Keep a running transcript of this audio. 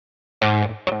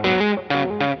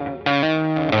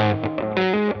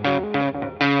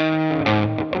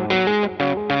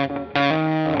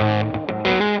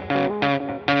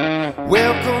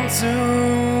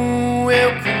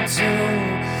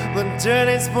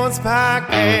Sports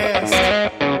Podcast.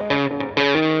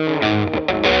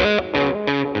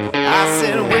 I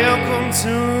said, welcome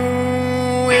to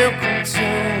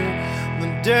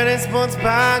the Dirty Sports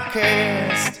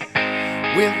Podcast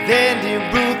with Andy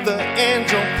Ruther and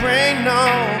Joe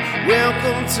Prano.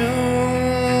 Welcome to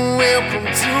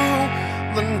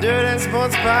the Dirty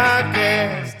Sports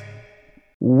Podcast.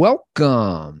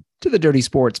 Welcome to the Dirty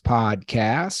Sports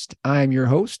Podcast. I'm your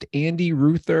host, Andy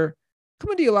Ruther,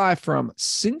 coming to you live from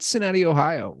Cincinnati,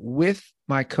 Ohio, with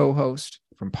my co-host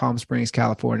from Palm Springs,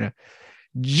 California,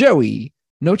 Joey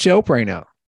Noche Prano.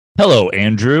 Hello,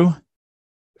 Andrew.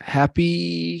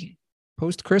 Happy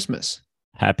post-Christmas.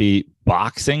 Happy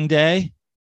Boxing Day.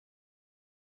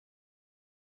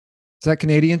 Is that a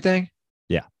Canadian thing?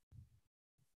 Yeah.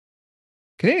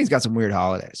 Canadians got some weird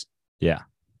holidays. Yeah.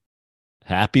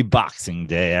 Happy Boxing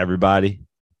Day, everybody.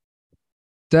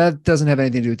 That doesn't have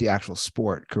anything to do with the actual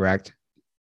sport, correct?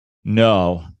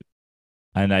 No.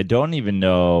 And I don't even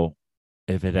know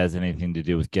if it has anything to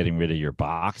do with getting rid of your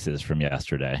boxes from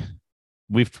yesterday.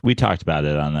 We talked about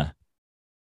it on the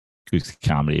Goose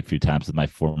Comedy a few times with my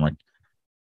former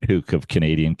Hook of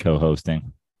Canadian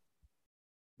co-hosting.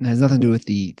 It has nothing to do with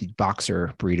the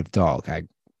boxer breed of dog, I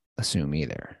assume,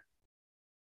 either.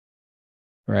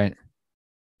 Right?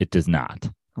 It does not.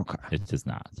 Okay. It does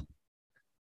not.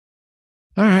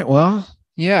 All right. Well,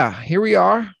 yeah, here we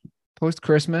are post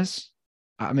Christmas.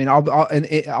 I mean, I'll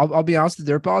be honest with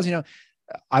Dirtballs. You know,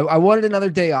 I wanted another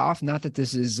day off. Not that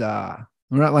this is we're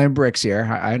not laying bricks here.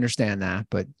 I understand that,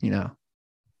 but you know,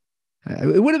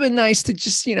 it would have been nice to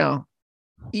just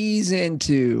ease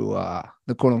into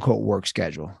the quote unquote work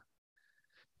schedule.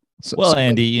 So,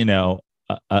 Andy, you know,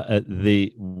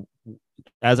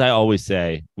 as I always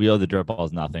say, we owe the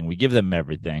Dirtballs nothing. We give them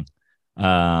everything.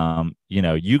 I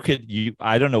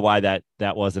don't know why that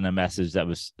wasn't a message that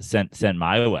was sent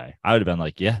my way. I would have been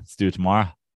like, yeah, let's do it tomorrow.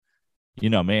 You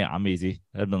know me, I'm easy.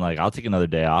 I'd been like, I'll take another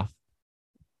day off.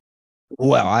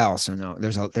 Well, I also know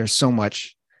there's so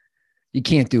much you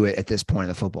can't do it at this point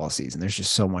of the football season. There's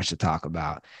just so much to talk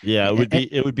about. Yeah,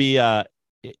 it would be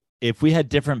if we had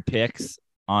different picks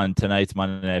on tonight's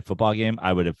Monday Night Football game,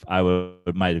 I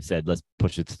might have said, let's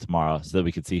push it to tomorrow so that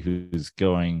we could see who's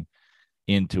going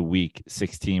into week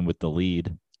 16 with the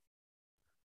lead.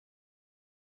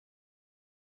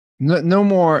 No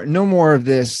more of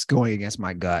this going against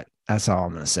my gut. That's all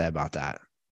I'm going to say about that.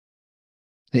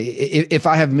 If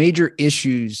I have major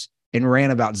issues and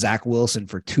ran about Zach Wilson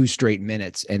for 2 straight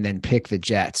minutes and then pick the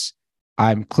Jets,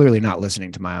 I'm clearly not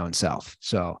listening to my own self.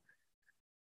 So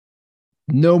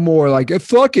no more like,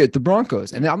 fuck it, the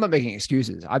Broncos. And I'm not making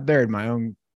excuses. I buried my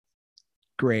own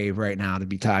grave right now to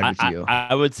be tied with you.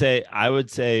 I would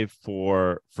say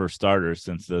for starters,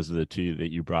 since those are the two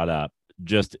that you brought up,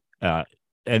 just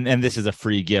and this is a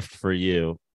free gift for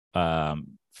you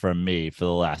from me for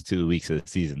the last 2 weeks of the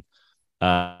season.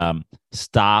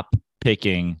 Stop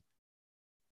picking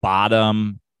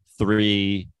bottom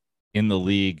 3 in the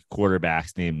league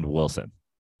quarterbacks named Wilson.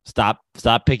 Stop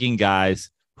picking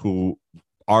guys who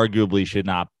arguably should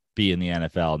not be in the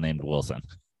NFL named Wilson.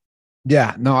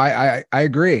 Yeah, no, I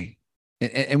agree.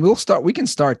 And we can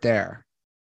start there.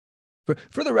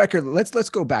 For the record, let's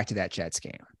go back to that Jets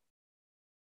game.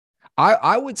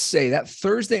 I would say that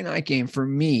Thursday night game for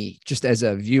me, just as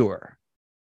a viewer,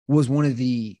 was one of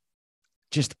the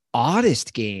just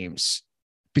oddest games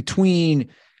between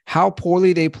how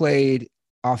poorly they played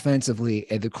offensively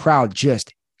and the crowd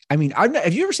just, have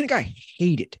you ever seen a guy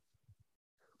hated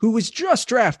who was just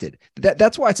drafted?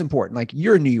 That's why it's important. Like,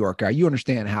 you're a New York guy. You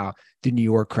understand how the New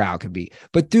York crowd can be.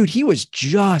 But dude, he was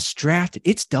just drafted.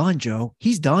 It's done, Joe.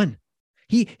 He's done.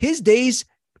 His days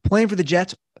playing for the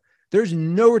Jets, there's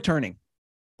no returning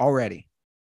already.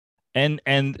 And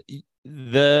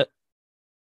the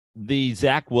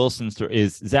Zach Wilson story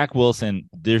is Zach Wilson.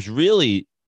 There's really,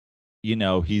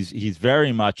 he's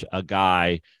very much a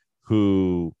guy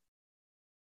who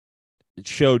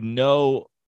showed no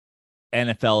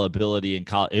NFL ability in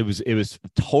college. It was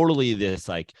totally this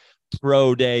like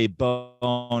pro day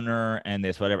boner and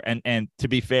this whatever. And to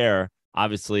be fair,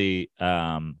 obviously,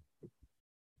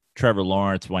 Trevor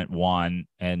Lawrence went 1,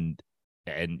 and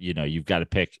you've got to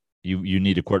pick. You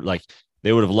need a quarter. Like,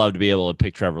 they would have loved to be able to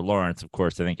pick Trevor Lawrence. Of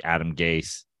course, I think Adam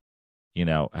Gase,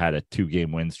 had a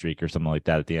 2-game win streak or something like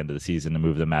that at the end of the season to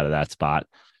move them out of that spot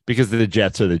because the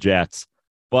Jets are the Jets.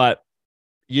 But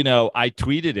I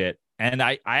tweeted it. And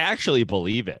I actually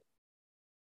believe it.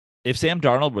 If Sam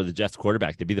Darnold were the Jets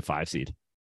quarterback, they'd be the 5 seed.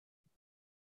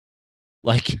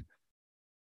 Like,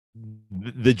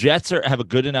 the Jets have a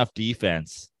good enough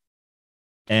defense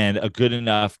and a good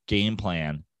enough game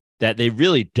plan that they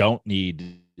really don't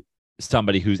need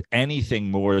somebody who's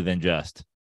anything more than just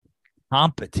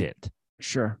competent.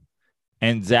 Sure.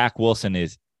 And Zach Wilson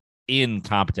is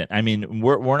incompetent. I mean,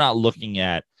 we're not looking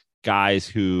at guys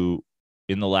who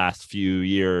in the last few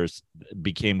years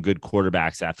became good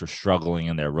quarterbacks after struggling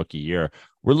in their rookie year.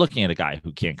 We're looking at a guy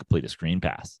who can't complete a screen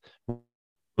pass. We're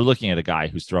looking at a guy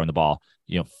who's throwing the ball,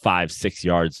 5-6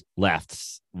 yards left,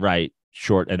 right,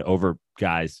 short, and over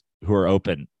guys who are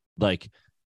open. Like,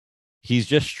 he's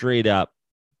just straight up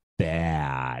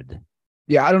bad.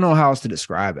 Yeah, I don't know how else to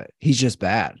describe it. He's just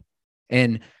bad.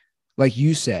 And like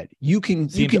you said, you can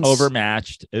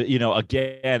overmatched,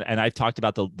 again, and I've talked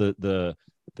about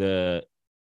the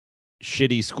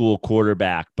shitty school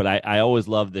quarterback, but I always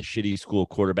love the shitty school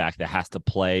quarterback that has to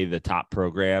play the top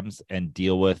programs and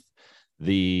deal with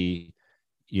like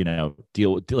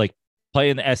play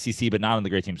in the SEC, but not on the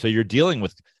great team. So you're dealing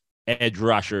with edge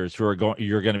rushers you're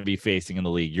going to be facing in the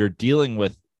league. You're dealing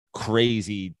with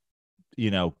crazy,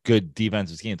 good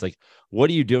defensive schemes. Like, what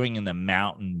are you doing in the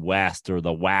Mountain West or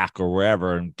the WAC or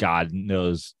wherever? And God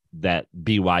knows that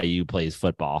BYU plays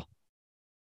football.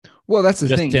 Well, that's the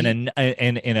just thing.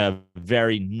 In a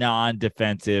very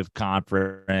non-defensive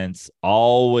conference,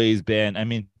 always been. I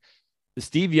mean,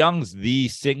 Steve Young's the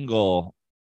single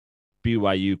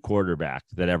BYU quarterback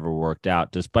that ever worked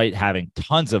out, despite having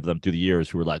tons of them through the years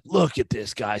who were like, look at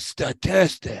this guy's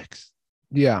statistics.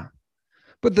 Yeah.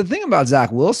 But the thing about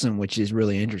Zach Wilson, which is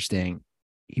really interesting,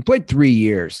 he played 3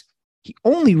 years. He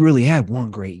only really had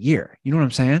one great year. You know what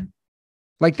I'm saying?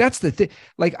 Like, that's the thing.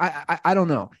 Like, I don't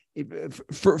know.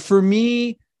 For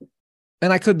me,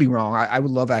 and I could be wrong, I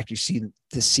would love actually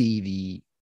to see the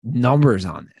numbers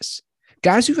on this.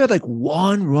 Guys who've had like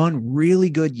one really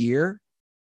good year,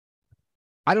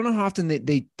 I don't know how often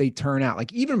they turn out.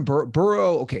 Like, even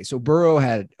Burrow. Okay, so Burrow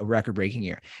had a record-breaking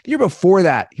year. The year before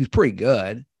that, he was pretty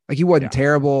good. Like, he wasn't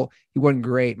terrible. He wasn't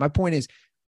great. My point is,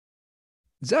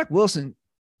 Zach Wilson,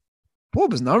 pull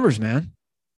up his numbers, man.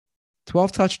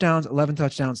 12 touchdowns, 11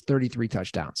 touchdowns, 33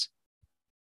 touchdowns.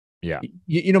 Yeah.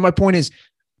 My point is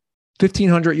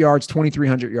 1,500 yards,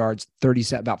 2,300 yards,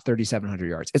 about 3,700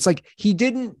 yards. It's like he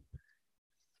didn't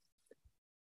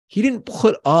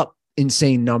put up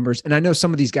insane numbers. And I know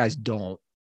some of these guys don't.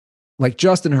 Like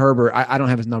Justin Herbert, I don't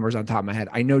have his numbers on top of my head.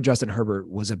 I know Justin Herbert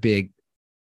was a big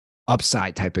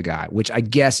upside type of guy, which I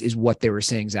guess is what they were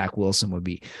saying Zach Wilson would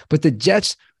be. But the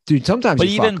Jets, dude, sometimes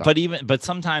but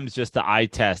sometimes just the eye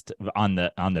test on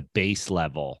the base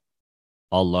level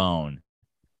alone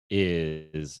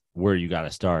is where you got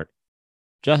to start.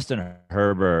 Justin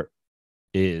Herbert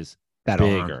is that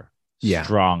bigger,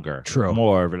 stronger,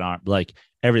 more of an arm, like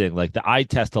everything. Like the eye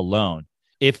test alone.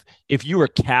 If you were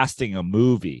casting a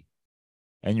movie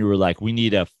and you were like, we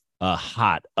need a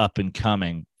hot up and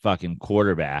coming fucking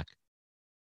quarterback,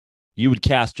 you would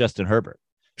cast Justin Herbert.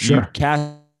 Sure.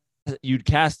 You'd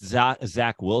cast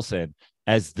Zach Wilson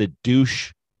as the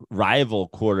douche rival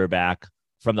quarterback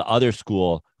from the other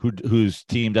school whose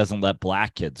team doesn't let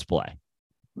black kids play.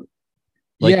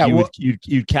 Like,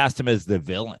 you'd cast him as the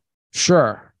villain.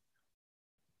 Sure.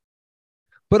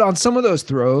 But on some of those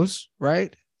throws,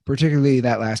 right, particularly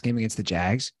that last game against the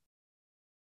Jags,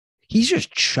 he's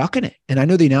just chucking it. And I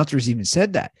know the announcers even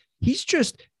said that. He's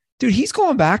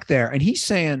going back there and he's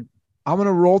saying, I'm going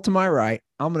to roll to my right.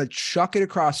 I'm going to chuck it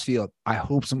across field. I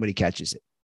hope somebody catches it.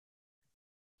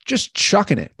 Just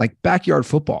chucking it like backyard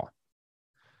football.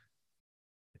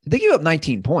 They gave up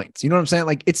 19 points. You know what I'm saying?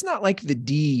 Like, it's not like the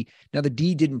D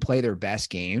didn't play their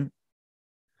best game.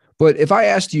 But if I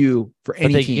asked you for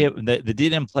any team, the D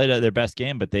didn't play their best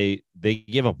game, but they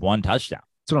gave up one touchdown.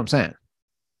 That's what I'm saying.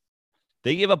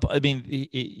 They give up. I mean,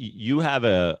 you have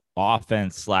a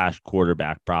offense /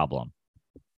 quarterback problem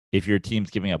if your team's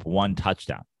giving up one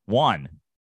touchdown, and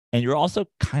you're also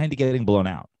kind of getting blown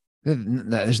out.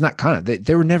 There's not kind of.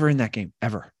 They were never in that game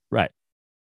ever. Right.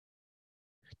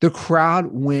 The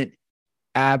crowd went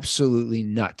absolutely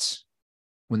nuts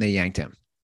when they yanked him.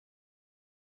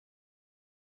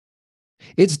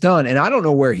 It's done, and I don't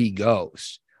know where he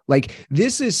goes. Like,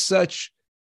 this is such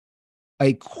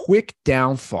a quick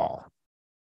downfall.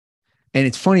 And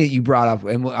it's funny that you brought up,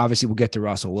 and obviously we'll get to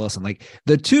Russell Wilson. Like,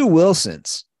 the two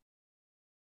Wilsons,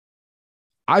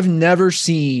 I've never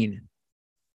seen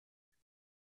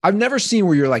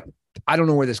where you're like, I don't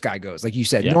know where this guy goes. Like you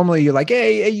said, normally you're like,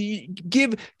 hey,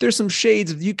 there's some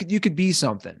shades of you could be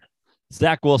something.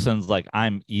 Zach Wilson's like,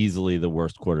 I'm easily the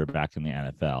worst quarterback in the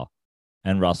NFL.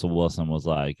 And Russell Wilson was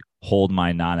like, hold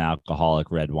my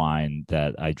non-alcoholic red wine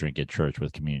that I drink at church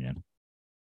with communion.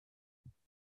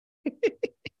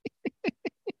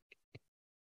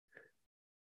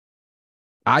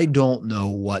 I don't know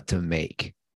what to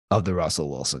make of the Russell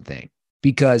Wilson thing,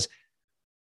 because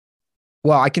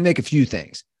Well, I can make a few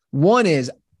things. One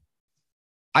is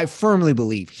I firmly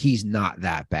believe he's not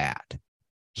that bad.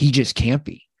 He just can't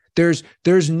be. There's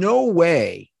no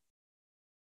way.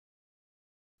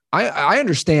 I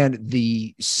understand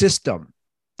the system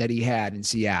that he had in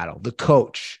Seattle, the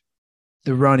coach,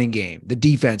 the running game, the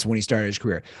defense when he started his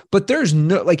career. But there's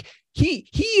no, like, he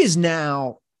is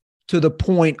now to the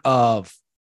point of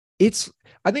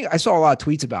I think I saw a lot of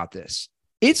tweets about this.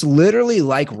 It's literally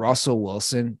like Russell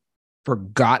Wilson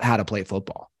forgot how to play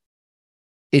football.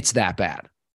 It's that bad.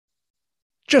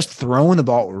 Just throwing the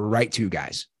ball right to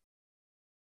guys.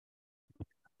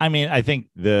 I mean, I think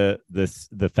the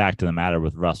fact of the matter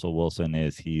with Russell Wilson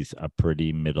is he's a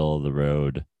pretty middle of the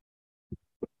road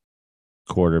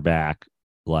quarterback,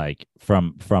 like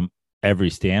from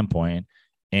every standpoint.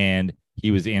 And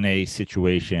he was in a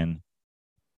situation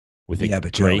with a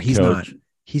but great Joe, coach.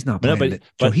 He's not playing.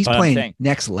 He's playing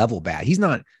next level bad. He's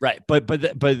not right. But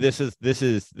this is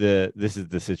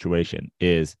the situation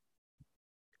is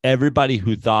everybody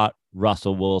who thought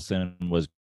Russell Wilson was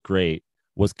great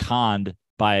was conned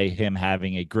by him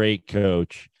having a great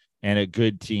coach and a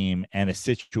good team and a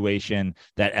situation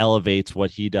that elevates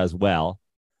what he does well.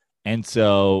 And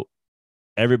so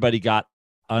everybody got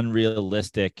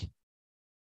unrealistic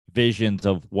visions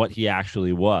of what he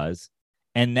actually was.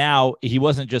 And now he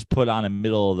wasn't just put on a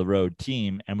middle of the road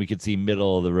team and we could see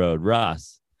middle of the road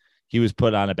Russ. He was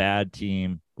put on a bad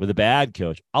team with a bad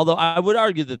coach. Although I would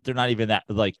argue that they're not even that,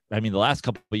 like, I mean, the last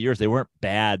couple of years, they weren't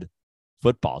bad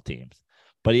football teams.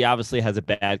 But he obviously has a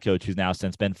bad coach who's now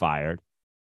since been fired.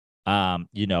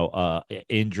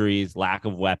 Injuries, lack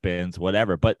of weapons,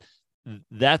 whatever. But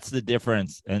that's the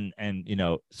difference, and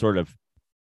sort of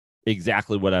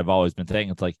exactly what I've always been saying.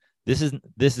 It's like this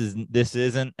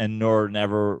isn't, and nor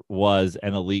never was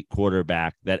an elite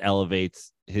quarterback that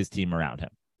elevates his team around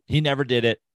him. He never did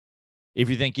it.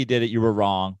 If you think he did it, you were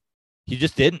wrong. He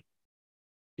just didn't.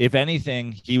 If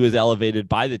anything, he was elevated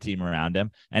by the team around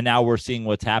him. And now we're seeing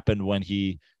what's happened when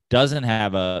he doesn't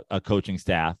have a coaching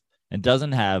staff and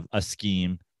doesn't have a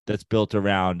scheme that's built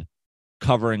around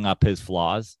covering up his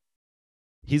flaws.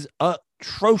 He's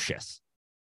atrocious.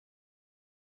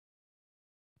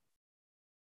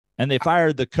 And they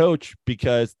fired the coach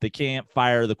because they can't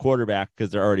fire the quarterback because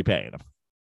they're already paying him.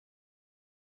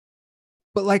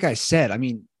 But like I said, I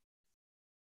mean,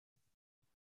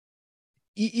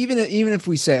 even if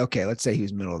we say, okay, let's say he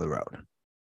was middle of the road.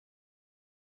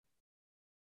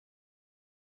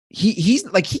 He's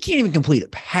like, he can't even complete a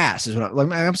pass is what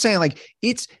I'm saying. Like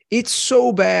it's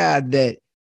so bad that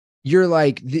you're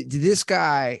like, this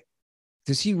guy,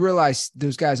 does he realize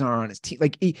those guys aren't on his team?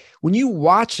 Like when you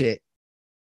watch it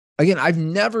again, I've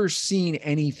never seen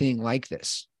anything like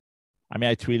this. I mean,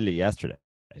 I tweeted it yesterday.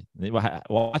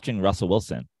 Watching Russell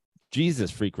Wilson,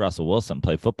 Jesus freak Russell Wilson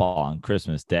play football on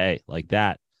Christmas Day like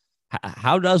that.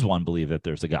 How does one believe that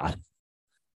there's a God?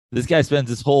 This guy spends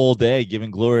his whole day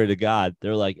giving glory to God.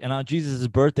 They're like, and on Jesus'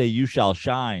 birthday, you shall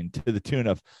shine, to the tune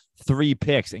of 3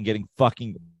 picks and getting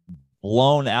fucking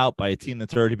blown out by a team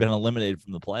that's already been eliminated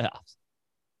from the playoffs.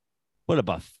 What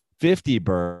about 50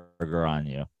 burger on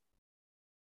you?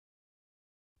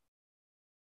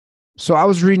 So I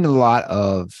was reading a lot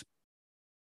of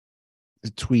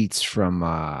the tweets from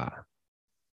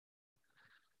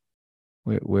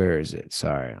where is it?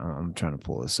 Sorry, I'm trying to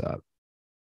pull this up.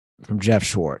 From Jeff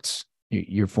Schwartz,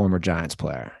 your former Giants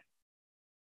player.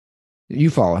 You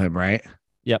follow him, right?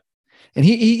 Yep. And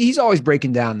he's always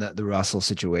breaking down the Russell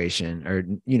situation, or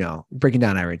breaking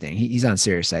down everything. He's on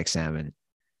Sirius XM,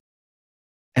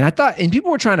 and I thought, and people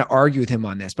were trying to argue with him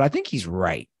on this, but I think he's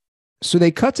right. So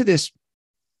they cut to this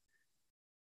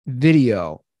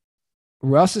video.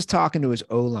 Russ is talking to his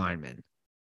O lineman.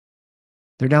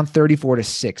 They're down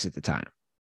 34-6 at the time.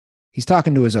 He's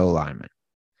talking to his O lineman.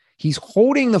 He's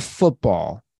holding the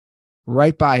football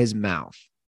right by his mouth.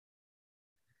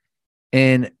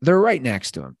 And they're right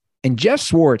next to him. And Jeff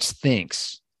Schwartz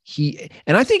thinks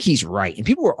and I think he's right. And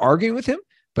people were arguing with him,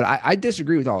 but I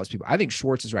disagree with all those people. I think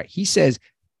Schwartz is right. He says,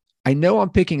 I know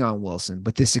I'm picking on Wilson,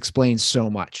 but this explains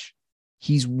so much.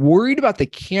 He's worried about the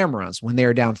cameras when they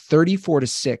are down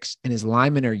 34-6 and his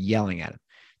linemen are yelling at him.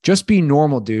 Just be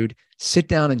normal, dude. Sit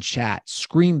down and chat.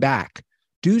 Scream back.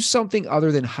 Do something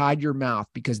other than hide your mouth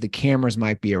because the cameras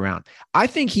might be around. I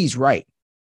think he's right.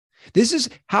 This is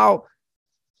how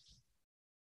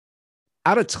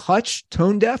out of touch,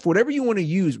 tone deaf, whatever you want to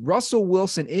use, Russell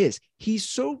Wilson is. He's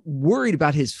so worried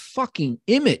about his fucking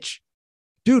image.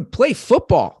 Dude, play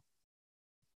football.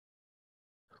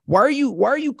 Why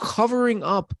are you covering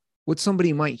up what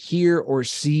somebody might hear or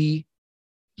see?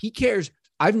 He cares.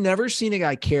 I've never seen a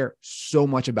guy care so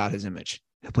much about his image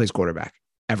that plays quarterback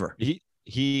ever.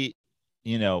 he,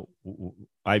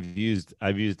 I've used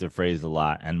the phrase a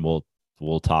lot, and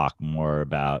we'll talk more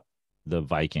about the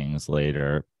Vikings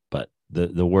later. But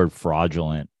the word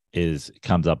fraudulent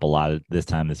comes up a lot this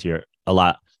time this year, a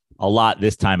lot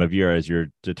this time of year as you're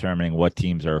determining what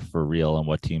teams are for real and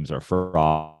what teams are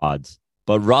frauds.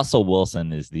 But Russell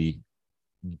Wilson is the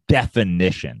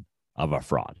definition of a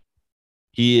fraud.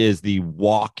 He is the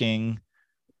walking,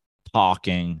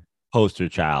 talking poster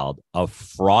child of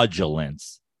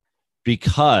fraudulence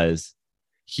because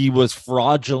he was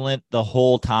fraudulent the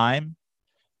whole time.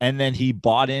 And then he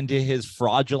bought into his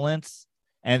fraudulence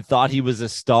and thought he was a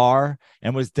star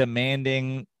and was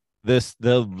demanding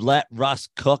the let Russ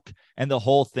cook and the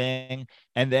whole thing.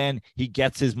 And then he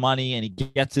gets his money and he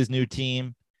gets his new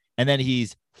team. And then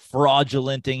he's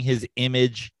fraudulenting his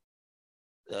image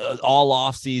all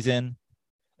off season.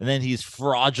 And then he's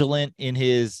fraudulent in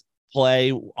his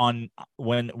play on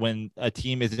when a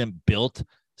team isn't built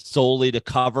solely to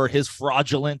cover his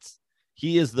fraudulence.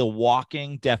 He is the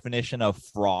walking definition of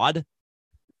fraud.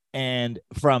 And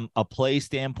from a play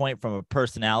standpoint, from a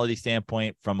personality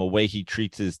standpoint, from a way he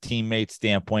treats his teammates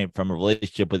standpoint, from a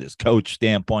relationship with his coach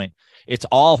standpoint, it's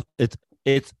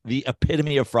the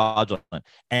epitome of fraudulent.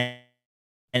 And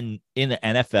in the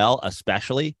NFL,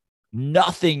 especially,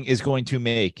 nothing is going to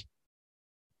make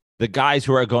the guys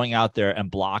who are going out there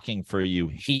and blocking for you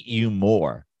hate you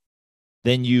more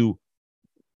than you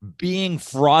being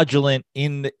fraudulent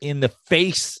in the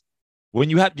face. When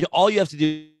you have all you have to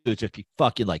do is just be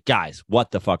fucking like, guys,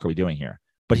 what the fuck are we doing here?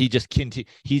 But he's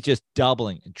just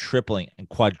doubling and tripling and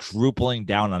quadrupling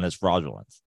down on his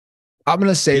fraudulence. I'm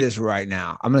gonna say this right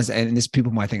now. I'm gonna say, and this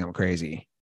people might think I'm crazy.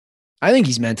 I think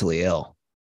he's mentally ill.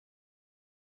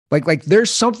 Like there's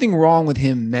something wrong with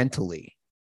him mentally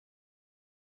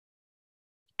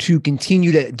to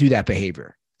continue to do that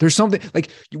behavior. There's something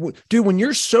like, dude, when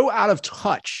you're so out of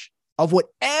touch of what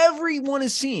everyone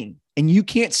is seeing and you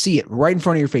can't see it right in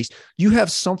front of your face, you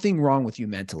have something wrong with you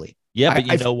mentally. Yeah, but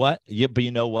you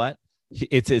know what?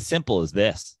 It's as simple as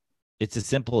this. It's as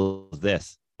simple as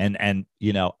this. And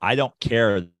I don't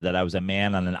care that I was a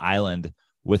man on an island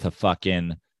with a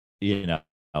fucking,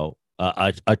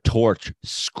 a torch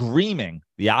screaming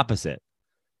the opposite.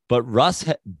 But Russ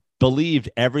believed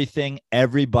everything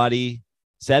everybody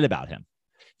said about him.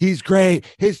 He's great.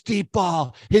 His deep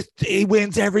ball. He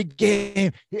wins every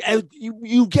game.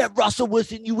 You get Russell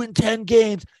Wilson, you win 10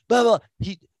 games. Blah, blah.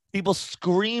 People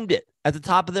screamed it at the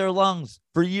top of their lungs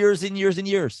for years and years and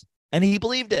years, and he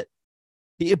believed it.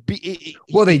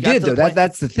 Well, they did though.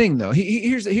 That's the thing though.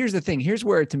 Here's the thing. Here's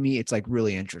where to me it's like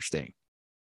really interesting.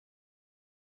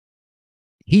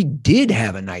 He did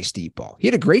have a nice deep ball. He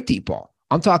had a great deep ball.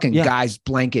 I'm talking guys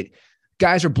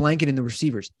are blanketing the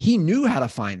receivers. He knew how to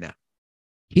find them.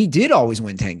 He did always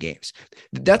win 10 games.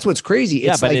 That's what's crazy.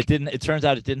 But it turns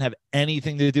out it didn't have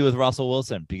anything to do with Russell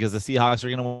Wilson because the Seahawks are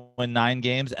going to win 9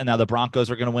 games and now the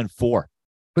Broncos are going to win 4.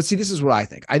 But see, this is what I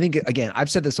think. I think, again, I've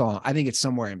said this all. I think it's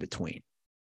somewhere in between.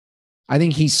 I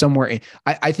think he's somewhere in.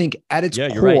 I think at its core.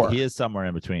 You're right. He is somewhere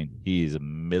in between. He's a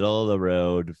middle of the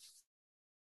road,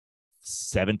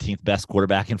 17th best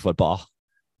quarterback in football.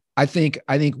 I think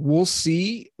we'll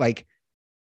see. Like,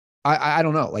 I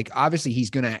don't know. Like, obviously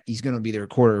he's gonna be their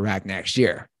quarterback next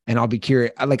year, and I'll be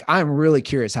curious. Like, I'm really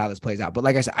curious how this plays out. But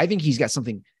like I said, I think he's got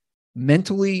something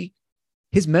mentally.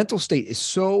 His mental state is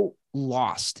so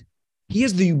lost. He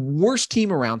has the worst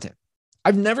team around him.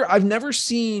 I've never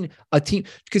seen a team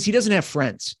because he doesn't have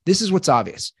friends. This is what's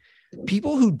obvious.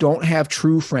 People who don't have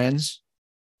true friends,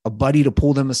 a buddy to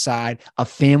pull them aside, a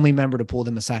family member to pull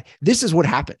them aside. This is what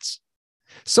happens.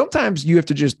 Sometimes you have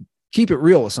to just keep it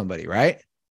real with somebody, right?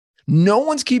 No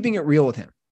one's keeping it real with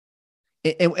him.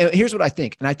 And here's what I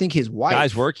think. And I think his wife.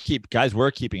 Guys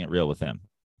were keeping it real with him.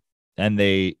 And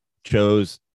they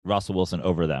chose Russell Wilson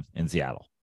over them in Seattle.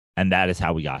 And that is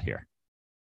how we got here.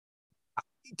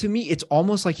 To me, it's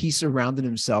almost like he surrounded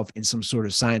himself in some sort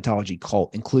of Scientology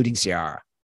cult, including Ciara.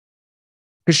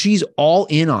 Because she's all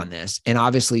in on this. And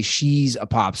obviously she's a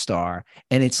pop star.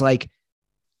 And it's like,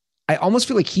 I almost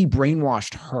feel like he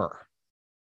brainwashed her.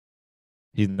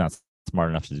 He's not smart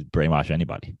enough to brainwash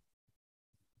anybody.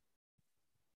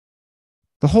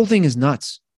 The whole thing is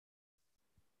nuts.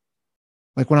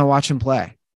 Like when I watch him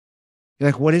play, you're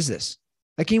like, what is this?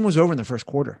 That game was over in the first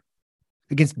quarter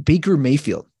against Baker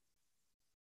Mayfield.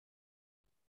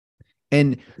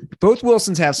 And both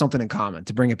Wilsons have something in common,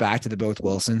 to bring it back to the both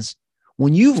Wilsons.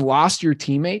 When you've lost your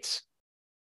teammates,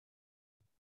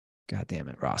 God damn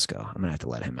it, Roscoe. I'm going to have to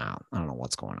let him out. I don't know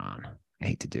what's going on. I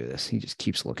hate to do this. He just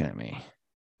keeps looking at me.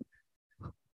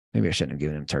 Maybe I shouldn't have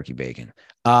given him turkey bacon.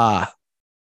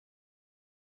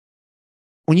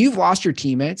 when you've lost your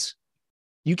teammates,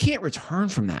 you can't return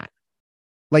from that.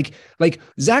 Like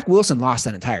Zach Wilson lost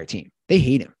that entire team. They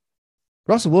hate him.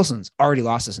 Russell Wilson's already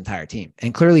lost this entire team.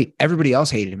 And clearly everybody else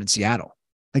hated him in Seattle.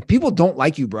 Like, people don't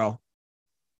like you, bro.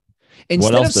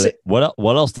 What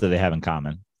else do they have in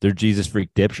common? They're Jesus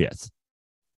freak dipshits.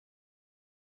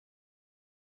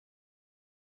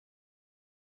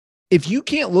 If you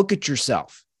can't look at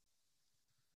yourself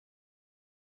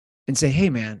and say, hey,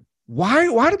 man,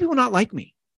 why do people not like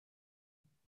me?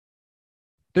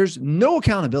 There's no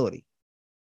accountability.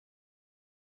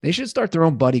 They should start their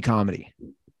own buddy comedy.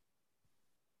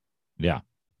 Yeah.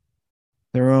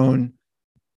 Their own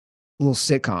little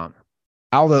sitcom.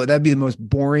 Although that'd be the most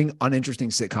boring, uninteresting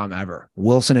sitcom ever.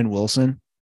 Wilson and Wilson.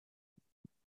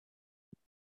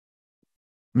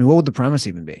 I mean, what would the premise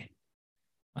even be?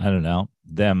 I don't know.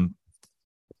 Them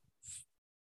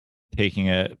taking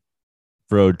a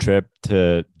road trip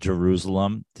to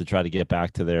Jerusalem to try to get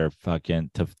back to their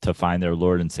to find their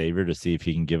Lord and Savior, to see if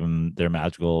he can give them their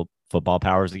magical football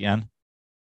powers again.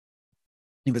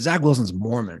 Yeah, but Zach Wilson's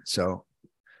Mormon, so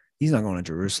he's not going to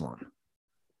Jerusalem.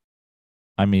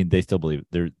 I mean, they still believe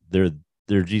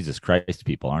they're Jesus Christ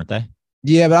people, aren't they?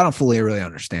 Yeah, but I don't fully really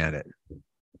understand it.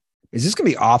 Is this going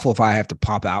to be awful if I have to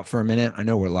pop out for a minute? I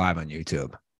know we're live on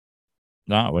YouTube.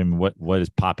 No, I mean, what is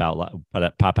pop out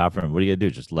for him? What are you gonna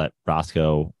do? Just let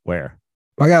Roscoe where?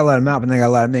 Well, I gotta let him out, but then I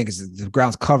gotta let him in because the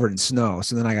ground's covered in snow.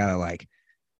 So then I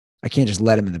can't just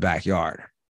let him in the backyard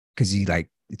because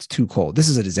it's too cold. This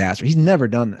is a disaster. He's never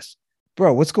done this,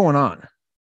 bro. What's going on?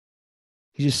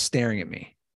 He's just staring at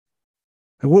me.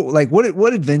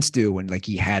 What did Vince do when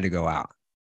he had to go out?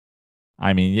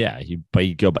 I mean, yeah, he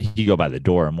go by the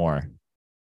door more.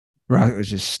 Bro, was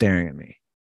just staring at me.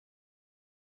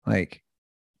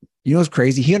 You know what's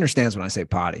crazy? He understands when I say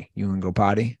potty. You want to go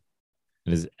potty?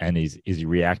 Is he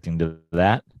reacting to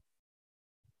that?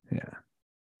 Yeah.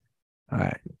 All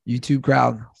right. YouTube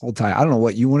crowd, hold tight. I don't know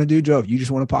what you want to do, Joe. If you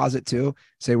just want to pause it too,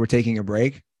 say we're taking a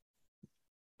break.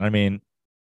 I mean,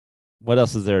 what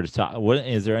else is there to talk?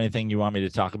 Is there anything you want me to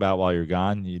talk about while you're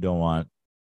gone? You don't want?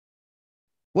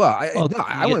 Well,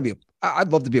 I want to be.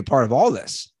 I'd love to be a part of all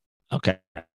this. Okay.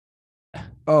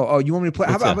 Oh, you want me to play?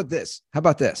 How about this? How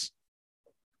about this?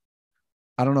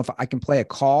 I don't know if I can play a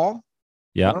call.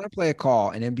 Yeah. I want to play a call,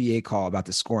 an NBA call about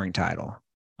the scoring title.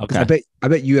 Okay. I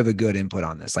bet you have a good input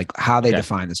on this, like how they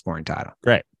define the scoring title.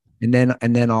 Great. And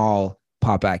then I'll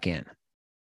pop back in.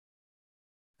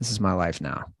 This is my life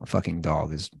now. A fucking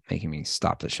dog is making me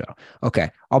stop the show. Okay.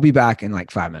 I'll be back in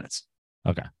 5 minutes.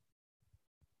 Okay.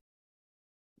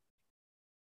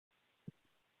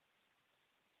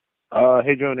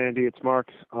 Hey, Joe and Andy, it's Mark.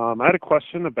 I had a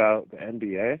question about the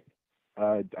NBA.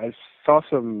 I saw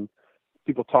some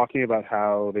people talking about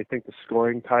how they think the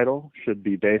scoring title should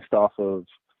be based off of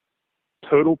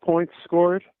total points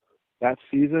scored that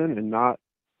season and not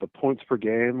the points per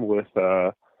game with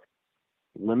a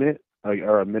limit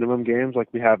or a minimum games like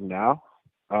we have now.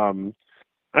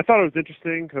 I thought it was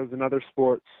interesting because in other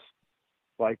sports,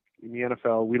 like in the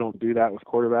NFL, we don't do that with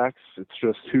quarterbacks. It's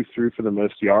just who threw for the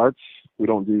most yards. We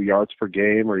don't do yards per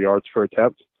game or yards per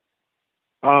attempt.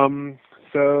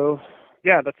 So,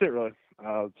 yeah, that's it, really.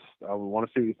 I want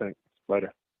to see what you think.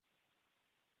 Later.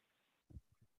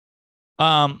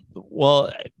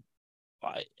 Well,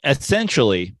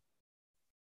 essentially,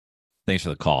 thanks for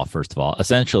the call, first of all.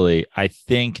 Essentially, I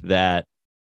think that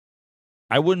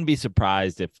I wouldn't be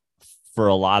surprised if for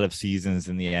a lot of seasons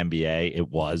in the NBA, it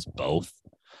was both.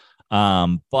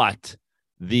 But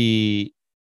the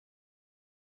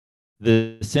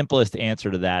simplest answer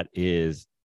to that is,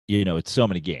 it's so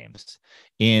many games.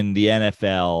 In the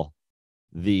NFL,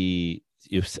 a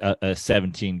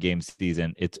 17-game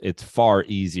season, it's far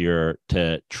easier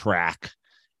to track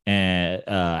and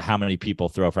how many people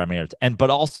throw for how many yards. But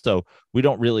also we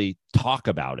don't really talk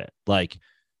about it.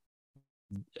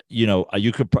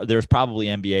 There's probably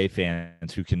NBA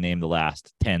fans who can name the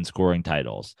last 10 scoring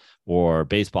titles, or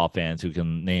baseball fans who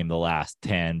can name the last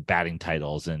 10 batting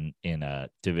titles in a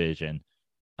division.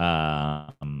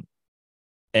 But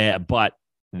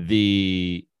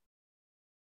the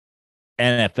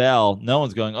NFL, no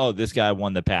one's going, oh, this guy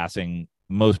won the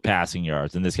most passing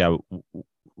yards, and this guy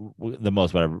the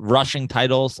most rushing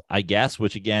titles, I guess,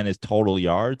 which again is total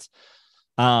yards.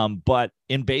 But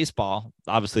in baseball,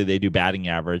 obviously they do batting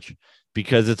average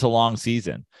because it's a long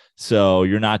season. So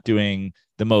you're not doing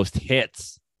the most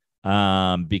hits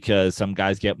because some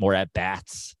guys get more at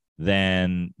bats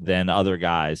than other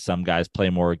guys. Some guys play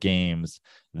more games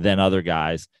than other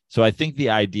guys. So I think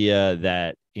the idea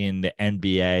that in the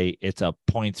NBA, it's a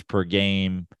points per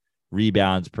game,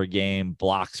 rebounds per game,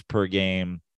 blocks per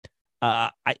game.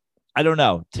 I don't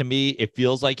know. To me, it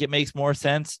feels like it makes more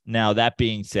sense. Now, that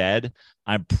being said,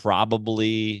 I'm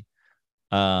probably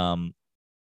fans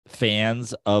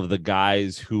of the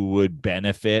guys who would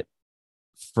benefit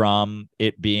from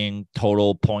it being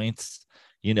total points.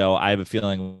 I have a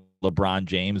feeling LeBron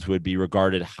James would be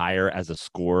regarded higher as a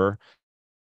scorer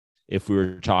if we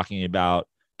were talking about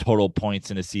total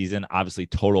points in a season, obviously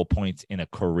total points in a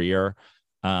career.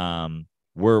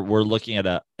 We're looking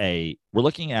at a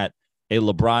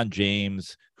LeBron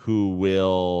James who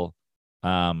will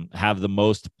have the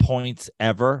most points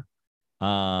ever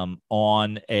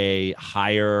on a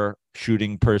higher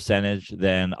shooting percentage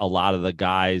than a lot of the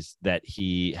guys that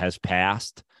he has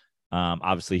passed.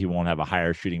 Obviously, he won't have a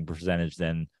higher shooting percentage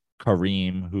than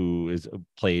Kareem, who is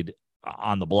played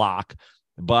on the block,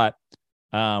 but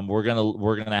we're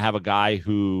gonna have a guy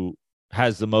who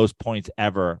has the most points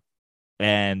ever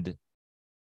and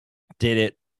did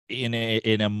it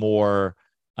in a more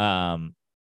on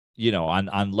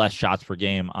less shots per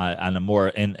game on a more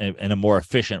in a more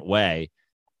efficient way,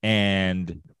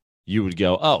 and you would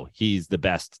go, oh, he's the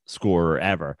best scorer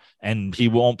ever, and he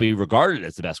won't be regarded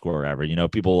as the best scorer ever.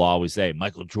 People will always say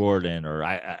Michael Jordan or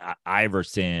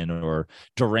Iverson or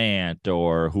Durant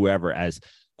or whoever as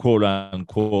quote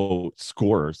unquote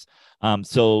scorers.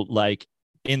 So like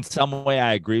in some way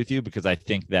I agree with you, because I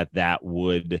think that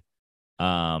would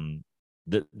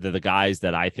the guys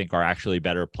that I think are actually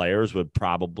better players would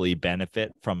probably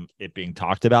benefit from it being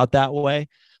talked about that way.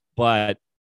 But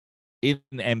in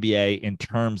the NBA, in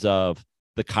terms of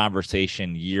the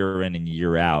conversation year in and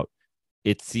year out,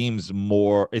 it seems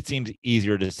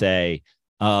easier to say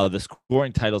the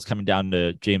scoring title is coming down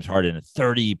to James Harden at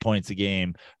 30 points a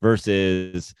game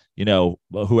versus,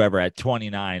 whoever at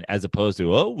 29, as opposed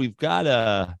to, oh, we've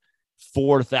got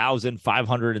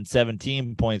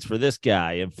 4,517 points for this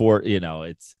guy. And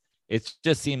it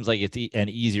just seems like it's an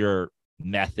easier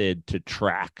method to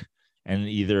track and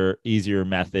easier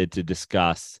method to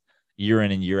discuss year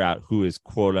in and year out who is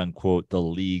quote unquote the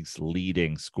league's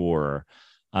leading scorer.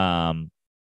 I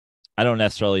don't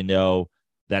necessarily know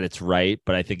that it's right,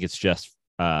 but I think it's just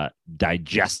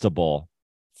digestible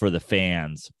for the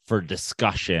fans, for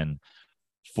discussion,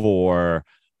 for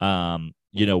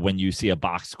when you see a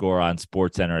box score on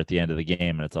SportsCenter at the end of the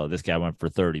game and it's this guy went for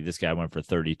 30, this guy went for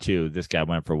 32, this guy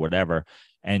went for whatever,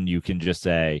 and you can just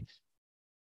say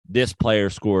this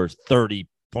player scores 30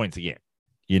 points a game,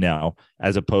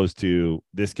 as opposed to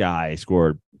this guy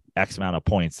scored X amount of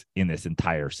points in this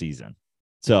entire season.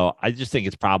 So I just think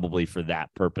it's probably for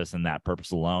that purpose and that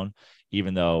purpose alone,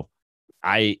 even though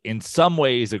I, in some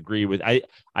ways, agree with, I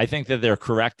think that they're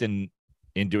correct in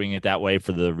doing it that way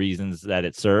for the reasons that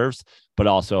it serves. But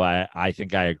also I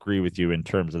think I agree with you in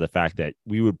terms of the fact that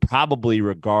we would probably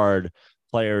regard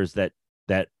players that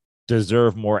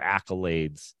deserve more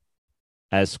accolades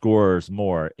as scorers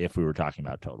more if we were talking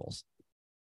about totals.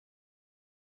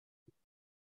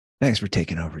 Thanks for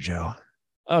taking over, Joe.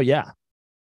 Oh, yeah.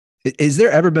 Is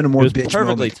there ever been a more bitch perfectly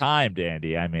moment? Timed,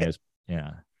 Andy. I mean,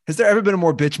 yeah. Has there ever been a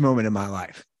more bitch moment in my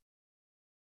life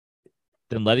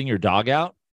than letting your dog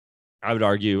out? I would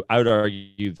argue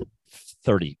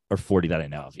 30 or 40 that I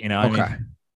know of. I mean,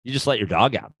 you just let your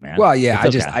dog out, man. Well, yeah,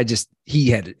 he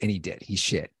had, and he did. He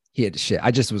shit. He had to shit. I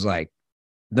just was like,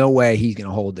 no way he's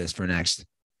gonna hold this for the next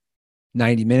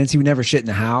 90 minutes. He would never shit in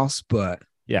the house, but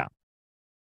yeah.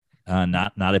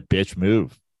 Not a bitch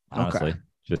move, honestly. Okay.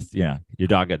 Just, your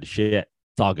dog got to shit.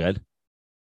 It's all good.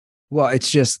 Well, it's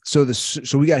just so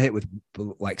we got hit with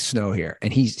like snow here,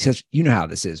 and he's such, how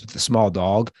this is with the small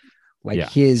dog, like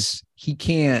his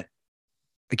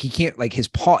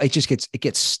paw, it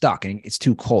gets stuck and it's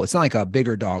too cold. It's not like a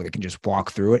bigger dog that can just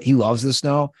walk through it. He loves the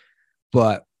snow,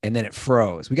 and then it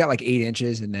froze. We got like 8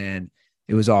 inches, and then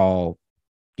it was all,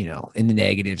 in the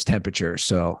negatives temperature.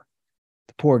 So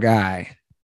the poor guy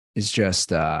is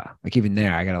just like, even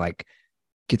there, I gotta like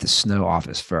get the snow off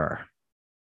his fur,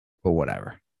 but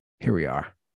whatever. Here we are.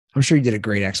 I'm sure you did a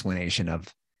great explanation of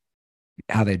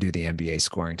how they do the NBA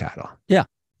scoring title. Yeah,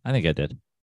 I think I did.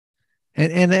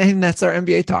 And that's our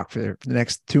NBA talk for the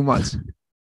next 2 months.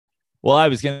 Well, I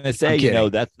was going to say,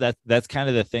 that's kind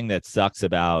of the thing that sucks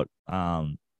about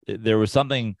there was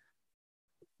something.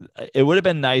 It would have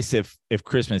been nice if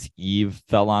Christmas Eve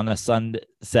fell on a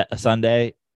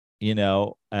Sunday,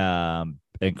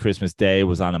 and Christmas Day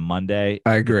was on a Monday.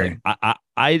 I agree.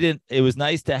 I didn't. It was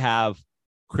nice to have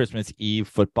Christmas Eve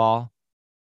football,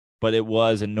 but it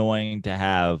was annoying to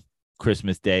have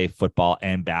Christmas Day football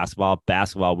and basketball.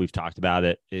 Basketball, we've talked about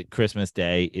it. Christmas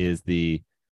Day is the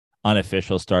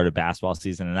unofficial start of basketball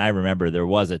season, and I remember there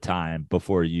was a time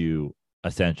before you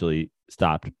essentially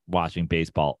stopped watching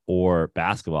baseball or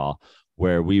basketball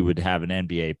where we would have an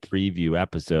NBA preview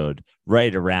episode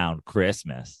right around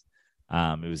Christmas.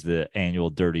 It was the annual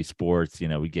Dirty Sports.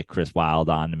 We'd get Chris Wilde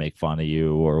on to make fun of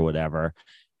you or whatever,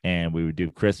 and we would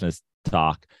do Christmas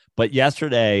talk. But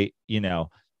yesterday,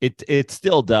 it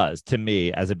still does, to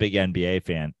me as a big NBA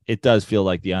fan, it does feel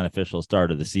like the unofficial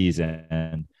start of the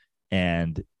season,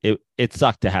 and it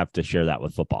sucked to have to share that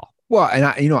with football. Well,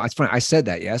 and it's funny. I said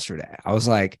that yesterday. I was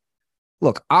like,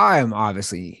 look, I am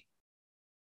obviously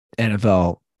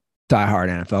diehard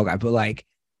NFL guy, but like,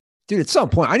 dude, at some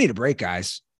point I need a break,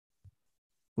 guys.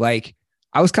 Like,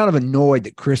 I was kind of annoyed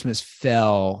that Christmas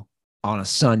fell on a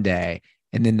Sunday,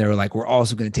 and then they were like, we're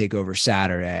also going to take over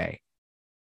Saturday.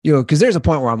 Because there's a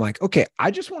point where I'm like, okay,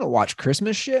 I just want to watch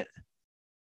Christmas shit,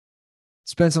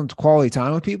 spend some quality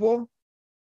time with people,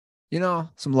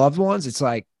 some loved ones. It's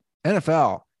like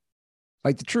NFL.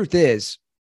 Like, the truth is,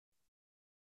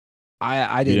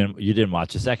 I didn't. You didn't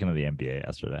watch a second of the NBA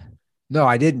yesterday. No,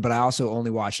 I didn't. But I also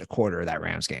only watched a quarter of that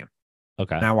Rams game.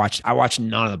 Okay. And I watched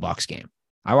none of the Bucks game.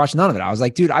 I watched none of it. I was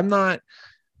like, dude, I'm not.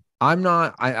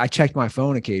 I checked my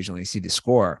phone occasionally to see the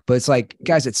score, but it's like,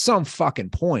 guys, at some fucking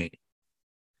point.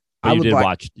 But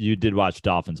you did watch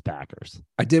Dolphins Packers.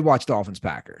 I did watch Dolphins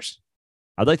Packers.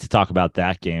 I'd like to talk about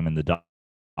that game and the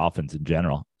Dolphins in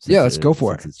general. Yeah, let's go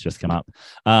for it. It's just come up.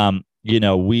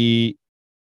 We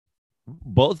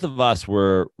both of us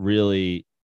were really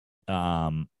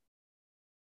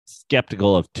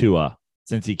skeptical of Tua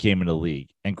since he came into the league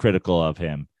and critical of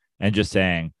him, and just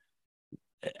saying,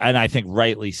 and I think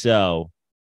rightly so,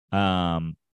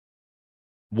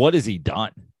 what has he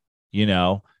done?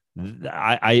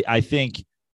 I think,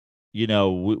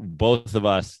 both of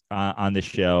us on this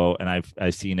show, and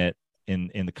I've seen it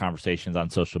in the conversations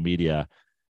on social media,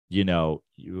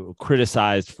 you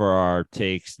criticized for our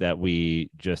takes that we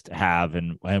just have,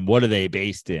 and what are they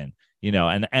based in,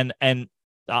 and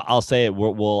I'll say it.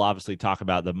 We'll obviously talk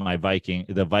about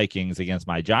the Vikings against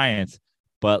my Giants,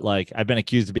 but like, I've been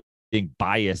accused of being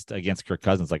biased against Kirk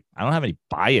Cousins. Like, I don't have any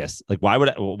bias. Like,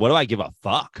 what do I give a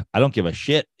fuck? I don't give a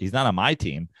shit. He's not on my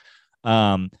team.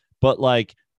 But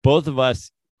like, both of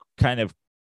us kind of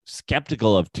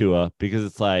skeptical of Tua, because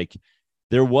it's like,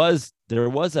 there was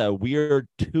a weird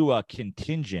Tua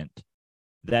contingent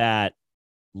that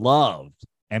loved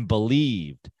and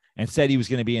believed and said he was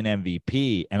going to be an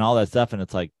MVP and all that stuff. And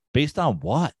it's like, based on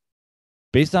what?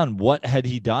 Based on what had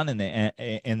he done in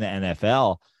the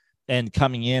NFL? And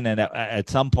coming in and at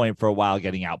some point for a while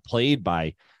getting outplayed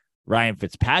by Ryan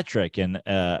Fitzpatrick, and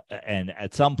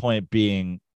at some point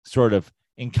being sort of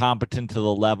incompetent to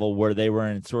the level where they were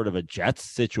in sort of a Jets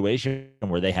situation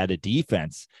where they had a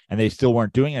defense and they still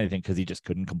weren't doing anything because he just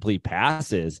couldn't complete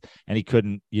passes and he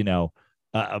couldn't,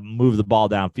 move the ball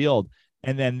downfield.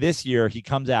 And then this year he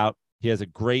comes out, he has a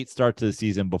great start to the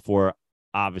season before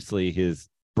obviously his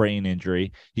brain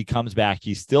injury. He comes back,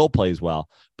 he still plays well,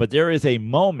 but there is a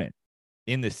moment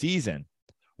in the season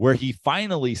where he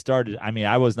finally started. I mean,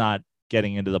 I was not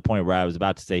getting into the point where I was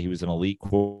about to say he was an elite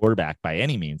quarterback by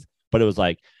any means, but it was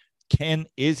like,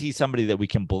 is he somebody that we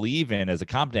can believe in as a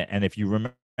competent? And if you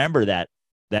remember that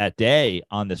day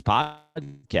on this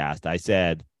podcast, I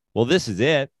said, well, this is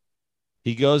it.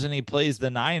 He goes and he plays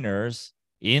the Niners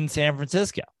in San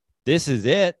Francisco. This is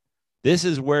it. This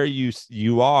is where you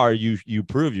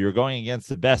prove you're going against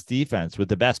the best defense with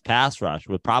the best pass rush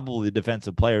with probably the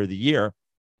defensive player of the year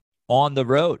on the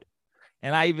road.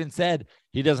 And I even said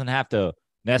he doesn't have to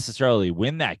necessarily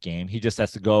win that game. He just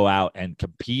has to go out and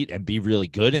compete and be really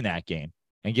good in that game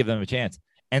and give them a chance.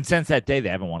 And since that day, they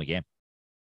haven't won a game.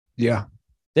 Yeah.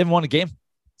 They haven't won a game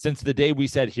since the day we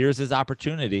said, here's his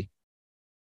opportunity.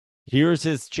 Here's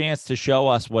his chance to show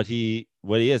us what he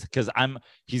is. Because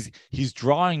he's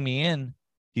drawing me in.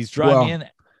 He's drawing me in.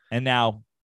 And now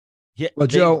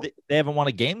Joe, they haven't won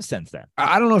a game since then.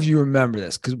 I don't know if you remember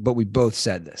this, but we both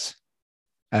said this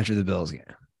after the Bills game.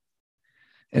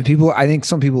 And I think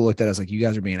some people looked at us like, you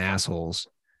guys are being assholes.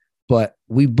 But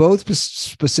we both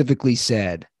specifically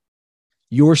said,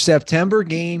 your September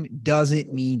game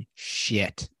doesn't mean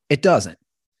shit. It doesn't.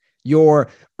 Your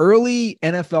early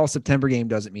NFL September game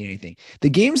doesn't mean anything. The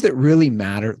games that really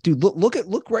matter, dude,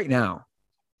 look right now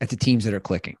at the teams that are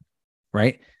clicking,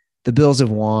 right? The Bills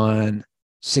have won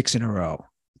 6 in a row.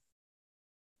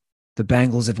 The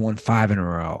Bengals have won 5 in a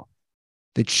row.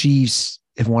 The Chiefs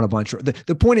have won a bunch.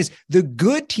 The point is, the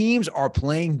good teams are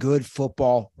playing good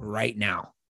football right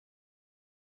now.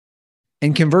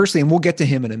 And conversely, and we'll get to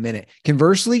him in a minute.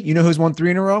 Conversely, you know who's won 3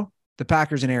 in a row? The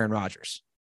Packers and Aaron Rodgers.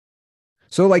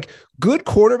 So, like, good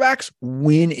quarterbacks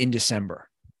win in December.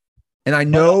 And I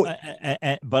know.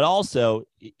 But also,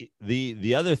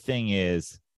 the other thing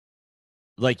is,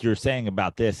 like you're saying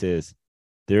about this is,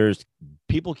 there's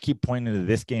people keep pointing to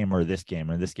this game or this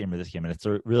game or this game or this game. And it's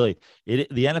really, the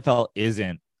NFL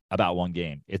isn't about one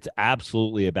game. It's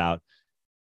absolutely about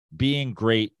being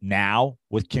great now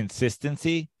with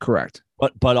consistency. Correct.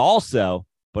 But also,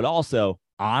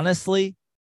 honestly,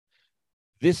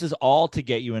 this is all to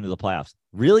get you into the playoffs.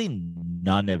 Really,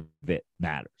 none of it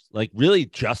matters. Like, really,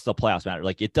 just the playoffs matter.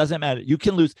 Like, it doesn't matter. You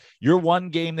can lose your one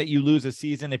game that you lose a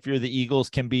season. If you're the Eagles,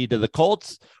 can be to the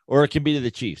Colts or it can be to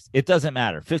the Chiefs. It doesn't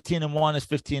matter. 15-1 is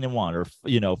 15-1, or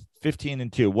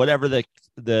 15-2, whatever the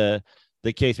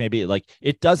case may be. Like,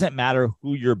 it doesn't matter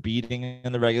who you're beating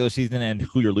in the regular season and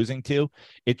who you're losing to.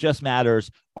 It just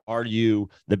matters, are you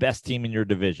the best team in your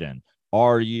division?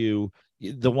 Are you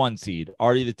the 1 seed?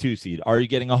 Are you the 2 seed? Are you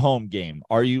getting a home game?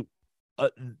 Are you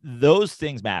those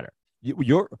things matter.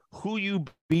 You're who you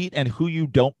beat and who you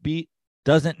don't beat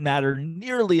doesn't matter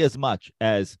nearly as much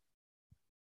as,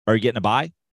 are you getting a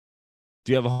bye?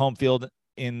 Do you have a home field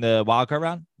in the wild card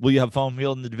round? Will you have home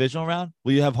field in the divisional round?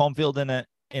 Will you have home field in a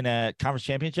conference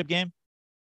championship game?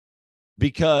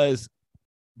 Because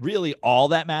really all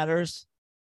that matters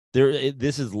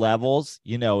this is levels.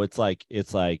 It's like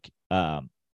a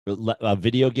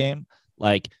video game.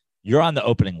 Like, you're on the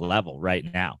opening level right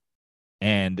now,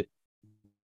 and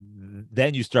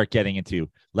then you start getting into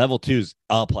level 2's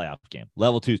a playoff game,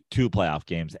 level 2's 2 playoff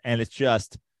games. And it's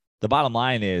just, the bottom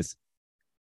line is,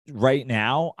 right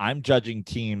now I'm judging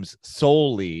teams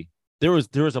solely. There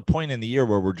was a point in the year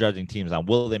where we're judging teams on,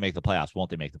 will they make the playoffs?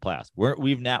 Won't they make the playoffs?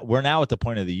 We're now at the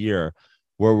point of the year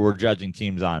where we're judging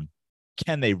teams on,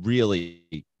 can they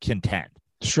really contend?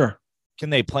 Sure.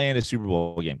 Can they play in a Super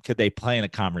Bowl game? Could they play in a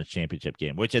conference championship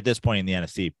game? Which at this point in the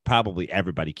NFC, probably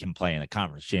everybody can play in a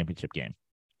conference championship game.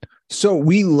 So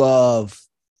we love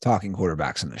talking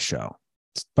quarterbacks on this show.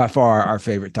 It's by far our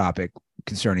favorite topic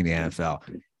concerning the NFL.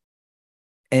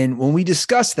 And when we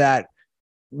discuss that,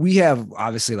 we have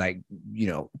obviously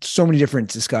so many different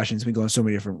discussions. We go in so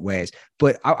many different ways.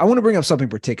 But I want to bring up something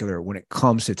particular when it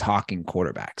comes to talking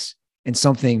quarterbacks, and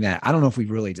something that I don't know if we've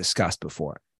really discussed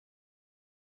before.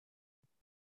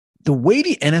 The way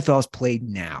the NFL is played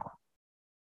now,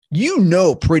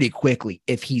 pretty quickly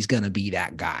if he's going to be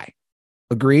that guy.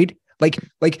 Agreed? Like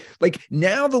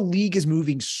now the league is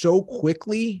moving so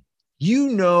quickly,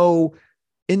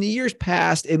 in the years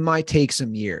past, it might take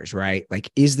some years, right?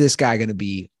 Like, is this guy going to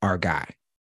be our guy?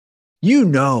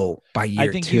 By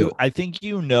year 2. I think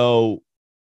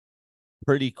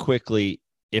pretty quickly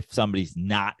if somebody's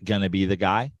not going to be the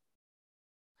guy.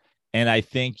 And I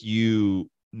think you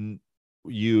might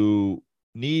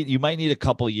need a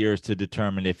couple years to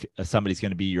determine if somebody's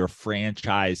going to be your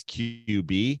franchise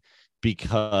QB,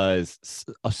 because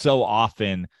so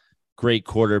often great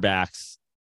quarterbacks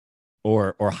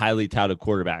or highly touted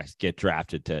quarterbacks get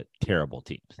drafted to terrible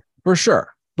teams. For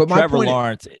sure. But Trevor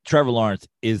Lawrence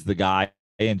is the guy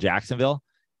in Jacksonville,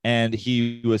 and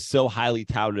he was so highly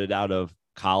touted out of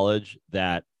college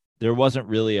that there wasn't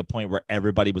really a point where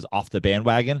everybody was off the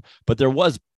bandwagon, but there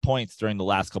was points during the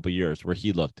last couple of years where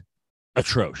he looked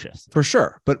atrocious. For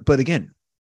sure. But again,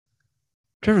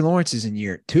 Trevor Lawrence is in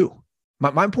year 2.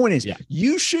 My point is,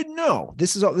 You should know.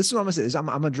 This is what I'm going to say. I'm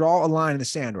going to draw a line in the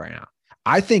sand right now.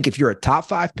 I think if you're a top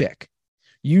 5 pick,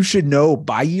 you should know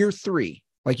by year 3,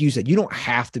 like you said, you don't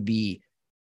have to be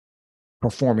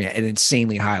performing at an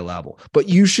insanely high level, but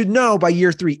you should know by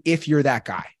year 3 if you're that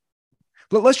guy.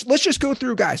 But let's just go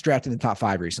through guys drafted in the top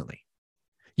 5 recently.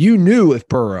 You knew if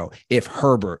Burrow, if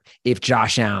Herbert, if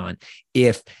Josh Allen,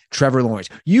 if Trevor Lawrence,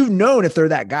 you've known if they're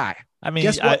that guy. I mean,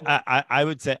 I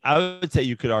would say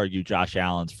you could argue Josh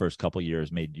Allen's first couple of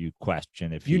years made you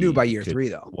question if you knew by year 3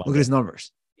 though. Look at his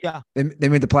numbers. Yeah, they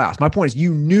made the playoffs. My point is,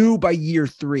 you knew by year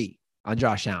 3 on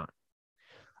Josh Allen.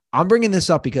 I'm bringing this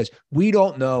up because we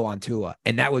don't know on Tua,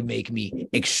 and that would make me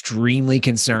extremely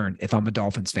concerned if I'm a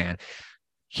Dolphins fan.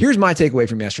 Here's my takeaway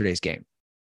from yesterday's game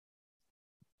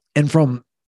and from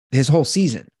his whole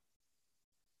season.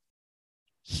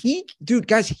 He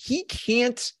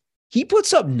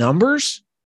puts up numbers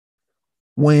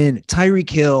when Tyreek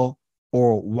Hill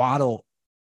or Waddle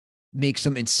make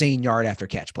some insane yard after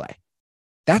catch play.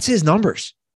 That's his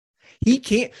numbers. He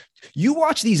can't. You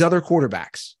watch these other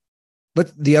quarterbacks,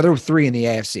 but the other 3 in the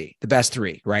AFC, the best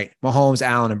 3, right? Mahomes,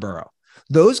 Allen, and Burrow.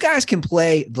 Those guys can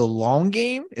play the long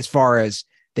game as far as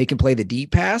they can play the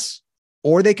deep pass,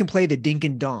 or they can play the dink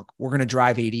and dunk. We're going to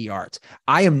drive 80 yards.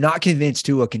 I am not convinced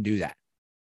Tua can do that.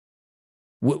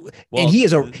 And he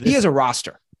has a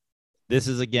roster. This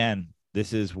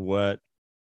is what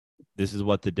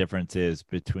the difference is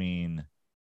between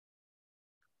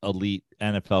elite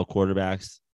NFL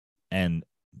quarterbacks and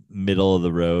middle of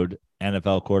the road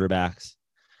NFL quarterbacks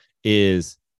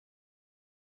is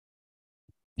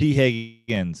T.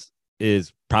 Higgins they're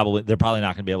probably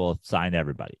not going to be able to sign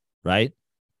everybody, right?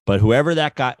 But whoever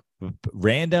that got,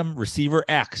 random receiver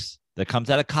X that comes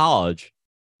out of college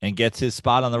and gets his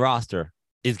spot on the roster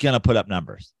is going to put up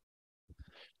numbers.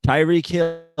 Tyreek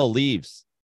Hill leaves.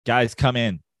 Guys come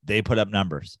in. They put up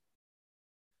numbers.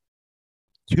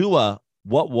 Tua,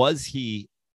 what was he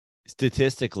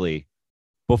statistically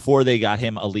before they got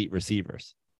him elite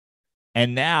receivers?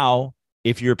 And now,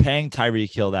 if you're paying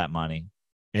Tyreek Hill that money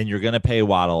and you're going to pay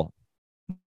Waddle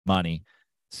money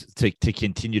to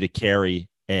continue to carry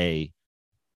a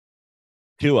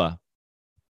Tua,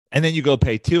 and then you go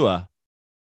pay Tua,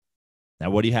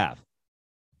 now what do you have?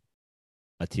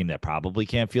 A team that probably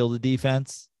can't field the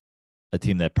defense, a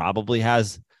team that probably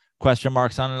has question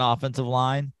marks on an offensive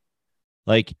line.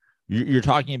 Like, you're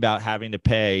talking about having to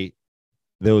pay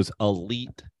those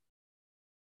elite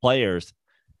players.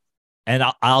 And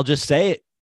I'll just say it.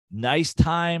 Nice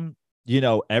time.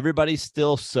 Everybody's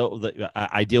still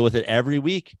I deal with it every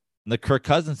week. The Kirk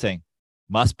Cousins thing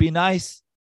must be nice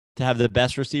to have the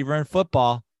best receiver in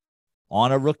football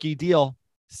on a rookie deal,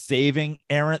 saving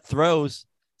errant throws,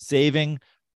 saving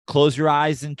close your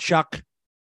eyes and chuck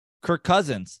Kirk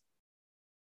Cousins.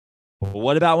 But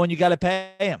what about when you got to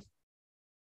pay him?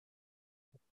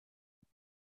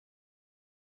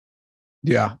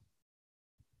 Yeah.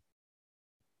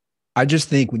 I just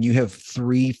think when you have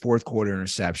 3 fourth quarter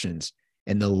interceptions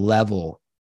and the level,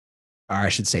 or I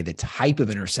should say the type of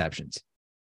interceptions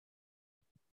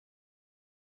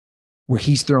where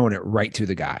he's throwing it right to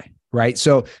the guy, right?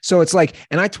 So it's like,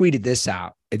 and I tweeted this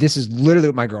out. This is literally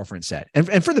what my girlfriend said.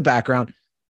 And for the background,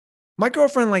 my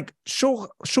girlfriend, like, she'll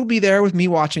be there with me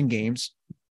watching games.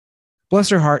 Bless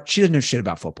her heart. She doesn't know shit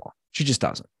about football. She just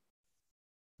doesn't.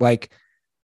 Like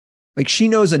she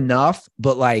knows enough,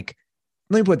 but like,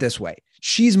 let me put it this way.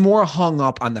 She's more hung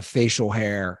up on the facial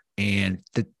hair and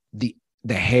the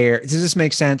hair. Does this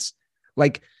make sense?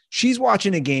 Like, she's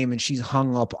watching a game and she's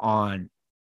hung up on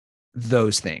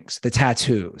those things, the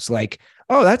tattoos. Like,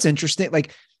 oh, that's interesting.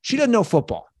 Like, she doesn't know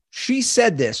football. She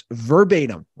said this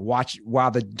verbatim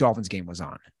while the Dolphins game was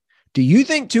on. Do you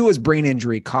think Tua's brain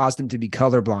injury caused him to be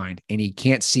colorblind and he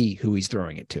can't see who he's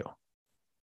throwing it to?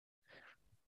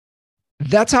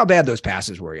 That's how bad those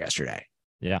passes were yesterday.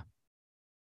 Yeah.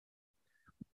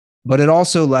 But it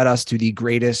also led us to the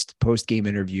greatest post-game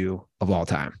interview of all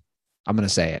time. I'm going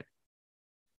to say it.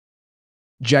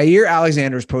 Jair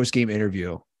Alexander's post-game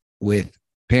interview with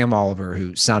Pam Oliver,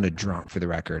 who sounded drunk for the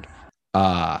record,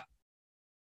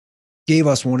 gave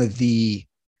us one of the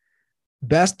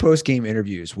best post-game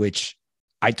interviews, which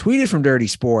I tweeted from Dirty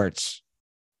Sports.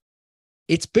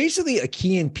 It's basically a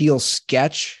Key and Peele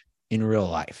sketch in real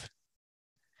life.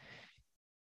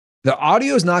 The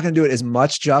audio is not going to do it as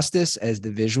much justice as the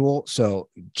visual, so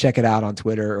check it out on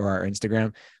Twitter or our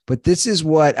Instagram. But this is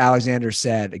what Alexander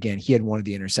said. Again, he had one of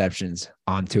the interceptions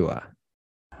on Tua.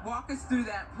 Walk us through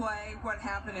that play. What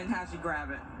happened and how'd you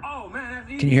grab it? Oh, man, that's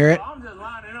easy. Can you hear it? I'm just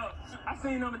lining up. I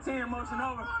seen number 10 motion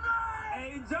over.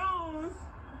 A. Jones.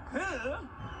 Huh?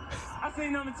 I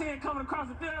seen number 10 coming across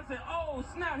the field. I said, oh,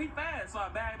 snap, he fast. So I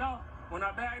bagged off. When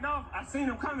I bagged off, I seen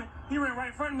him coming. He ran right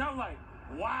in front of me. I was like,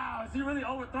 wow, is he really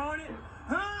overthrowing it?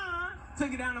 Huh?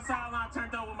 Took it down the sideline,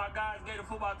 turned over my guys, gave the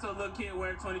football to a little kid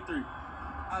wearing 23.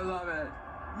 I love it.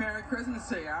 Merry Christmas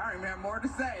to you. I don't even have more to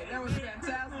say. That was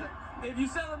fantastic. If you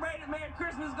celebrate it, Merry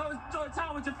Christmas, go enjoy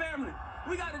time with your family.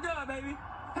 We got to do it, baby.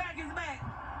 Pack is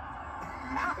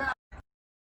back.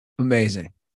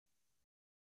 Amazing.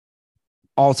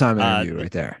 All-time interview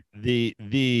right there.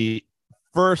 The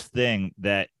first thing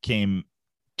that came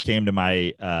to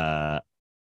my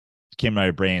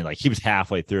brain, like, he was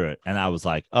halfway through it, and I was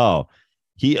like, oh,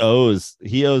 he owes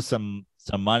some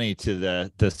money to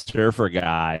the surfer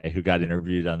guy who got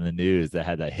interviewed on the news that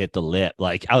had to hit the lip.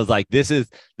 Like, I was like,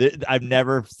 I've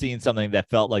never seen something that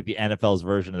felt like the NFL's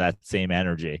version of that same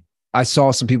energy. I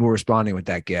saw some people responding with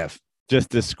that gif. Just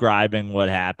describing what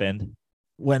happened.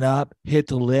 Went up, hit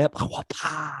the lip,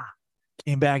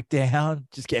 came back down,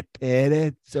 just get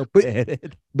pitted. So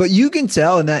pitted. But you can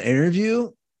tell in that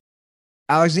interview,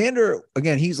 Alexander,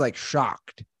 again, he's like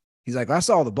shocked. He's like, I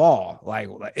saw the ball. Like,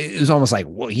 it was almost like,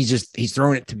 well, he's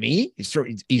throwing it to me.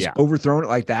 He's overthrowing it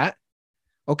like that.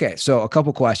 Okay. So a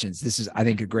couple questions. This is, I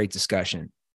think, a great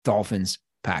discussion. Dolphins,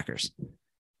 Packers.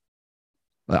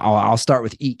 I'll start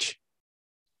with each.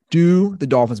 Do the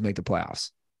Dolphins make the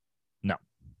playoffs? No.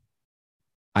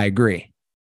 I agree.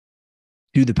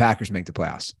 Do the Packers make the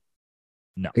playoffs?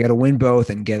 No. They got to win both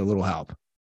and get a little help.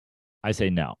 I say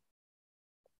no.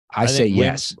 I say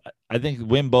yes. I think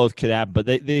win both could happen, but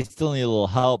they still need a little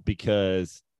help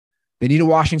because they need a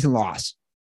Washington loss.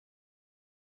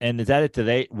 And is that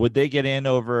it? Would they get in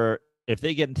over if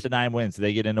they get into 9 wins? Do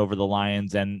they get in over the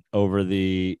Lions and over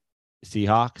the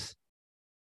Seahawks?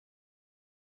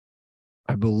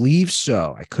 I believe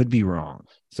so. I could be wrong.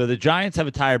 So the Giants have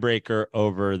a tiebreaker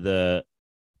over the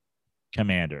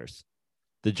Commanders.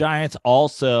 The Giants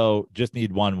also just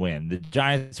need 1 win. The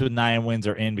Giants with 9 wins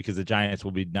are in because the Giants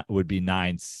would be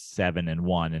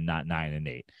 9-7-1 and not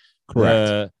 9-8.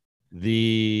 Correct.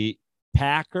 The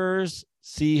Packers,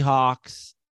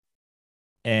 Seahawks,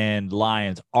 and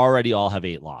Lions already all have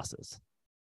 8 losses.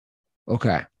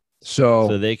 Okay.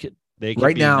 So they could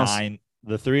right be now 9.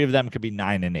 The 3 of them could be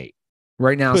 9-8.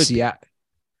 Right now,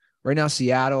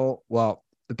 Seattle. Well,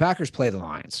 the Packers play the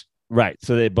Lions. Right.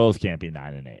 So they both can't be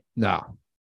 9-8. No.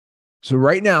 So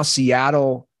right now,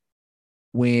 Seattle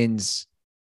wins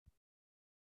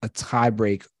a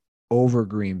tiebreak over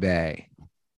Green Bay.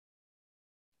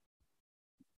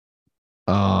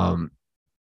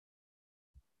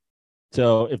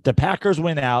 So if the Packers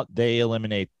win out, they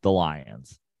eliminate the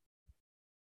Lions.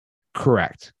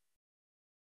 Correct.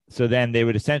 So then they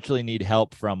would essentially need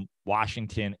help from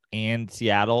Washington and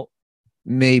Seattle.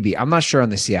 Maybe. I'm not sure on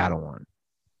the Seattle one.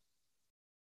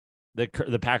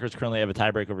 The Packers currently have a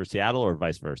tiebreak over Seattle or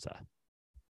vice versa?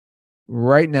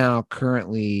 Right now,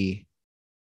 currently,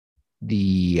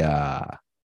 the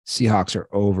Seahawks are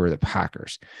over the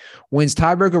Packers. Wins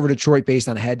tiebreak over Detroit based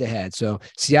on head-to-head. So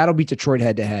Seattle beat Detroit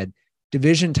head-to-head.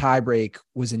 Division tiebreak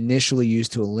was initially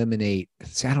used to eliminate.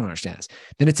 See, I don't understand this.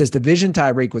 Then it says division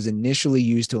tiebreak was initially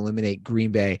used to eliminate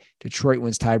Green Bay. Detroit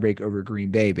wins tiebreak over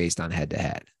Green Bay based on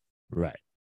head-to-head. Right.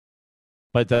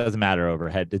 But it doesn't matter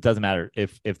overhead. It doesn't matter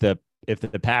if the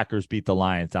Packers beat the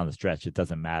Lions down the stretch. It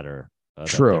doesn't matter.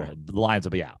 True. The Lions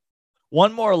will be out.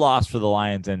 One more loss for the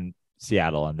Lions in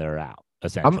Seattle, and they're out.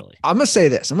 Essentially, I'm gonna say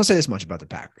this. I'm gonna say this much about the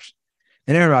Packers.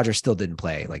 And Aaron Rodgers still didn't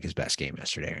play like his best game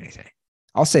yesterday or anything.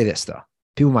 I'll say this though.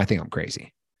 People might think I'm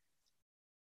crazy.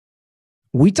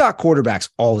 We talk quarterbacks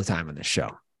all the time on this show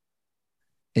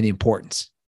and the importance.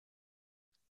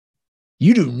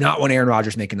 You do not want Aaron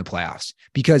Rodgers making the playoffs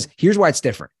because here's why it's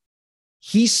different.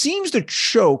 He seems to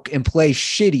choke and play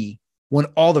shitty when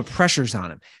all the pressure's on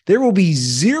him. There will be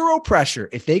zero pressure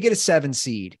if they get a 7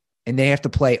 seed and they have to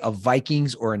play a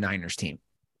Vikings or a Niners team.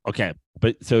 Okay,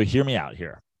 but so hear me out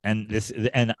here. And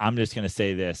I'm just going to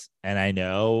say this, and I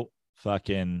know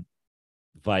fucking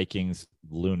Vikings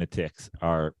lunatics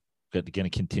are going to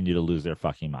continue to lose their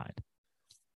fucking mind.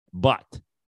 But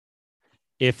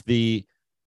if the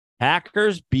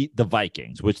Packers beat the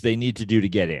Vikings, which they need to do to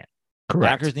get in,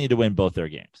 correct. Packers need to win both their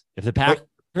games. If the Packers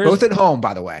both at home,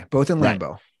 by the way, both in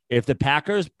Lambeau. Right. If the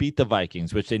Packers beat the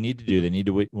Vikings, which they need to do, they need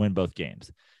to win both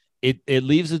games. It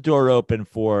leaves the door open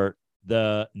for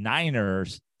the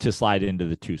Niners to slide into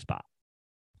the 2 spot.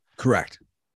 Correct.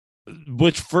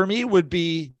 Which for me would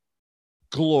be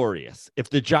glorious. If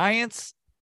the Giants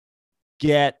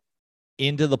get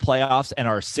into the playoffs and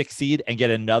are 6 seed and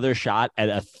get another shot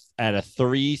at a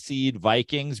 3 seed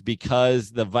Vikings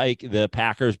because the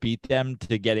Packers beat them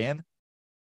to get in,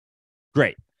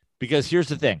 great. Because here's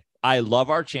the thing. I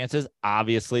love our chances.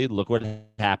 Obviously, look what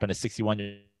happened, a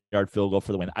 61-yard field goal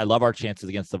for the win. I love our chances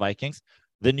against the Vikings.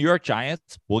 The New York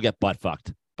Giants will get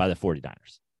butt-fucked by the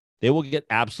 49ers. They will get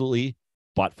absolutely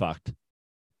butt-fucked.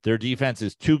 Their defense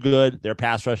is too good. Their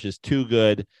pass rush is too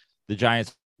good. The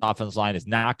Giants' offensive line is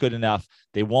not good enough.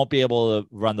 They won't be able to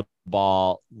run the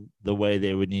ball the way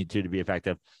they would need to be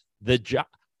effective.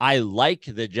 I like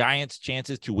the Giants'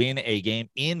 chances to win a game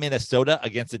in Minnesota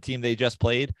against the team they just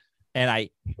played, and I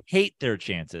hate their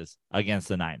chances against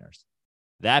the Niners.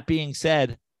 That being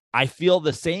said, I feel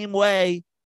the same way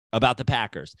about the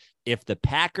Packers. If the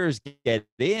Packers get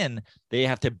in, they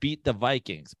have to beat the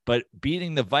Vikings, but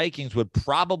beating the Vikings would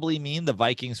probably mean the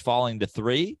Vikings falling to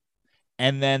 3,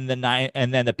 and then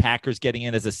the Packers getting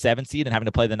in as a 7 seed and having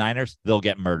to play the Niners, they'll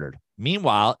get murdered.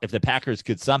 Meanwhile, if the Packers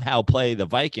could somehow play the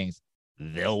Vikings,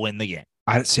 they'll win the game.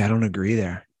 I don't agree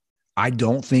there. I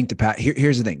don't think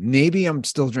here's the thing. Maybe I'm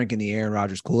still drinking the Aaron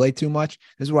Rodgers Kool-Aid too much.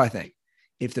 This is what I think.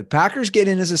 If the Packers get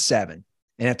in as a 7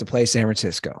 and have to play San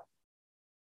Francisco,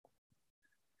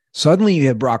 suddenly you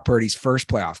have Brock Purdy's first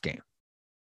playoff game.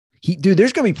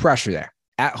 There's going to be pressure there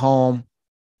at home.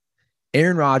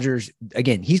 Aaron Rodgers,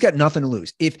 again, he's got nothing to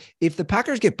lose. If the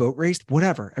Packers get boat raced,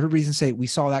 whatever, everybody's going to say, we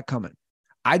saw that coming.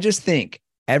 I just think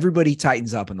everybody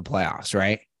tightens up in the playoffs,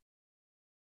 right?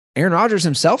 Aaron Rodgers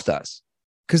himself does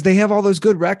because they have all those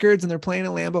good records and they're playing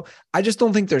in Lambeau. I just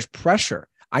don't think there's pressure.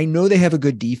 I know they have a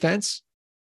good defense.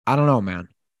 I don't know, man.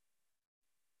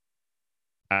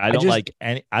 I don't like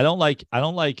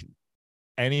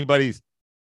any of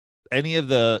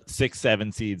the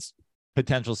 6-7 seeds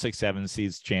potential 6-7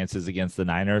 seeds chances against the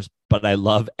Niners, but I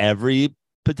love every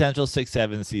potential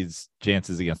 6-7 seeds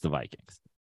chances against the Vikings.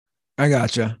 I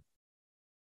gotcha.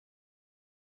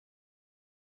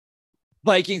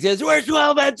 Vikings is, where's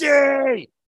 12 and G?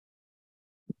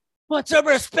 Put some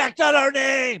respect on our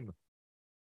name.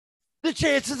 The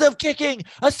chances of kicking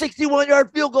a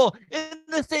 61-yard field goal in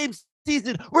the same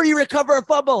season where you recover a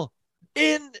fumble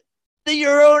in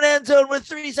your own end zone with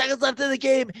 3 seconds left in the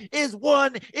game is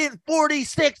 1 in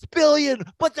 46 billion.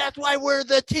 But that's why we're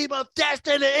the team of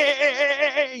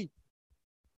destiny.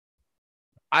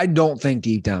 I don't think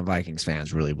deep down Vikings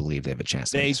fans really believe they have a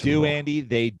chance. They do, Andy.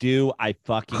 They do. I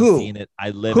fucking seen it.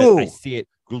 I live Who? it. I see it.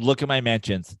 Look at my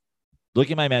mentions.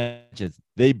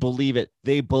 They believe it.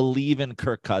 They believe in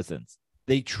Kirk Cousins.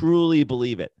 They truly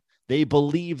believe it. They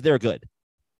believe they're good.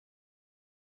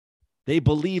 They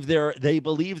believe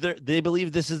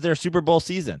this is their Super Bowl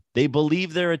season. They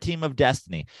believe they're a team of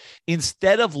destiny.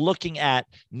 Instead of looking at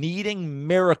needing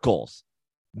miracles,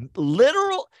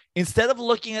 instead of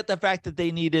looking at the fact that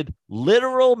they needed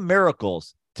literal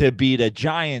miracles to beat a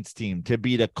Giants team, to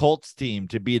beat a Colts team,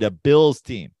 to beat a Bills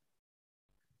team,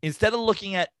 instead of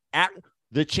looking at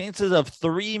the chances of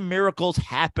 3 miracles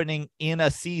happening in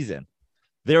a season,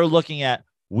 they're looking at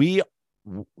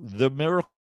the miracles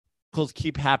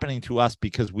keep happening to us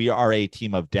because we are a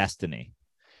team of destiny.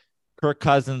 Kirk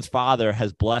Cousins' father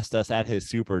has blessed us at his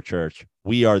super church.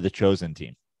 We are the chosen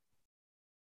team.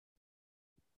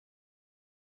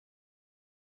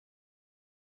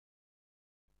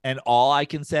 And all I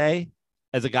can say,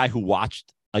 as a guy who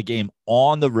watched a game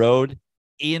on the road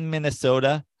in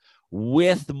Minnesota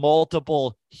with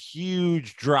multiple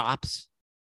huge drops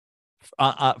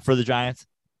for the Giants,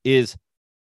 is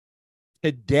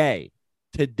today,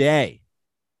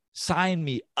 sign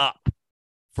me up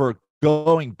for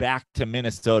going back to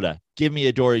Minnesota. Give me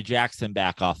Adoree Jackson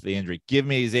back off the injury. Give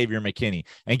me Xavier McKinney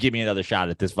and give me another shot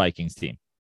at this Vikings team,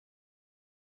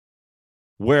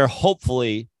 where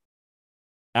hopefully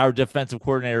our defensive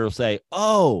coordinator will say,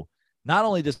 oh, not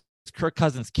only does Kirk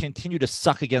Cousins continue to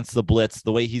suck against the blitz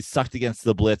the way he's sucked against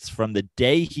the blitz from the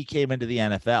day he came into the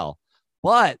NFL,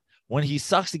 but when he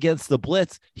sucks against the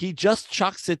blitz, he just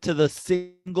chucks it to the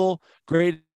single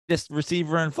greatest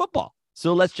receiver in football.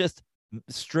 So let's just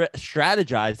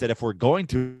strategize that if we're going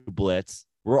to blitz,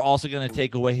 we're also going to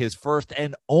take away his first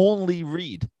and only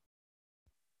read.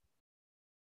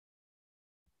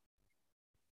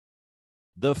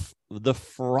 The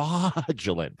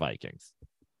fraudulent Vikings.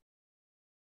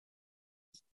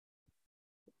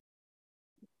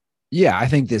 Yeah, I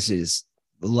think this is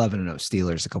 11-0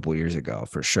 Steelers a couple of years ago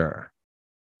for sure.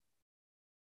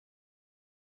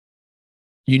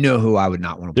 You know who I would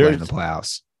not want to play in the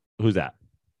playoffs? Who's that?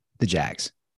 The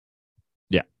Jags.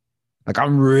 Yeah. Like,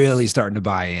 I'm really starting to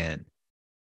buy in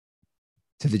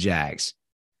to the Jags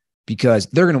because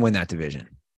they're going to win that division,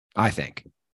 I think.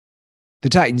 The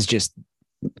Titans just,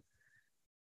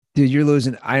 dude, you're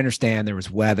losing. I understand there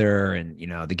was weather and,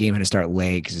 the game had to start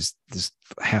late because this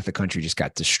half the country just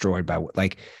got destroyed by,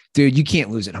 like, dude, you can't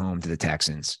lose at home to the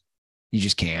Texans. You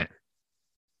just can't.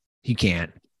 You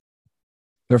can't.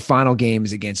 Their final game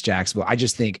is against Jacksonville. I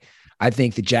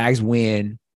think the Jags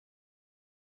win.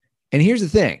 And here's the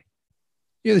thing.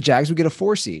 The Jags would get a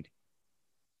 4 seed.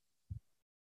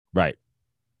 Right.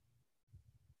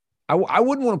 I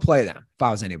wouldn't want to play them if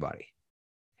I was anybody.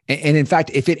 And in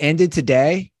fact, if it ended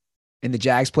today and the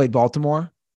Jags played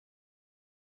Baltimore,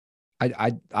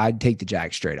 I'd take the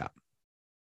Jags straight up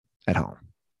at home.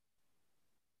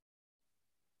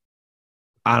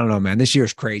 I don't know, man. This year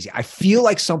is crazy. I feel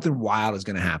like something wild is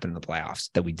going to happen in the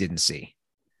playoffs that we didn't see.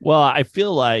 Well, I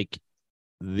feel like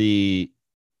here's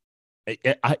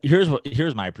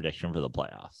my prediction for the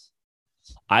playoffs.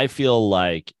 I feel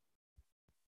like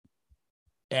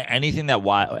anything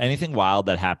wild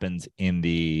that happens in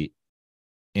the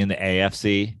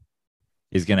AFC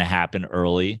is going to happen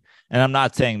early. And I'm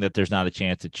not saying that there's not a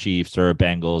chance a Chiefs or a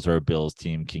Bengals or a Bills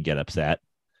team can get upset.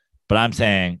 But I'm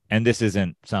saying, and this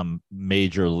isn't some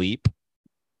major leap,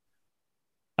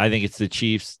 I think it's the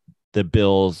Chiefs, the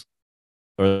Bills,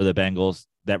 or the Bengals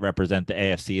that represent the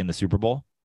AFC in the Super Bowl.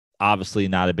 Obviously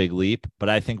not a big leap, but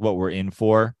I think what we're in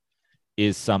for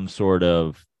is some sort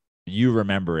of, you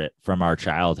remember it from our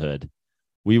childhood.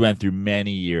 We went through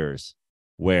many years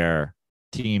where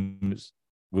teams,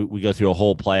 we go through a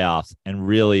whole playoffs and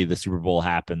really the Super Bowl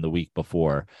happened the week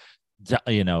before.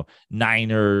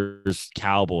 Niners,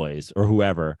 Cowboys, or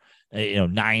whoever.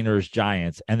 Niners,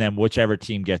 Giants, and then whichever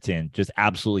team gets in just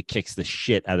absolutely kicks the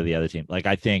shit out of the other team. Like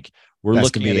I think we're That's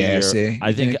looking gonna at be a year.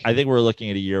 AFC, I think we're looking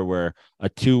at a year where a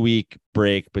 2-week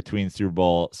break between Super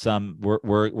Bowl.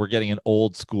 We're getting an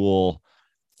old school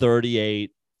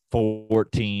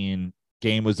 38-14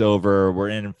 game was over. We're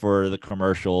in for the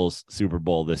commercials Super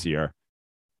Bowl this year.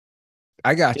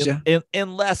 I got you.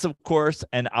 Unless, of course,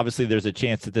 and obviously there's a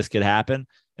chance that this could happen,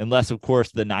 unless, of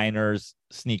course, the Niners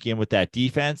sneak in with that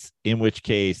defense, in which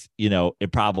case,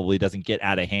 it probably doesn't get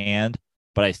out of hand.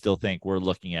 But I still think we're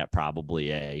looking at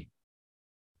probably a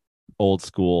old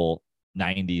school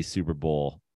 90s Super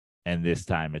Bowl. And this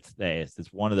time it's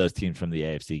one of those teams from the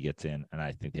AFC gets in, and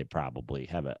I think they probably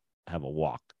have a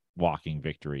walking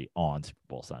victory on Super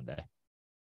Bowl Sunday.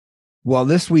 Well,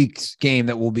 this week's game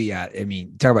that we'll be at,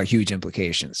 talk about huge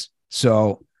implications.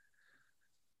 So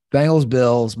Bengals,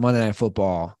 Bills, Monday Night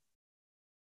Football.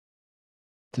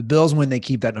 If the Bills win, they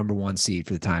keep that number 1 seed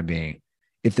for the time being.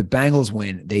 If the Bengals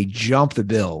win, they jump the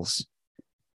Bills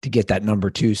to get that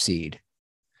number 2 seed.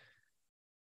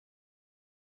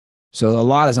 So a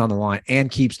lot is on the line and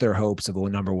keeps their hopes of a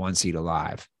number 1 seed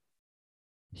alive.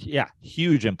 Yeah,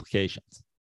 huge implications.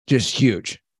 Just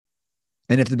huge.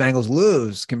 And if the Bengals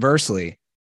lose, conversely,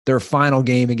 their final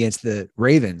game against the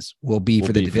Ravens will be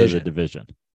for the division.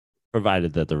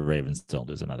 Provided that the Ravens don't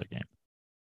lose another game.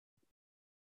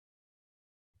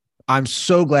 I'm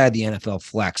so glad the NFL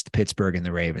flexed Pittsburgh and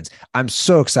the Ravens. I'm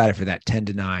so excited for that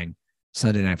 10-9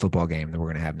 Sunday Night Football game that we're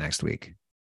going to have next week.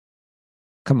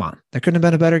 Come on. There couldn't have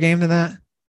been a better game than that.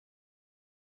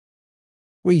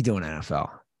 What are you doing, NFL?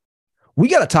 We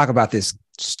got to talk about this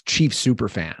Chiefs super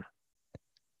fan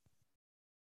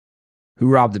who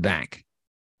robbed the bank.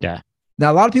 Yeah.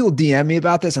 Now, a lot of people DM me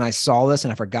about this, and I saw this,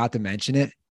 and I forgot to mention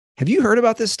it. Have you heard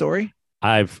about this story?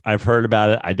 I've heard about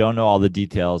it. I don't know all the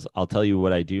details. I'll tell you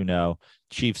what I do know.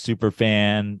 Chiefs super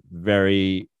fan,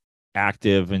 very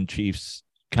active in Chiefs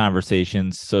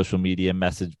conversations, social media,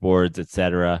 message boards,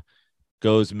 etc.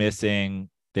 Goes missing.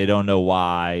 They don't know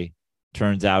why.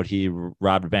 Turns out he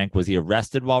robbed a bank. Was he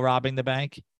arrested while robbing the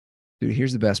bank? Dude,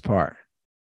 here's the best part.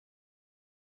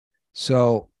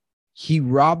 So he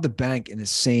robbed the bank in the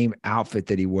same outfit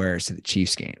that he wears to the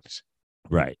Chiefs games.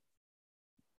 Right.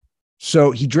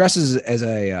 So he dresses as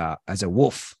a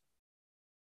wolf.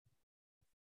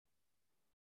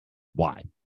 Why?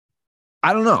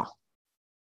 I don't know.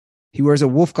 He wears a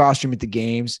wolf costume at the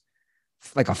games,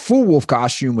 like a full wolf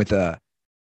costume with the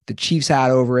Chiefs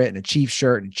hat over it and a Chiefs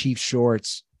shirt and Chiefs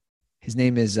shorts. His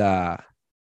name is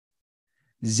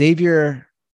Xavier.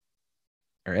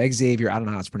 I don't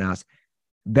know how it's pronounced.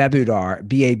 Babudar,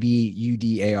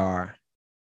 Babudar.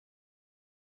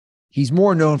 He's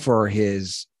more known for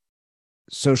his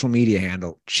social media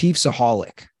handle,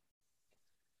 Chiefsaholic.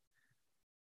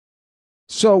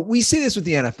 So we see this with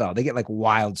the NFL. They get like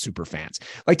wild super fans,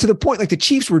 like to the point, like the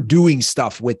Chiefs were doing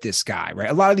stuff with this guy, right?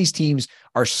 A lot of these teams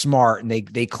are smart and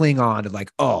they cling on to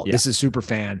like, this is super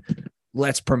fan.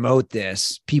 Let's promote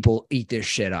this. People eat this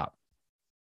shit up.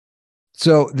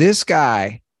 So this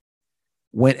guy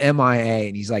went MIA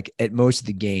and he's like at most of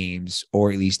the games,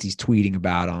 or at least he's tweeting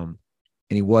about them,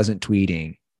 and he wasn't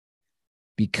tweeting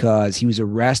because he was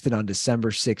arrested on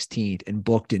December 16th and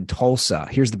booked in Tulsa.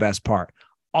 Here's the best part.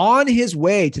 On his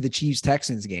way to the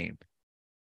Chiefs-Texans game,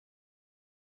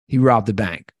 he robbed the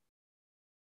bank.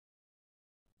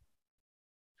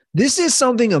 This is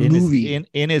something movie.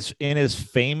 In his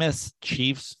famous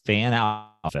Chiefs fan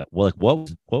outfit. Well, like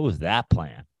what was that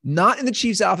plan? Not in the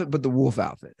Chiefs outfit, but the wolf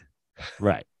outfit.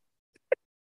 Right.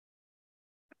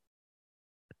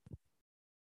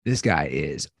 This guy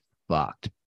is fucked.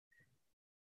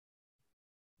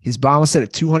 His bond was set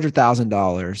at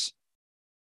 $200,000.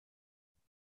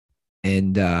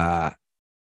 And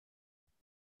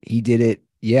he did it,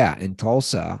 in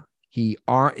Tulsa. He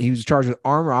was charged with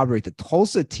armed robbery at the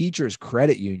Tulsa Teachers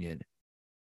Credit Union.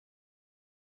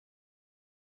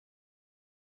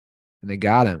 And they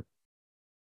got him.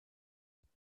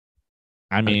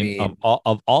 I mean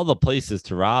of all the places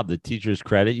to rob, the Teachers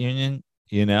Credit Union,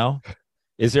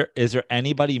 is there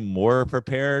anybody more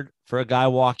prepared for a guy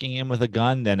walking in with a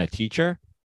gun than a teacher?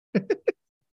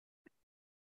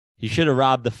 You should have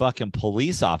robbed the fucking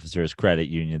police officers' credit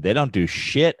union. They don't do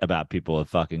shit about people with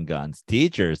fucking guns.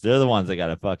 Teachers, they're the ones that got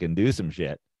to fucking do some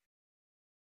shit.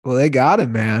 Well, they got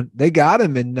him, man. They got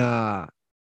him. And the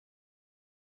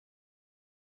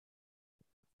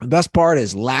best part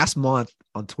is last month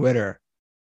on Twitter,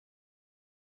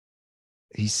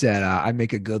 he said, I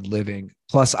make a good living.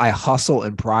 Plus, I hustle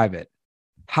in private.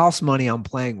 House money I'm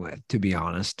playing with, to be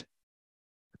honest.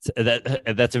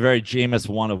 That's a very Jameis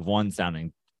 1 of 1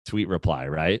 sounding tweet reply,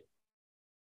 right?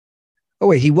 Oh,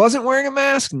 wait, he wasn't wearing a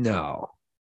mask? No.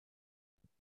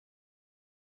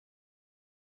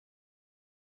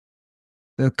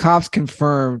 The cops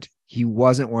confirmed he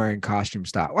wasn't wearing costume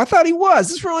style. I thought he was.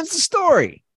 This ruins the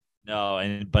story.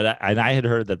 No, but I had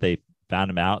heard that they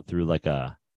found him out through like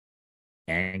a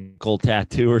ankle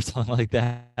tattoo or something like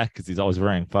that because he's always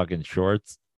wearing fucking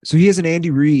shorts. So he has an Andy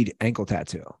Reid ankle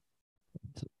tattoo.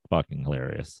 It's fucking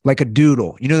hilarious. Like a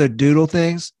doodle. You know the doodle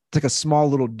things? It's like a small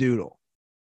little doodle.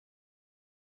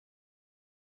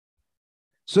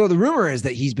 So the rumor is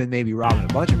that he's been maybe robbing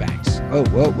a bunch of banks. Oh,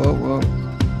 whoa.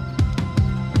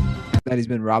 That he's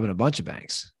been robbing a bunch of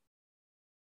banks.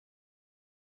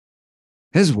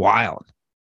 This is wild.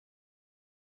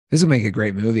 This will make a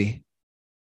great movie.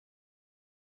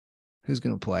 Who's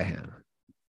going to play him?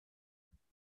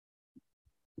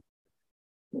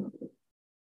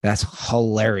 That's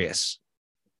hilarious.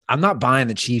 I'm not buying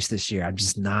the Chiefs this year. I'm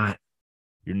just not.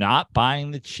 You're not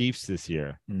buying the Chiefs this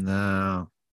year? No.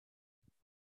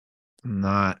 I'm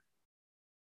not.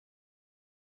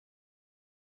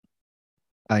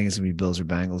 I think it's going to be Bills or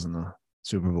Bengals in the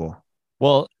Super Bowl.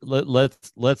 Well,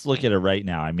 let's look at it right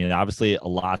now. I mean, obviously a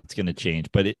lot's going to change,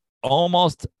 but it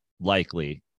almost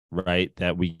likely, right,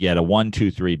 that we get a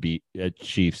 1-2-3 beat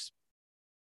Chiefs,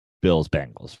 Bills,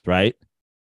 Bengals, right?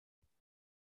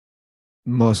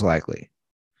 Most likely.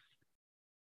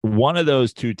 One of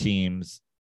those two teams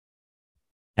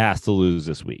has to lose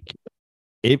this week.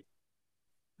 If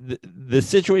the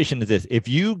situation is this, if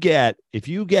you get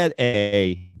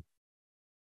a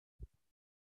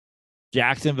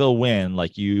Jacksonville win,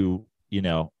 like you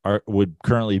would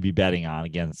currently be betting on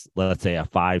against, let's say, a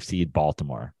 5 seed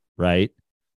Baltimore, right?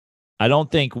 I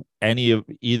don't think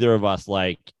either of us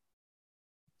like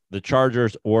the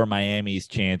Chargers or Miami's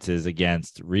chances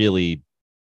against really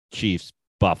Chiefs,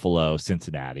 Buffalo,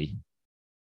 Cincinnati.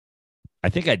 I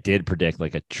think I did predict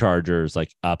like a Chargers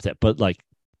like upset, but like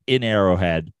in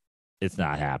Arrowhead, it's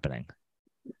not happening.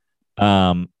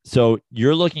 So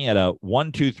you're looking at a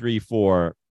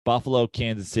 1-2-3-4 Buffalo,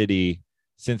 Kansas City,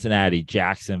 Cincinnati,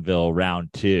 Jacksonville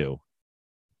round 2.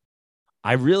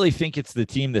 I really think it's the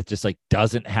team that just like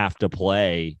doesn't have to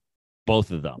play both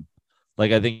of them.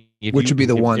 Like I think which would be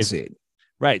the 1 seed.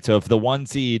 Right. So if the 1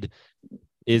 seed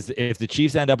if the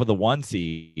Chiefs end up with a 1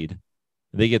 seed,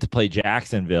 they get to play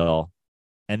Jacksonville,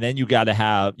 and then you get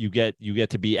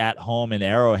to be at home in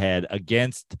Arrowhead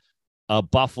against a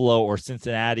Buffalo or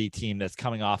Cincinnati team that's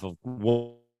coming off of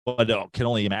what I can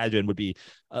only imagine would be,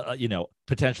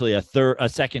 potentially a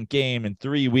second game in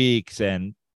 3 weeks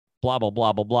and blah, blah,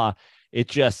 blah, blah, blah. It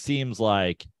just seems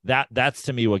like that's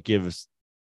to me what gives,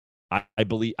 I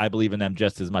believe in them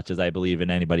just as much as I believe in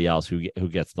anybody else who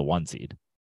gets the 1 seed.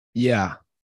 Yeah.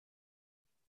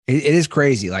 It is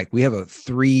crazy. Like we have a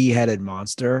 3-headed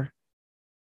monster.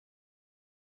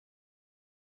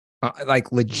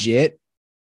 Like legit.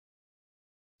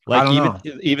 Like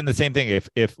even the same thing.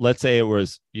 If let's say it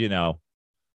was,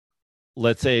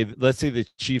 let's say the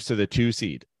Chiefs are the 2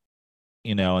 seed,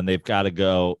 and they've got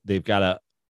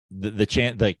the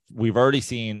chance, like we've already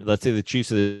seen, let's say the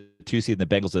Chiefs are the 2 seed and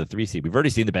the Bengals are the 3 seed. We've already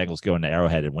seen the Bengals go into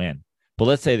Arrowhead and win. But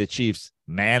let's say the Chiefs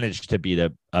managed to beat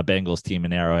a Bengals team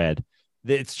in Arrowhead.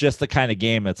 It's just the kind of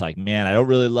game that's like, man, I don't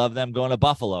really love them going to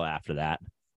Buffalo after that.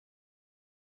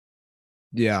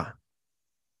 Yeah.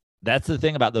 That's the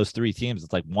thing about those 3 teams.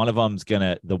 It's like one of them's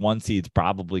the 1 seed's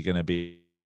probably going to be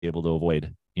able to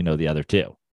avoid, the other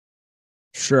 2.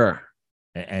 Sure.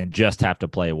 And just have to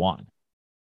play 1.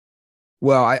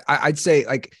 Well, I'd say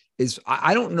like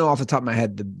I don't know off the top of my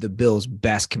head the Bills'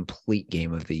 best complete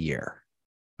game of the year,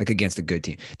 like against a good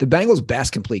team. The Bengals'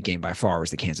 best complete game by far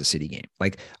was the Kansas City game.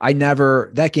 Like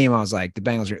that game, I was like, the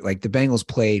Bengals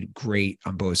played great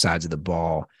on both sides of the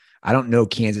ball. I don't know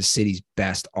Kansas City's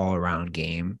best all around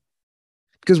game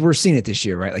because we're seeing it this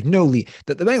year, right? Like no lead.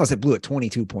 The Bengals had blew a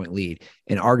 22-point lead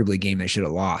in arguably a game they should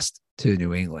have lost to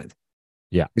New England.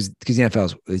 Yeah. Because the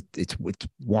NFL it's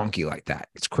wonky like that.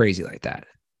 It's crazy like that.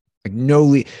 Like no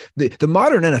lead. The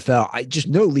modern NFL,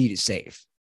 no lead is safe,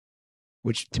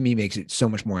 which to me makes it so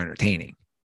much more entertaining.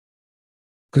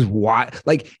 Because why?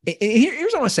 Like,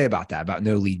 here's what I want to say about that, about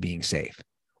no lead being safe.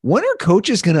 When are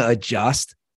coaches going to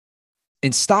adjust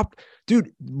and stop?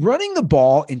 Dude, running the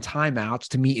ball in timeouts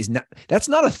to me that's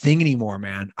not a thing anymore,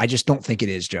 man. I just don't think it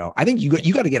is, Joe. I think you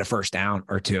got to get a first down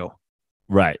or 2.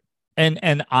 Right.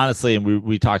 And honestly, and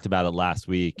we talked about it last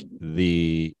week,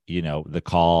 the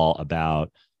call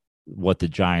about what the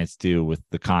Giants do with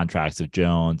the contracts of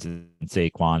Jones and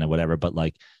Saquon and whatever. But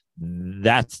like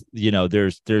that's,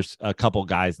 there's a couple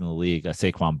guys in the league,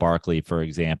 Saquon Barkley, for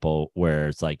example, where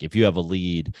it's like, if you have a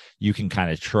lead, you can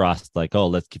kind of trust like, oh,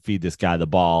 let's feed this guy the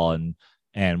ball and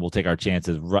and we'll take our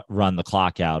chances, run the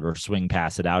clock out or swing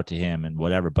pass it out to him and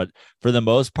whatever. But for the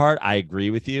most part, I agree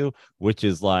with you, which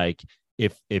is like,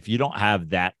 if you don't have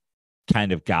that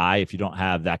kind of guy, if you don't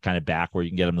have that kind of back where you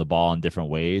can get him the ball in different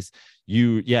ways,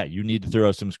 you need to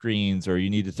throw some screens, or you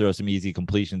need to throw some easy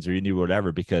completions, or you need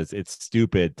whatever, because it's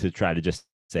stupid to try to just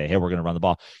say, hey, we're going to run the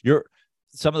ball.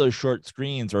 Some of those short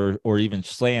screens or even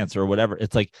slants or whatever,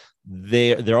 it's like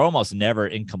they're almost never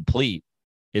incomplete.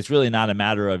 It's really not a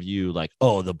matter of you like,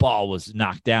 oh, the ball was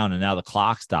knocked down and now the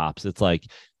clock stops. It's like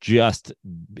just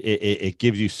it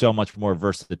gives you so much more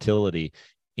versatility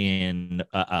in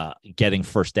getting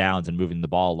first downs and moving the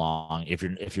ball along if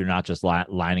you're not just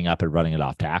lining up and running it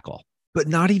off tackle. But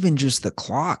not even just the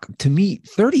clock. To me,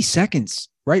 30 seconds,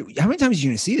 right? How many times are you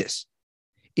going to see this?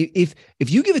 If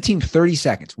you give a team 30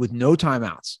 seconds with no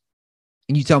timeouts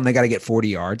and you tell them they got to get 40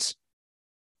 yards,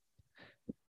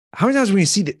 how many times are we going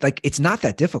to see that? Like, it's not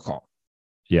that difficult.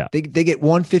 Yeah. They get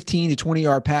 1 15 to 20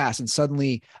 yard pass. And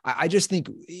suddenly I just think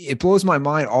it blows my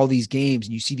mind, all these games,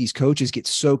 and you see these coaches get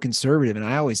so conservative. And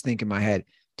I always think in my head,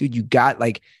 dude, you got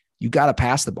to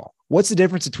pass the ball. What's the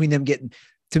difference between them getting,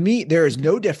 to me, there is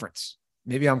no difference.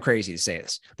 Maybe I'm crazy to say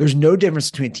this. There's no difference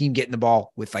between a team getting the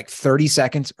ball with like 30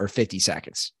 seconds or 50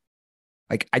 seconds.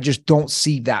 Like, I just don't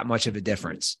see that much of a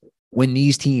difference when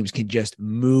these teams can just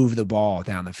move the ball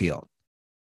down the field.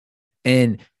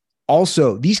 And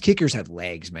also, these kickers have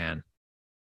legs, man.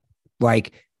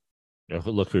 Like,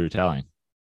 look who you're telling.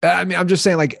 I mean, I'm just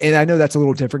saying, like, and I know that's a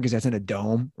little different because that's in a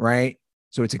dome, right?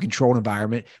 So it's a controlled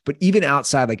environment. But even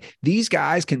outside, like, these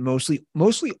guys can mostly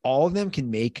all of them can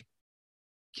make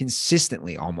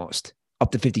consistently almost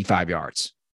up to 55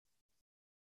 yards.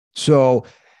 So,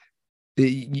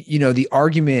 the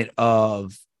argument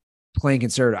of playing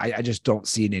conservative, I just don't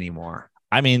see it anymore.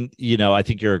 I mean, I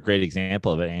think you're a great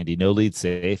example of it, Andy. No lead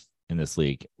safe in this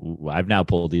league. I've now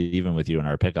pulled even with you in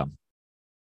our pick'em.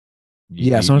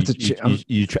 You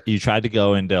tried to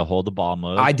go into hold the ball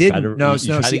mode. I didn't.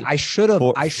 I should have.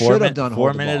 I should have done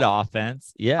 4 minute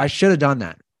offense. Yeah, I should have done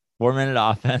that. 4 minute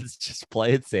offense. Just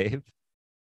play it safe.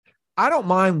 I don't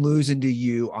mind losing to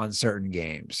you on certain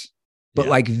games, but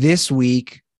like this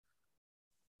week.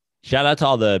 Shout out to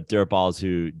all the dirtballs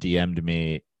who DM'd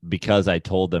me because I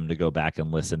told them to go back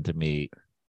and listen to me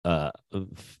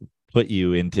put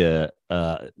you into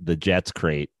the Jets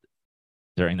crate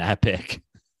during that pick.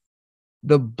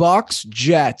 The Bucks,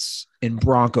 Jets, and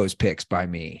Broncos picks by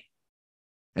me.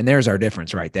 And there's our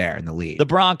difference right there in the lead. The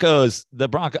Broncos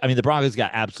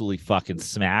got absolutely fucking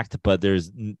smacked, but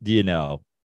there's,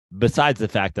 besides the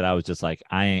fact that I was just like,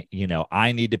 I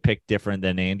need to pick different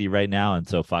than Andy right now. And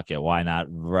so fuck it. Why not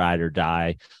ride or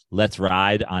die? Let's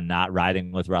ride on not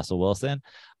riding with Russell Wilson.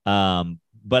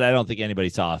 But I don't think anybody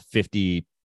saw a 50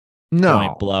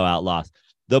 point blowout loss.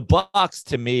 The Bucks,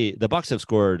 to me, the Bucks have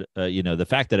scored, the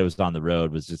fact that it was on the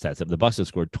road was just that simple. The Bucks have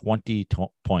scored 20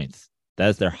 points. That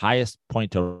is their highest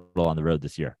point total on the road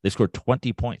this year. They scored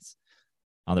 20 points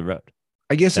on the road.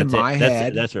 I guess in my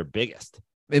head, that's their biggest.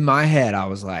 In my head, I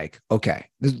was like, okay,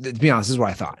 to be honest, this is what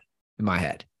I thought in my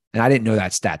head. And I didn't know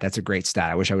that stat. That's a great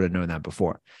stat. I wish I would have known that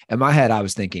before. In my head, I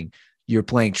was thinking, you're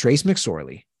playing Trace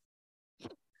McSorley.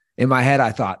 In my head,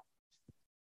 I thought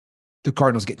the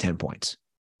Cardinals get 10 points.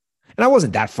 And I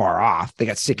wasn't that far off. They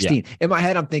got 16. Yeah. In my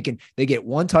head, I'm thinking they get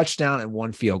 1 touchdown and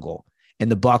 1 field goal, and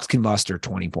the Bucks can muster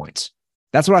 20 points.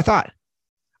 That's what I thought.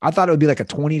 I thought it would be like a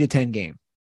 20-10 game.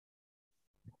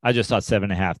 I just thought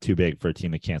 7.5 too big for a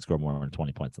team that can't score more than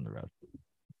 20 points on the road.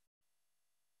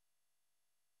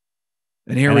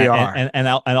 And here we are. And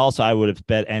also I would have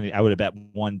bet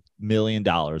 $1 million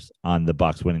on the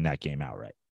Bucks winning that game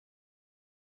outright.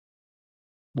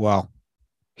 Well,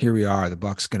 here we are. The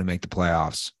Bucks going to make the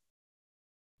playoffs.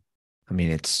 I mean,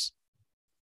 it's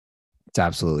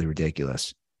absolutely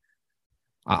ridiculous.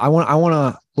 I want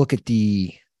to look at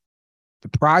the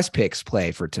prize picks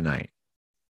play for tonight.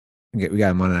 We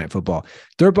got Monday Night Football.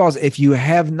 Dirtballs, if you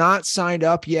have not signed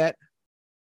up yet,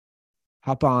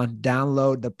 hop on,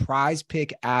 download the Prize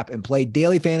Pick app and play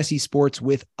daily fantasy sports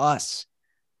with us.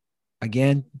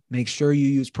 Again, make sure you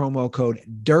use promo code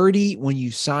DIRTY when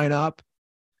you sign up.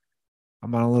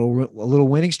 I'm on a little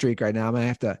winning streak right now. I'm going to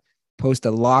have to post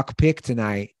a lock pick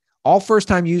tonight. All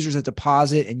first-time users that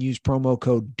deposit and use promo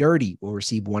code DIRTY will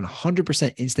receive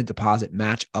 100% instant deposit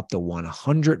match up to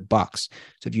 $100.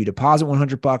 So if you deposit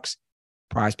 $100,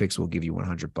 Prize Picks will give you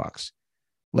 $100.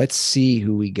 Let's see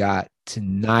who we got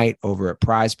tonight over at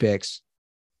Prize Picks.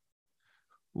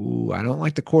 Ooh, I don't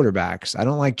like the quarterbacks. I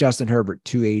don't like Justin Herbert,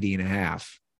 280.5.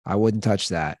 I wouldn't touch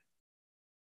that.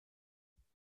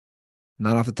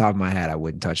 Not off the top of my head, I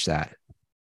wouldn't touch that.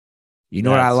 You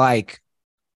know what I like?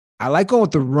 I like going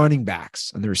with the running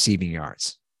backs on the receiving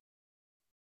yards.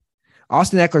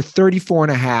 Austin Eckler,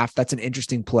 34.5. That's an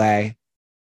interesting play.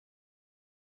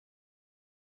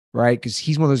 Right? Because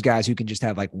he's one of those guys who can just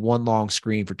have like one long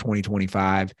screen for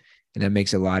 2025, and that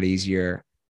makes it a lot easier.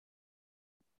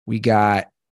 We got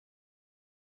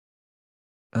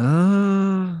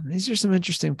these are some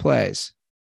interesting plays.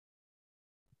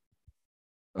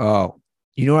 Oh,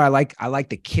 you know what I like? I like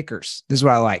the kickers. This is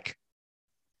what I like.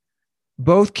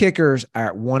 Both kickers are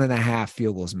at 1.5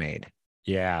 field goals made.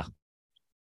 Yeah.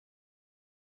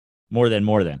 More than.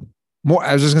 More.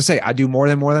 I was just gonna say I do more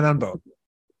than on both.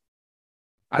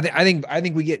 I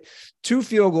think we get 2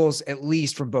 field goals at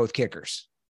least from both kickers.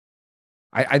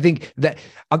 I think that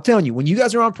I'm telling you, when you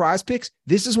guys are on Prize Picks,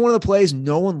 this is one of the plays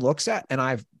no one looks at, and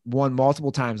I've won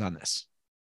multiple times on this.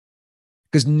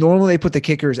 Because normally they put the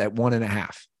kickers at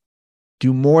 1.5.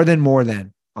 Do more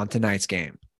than on tonight's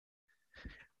game.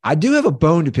 I do have a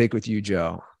bone to pick with you,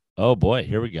 Joe. Oh boy,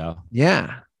 here we go.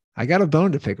 Yeah, I got a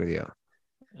bone to pick with you.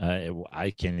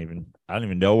 I don't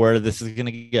even know where this is going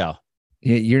to go.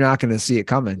 You're not going to see it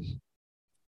coming.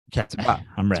 Okay,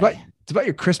 I'm ready. It's about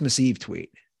your Christmas Eve tweet.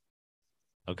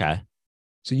 Okay.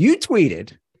 So you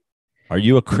tweeted. Are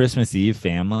you a Christmas Eve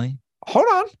family? Hold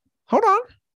on.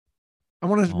 I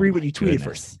want to read what you tweeted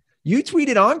first. You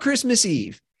tweeted on Christmas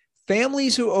Eve,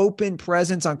 families who open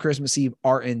presents on Christmas Eve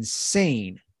are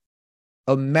insane.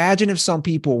 Imagine if some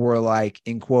people were like,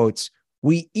 in quotes,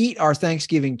 we eat our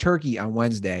Thanksgiving turkey on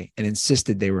Wednesday and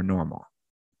insisted they were normal.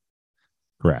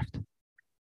 Correct.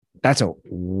 That's a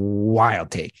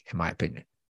wild take, in my opinion.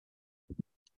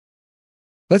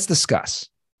 Let's discuss.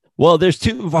 Well, there's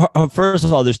two. First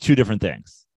of all, there's two different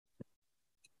things.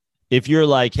 If you're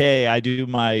like, hey, I do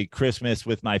my Christmas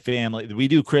with my family.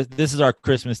 This is our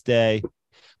Christmas day.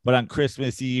 But on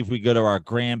Christmas Eve, we go to our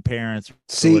grandparents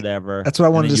or whatever. That's what I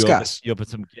want to discuss. You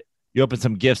open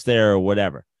some gifts there or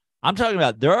whatever. I'm talking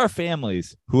about there are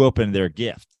families who open their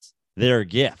gifts. There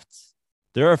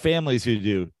are families who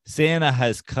do. Santa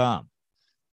has come.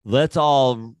 Let's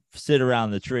all sit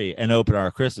around the tree and open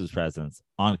our Christmas presents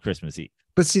on Christmas Eve.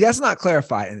 But see, that's not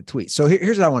clarified in the tweet. So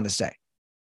here's what I want to say.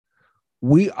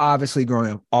 We obviously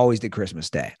growing up always did Christmas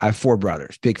Day. I have 4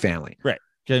 brothers, big family. Right.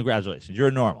 Congratulations.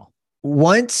 You're normal.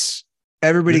 Once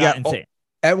everybody got insane.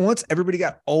 Once everybody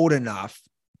got old enough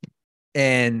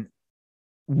and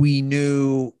we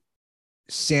knew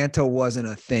Santa wasn't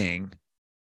a thing.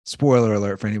 Spoiler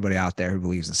alert for anybody out there who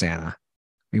believes in Santa.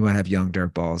 We might have young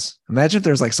dirtballs. Imagine if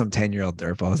there's like some 10-year-old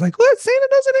dirtballs like, what? Santa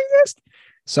doesn't exist?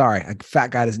 Sorry, a fat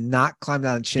guy does not climb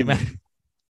down a chimney. Can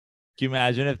you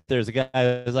imagine if there's a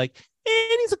guy who's like,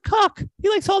 and he's a cock. He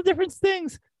likes all different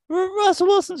things. Russell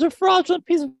Wilson's a fraudulent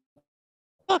piece of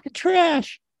fucking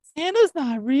trash. Santa's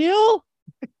not real.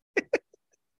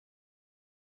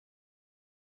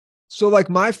 So like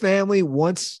my family,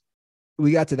 once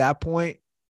we got to that point,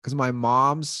 because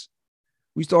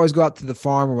we used to always go out to the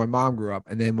farm where my mom grew up.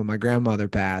 And then when my grandmother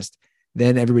passed,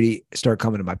 then everybody started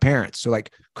coming to my parents. So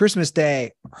like Christmas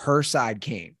Day, her side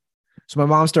came. So my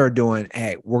mom started doing,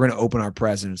 hey, we're going to open our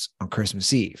presents on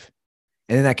Christmas Eve.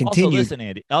 And then that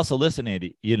continued. Also listen,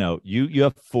 Andy, you know, you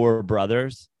have 4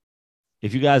 brothers.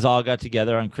 If you guys all got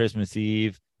together on Christmas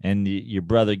Eve and your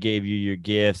brother gave you your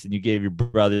gifts and you gave your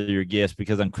brother your gifts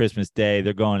because on Christmas Day,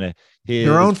 they're going to his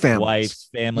their own wife's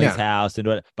family's house.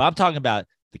 But I'm talking about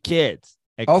the kids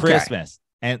at Christmas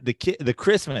and the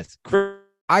Christmas.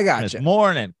 I got you.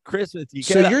 Morning, Christmas.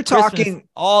 So you're talking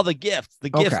all the gifts. The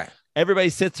gifts. Everybody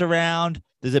sits around.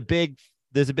 There's a big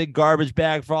garbage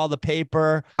bag for all the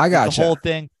paper. I got you. The whole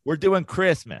thing. We're doing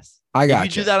Christmas. I got you.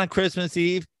 If you do that on Christmas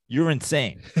Eve, you're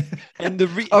insane. And the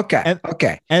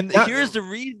here's the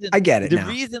reason. I get it. The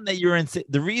reason that you're insane.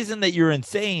 The reason that you're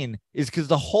insane is because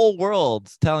the whole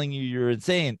world's telling you you're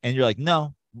insane, and you're like,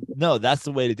 no, that's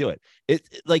the way to do it. It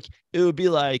would be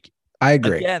like. I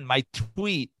agree. Again, my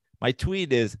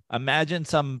tweet is, imagine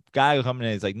some guy coming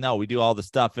in. He's like, no, we do all the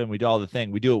stuff and we do all the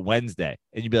thing. We do it Wednesday,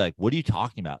 and you'd be like, what are you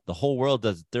talking about? The whole world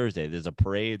does it Thursday. There's a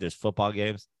parade. There's football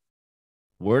games.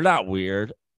 We're not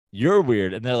weird. You're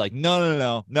weird. And they're like,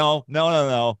 no.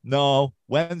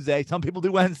 Wednesday. Some people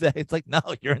do Wednesday. It's like, no,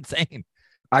 you're insane.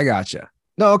 I gotcha.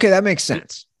 No, okay, that makes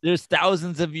sense. There's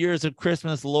thousands of years of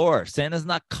Christmas lore. Santa's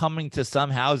not coming to some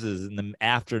houses in the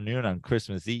afternoon on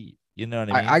Christmas Eve. You know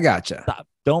what I mean? I gotcha. Stop.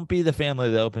 Don't be the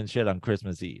family that opens shit on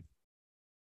Christmas Eve.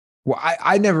 Well,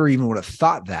 I never even would have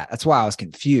thought that. That's why I was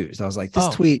confused. I was like, this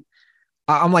tweet,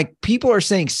 I'm like, people are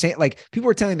saying, like, people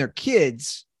are telling their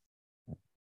kids,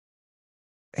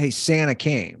 hey, Santa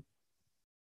came.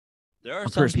 There are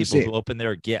some people who open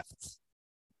their gifts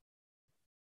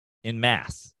in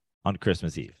mass on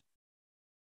Christmas Eve.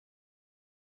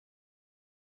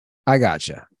 I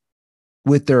gotcha.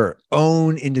 With their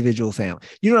own individual family.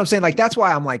 You know what I'm saying? Like, that's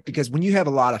why I'm like, because when you have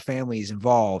a lot of families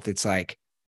involved, it's like,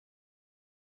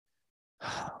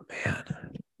 oh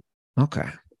man. Okay.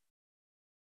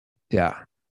 Yeah.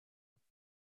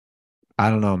 I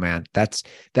don't know, man. That's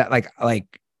that like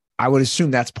I would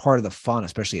assume that's part of the fun,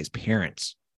 especially as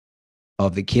parents,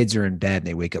 of the kids are in bed and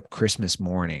they wake up Christmas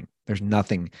morning. There's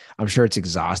nothing, I'm sure it's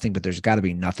exhausting, but there's got to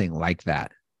be nothing like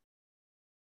that.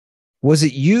 Was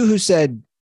it you who said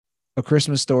A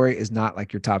Christmas Story is not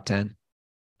like your top 10?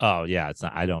 Oh yeah, it's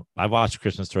not. I watched A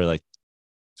Christmas Story like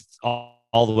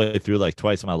all the way through like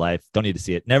twice in my life. Don't need to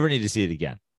see it. Never need to see it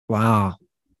again. Wow.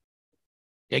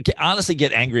 Honestly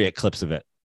get angry at clips of it.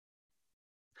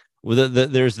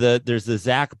 There's the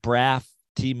Zach Braff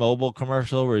T-Mobile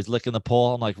commercial where he's licking the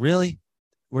pole. I'm like, really?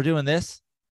 We're doing this?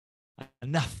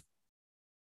 Enough.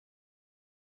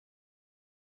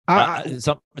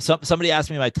 Somebody asked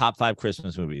me my top 5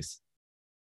 Christmas movies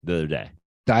the other day.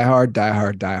 Die Hard, Die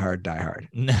Hard, Die Hard, Die Hard.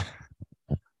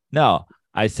 No,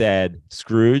 I said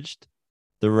Scrooged,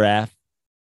 The Ref,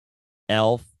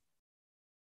 Elf.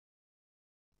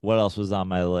 What else was on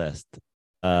my list?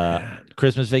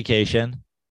 Christmas Vacation.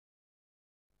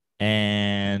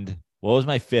 And what was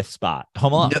my 5th spot?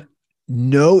 Home Alone.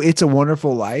 No, It's a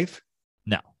Wonderful Life.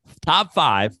 No. Top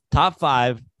five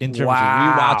in terms of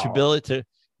rewatchability,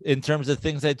 in terms of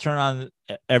things I turn on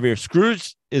every year.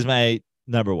 Scrooge is my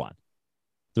number 1.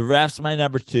 The Ref's my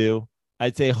number 2.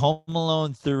 I'd say Home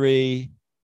Alone 3,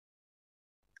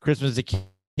 Christmas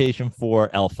Vacation 4,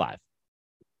 L5.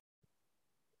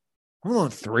 Home Alone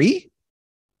 3?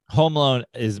 Home Alone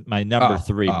is my number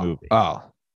 3 movie. Oh.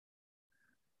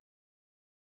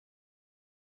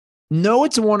 No,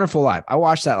 It's a Wonderful Life. I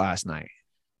watched that last night.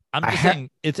 I'm just saying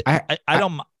I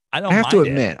don't I have to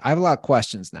admit, I have a lot of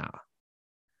questions now.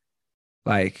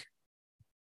 Like,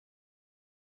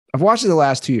 I've watched it the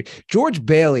last 2 years. George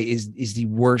Bailey is the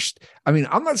worst. I mean,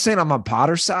 I'm not saying I'm on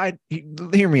Potter's side.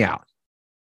 Hear me out.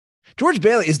 George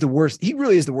Bailey is the worst. He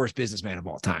really is the worst businessman of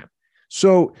all time.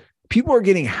 So people are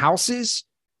getting houses.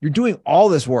 You're doing all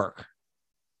this work.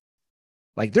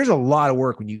 Like, there's a lot of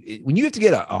work when you have to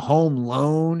get a home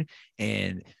loan,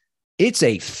 and it's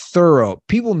a thorough,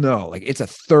 people know, like, it's a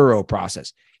thorough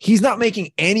process. He's not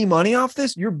making any money off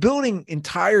this. You're building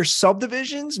entire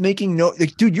subdivisions,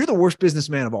 like, dude, you're the worst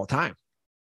businessman of all time.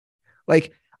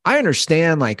 Like, I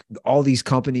understand, like, all these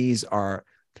companies are,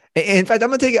 and in fact, I'm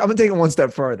gonna take it one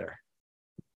step further.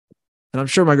 And I'm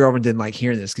sure my girlfriend didn't like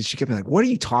hearing this because she kept being like, what are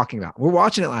you talking about? We're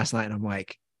watching it last night, and I'm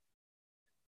like,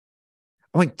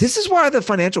 this is why the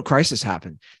financial crisis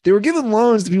happened. They were giving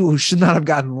loans to people who should not have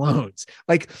gotten loans.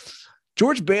 Like,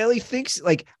 George Bailey thinks,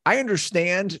 like, I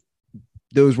understand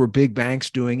those were big banks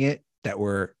doing it that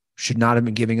should not have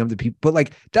been giving them to people, but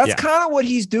like, that's kind of what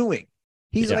he's doing.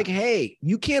 He's like, hey,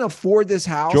 you can't afford this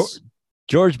house.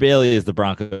 George Bailey is the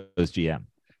Broncos GM.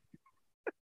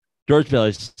 George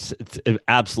Bailey's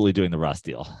absolutely doing the Russ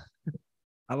deal.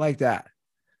 I like that.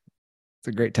 It's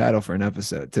a great title for an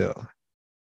episode too.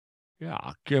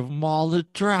 Yeah, give them all the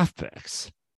draft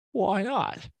picks. Why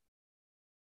not?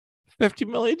 $50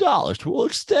 million. We'll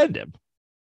extend him.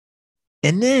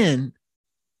 And then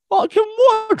I'll give him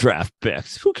more draft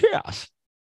picks. Who cares?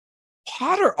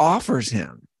 Potter offers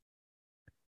him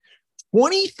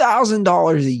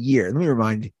 $20,000 a year. Let me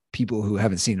remind people who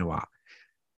haven't seen it in a while.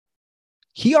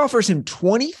 He offers him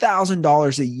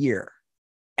 $20,000 a year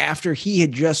after he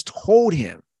had just told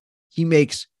him he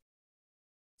makes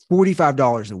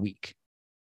 $45 a week.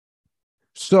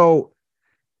 So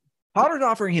Potter's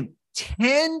offering him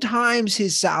 10 times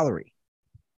his salary.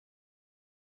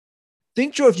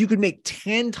 Think, Joe, if you could make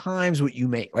 10 times what you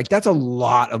make, like, that's a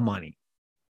lot of money.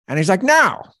 And he's like,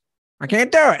 no, I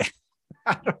can't do it.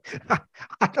 I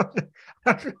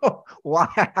don't know why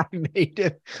I made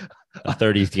it a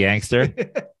 30s gangster.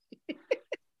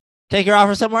 Take your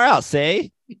offer somewhere else,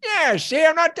 see? Yeah, see,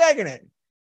 I'm not taking it.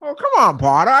 Oh, come on,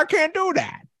 Potter, I can't do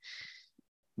that.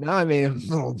 Now I made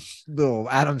a little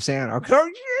Adam Sandler.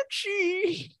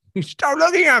 Stop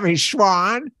looking at me,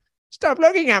 Swan. Stop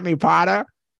looking at me, Potter.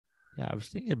 Yeah, I was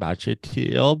thinking about you,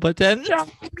 Teal, but then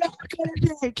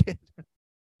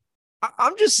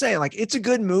I'm just saying, like, it's a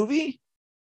good movie,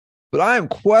 but I am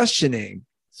questioning.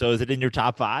 So is it in your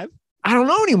top 5? I don't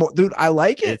know anymore, dude. I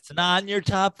like it. It's not in your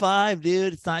top 5,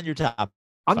 dude. It's not in your top.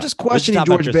 I'm just questioning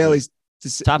George Bailey's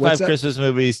top 5 Christmas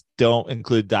movies. Don't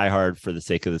include Die Hard for the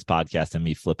sake of this podcast and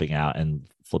me flipping out and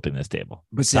flipping this table.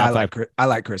 But see, I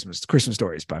like Christmas. Christmas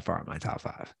Story is by far my top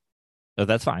 5. Oh,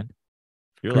 that's fine.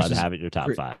 You're allowed to have it in your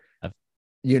top 5.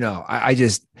 You know, I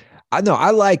know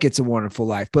I like It's a Wonderful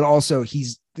Life, but also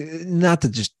he's not to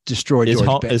just destroy Is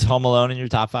George Bailey. is Home Alone in your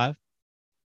top 5?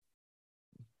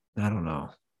 I don't know.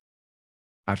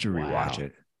 I have to rewatch Wow.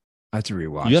 it. I have to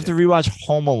rewatch You have it. to rewatch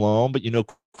Home Alone, but you know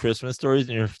Christmas Stories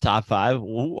in your top 5.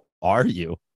 Who are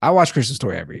you? I watch Christmas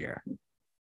Story every year.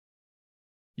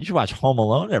 You should watch Home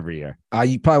Alone every year.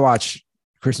 You probably watch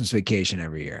Christmas Vacation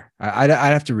every year. I'd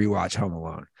have to rewatch Home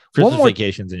Alone. Christmas more-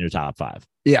 Vacation's in your top 5.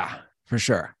 Yeah, for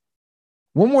sure.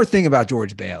 One more thing about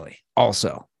George Bailey,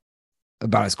 also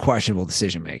about his questionable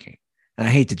decision making. And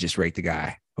I hate to just rake the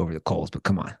guy over the coals, but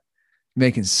come on,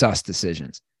 making sus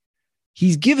decisions.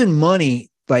 He's given money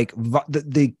like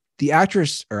the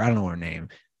actress, or I don't know her name,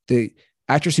 the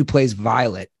actress who plays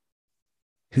Violet,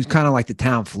 who's kind of like the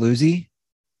town floozy.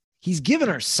 He's given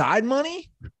her side money.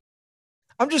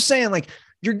 I'm just saying, like,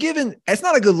 you're giving, it's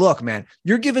not a good look, man.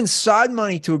 You're giving side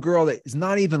money to a girl that is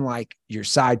not even like your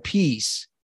side piece.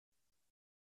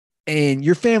 And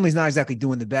your family's not exactly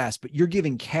doing the best, but you're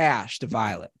giving cash to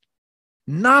Violet.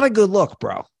 Not a good look,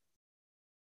 bro.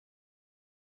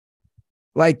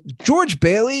 Like George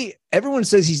Bailey, everyone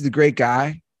says he's the great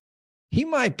guy. He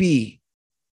might be,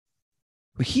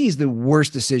 but he's the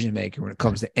worst decision maker when it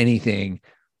comes to anything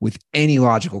with any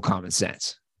logical common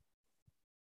sense.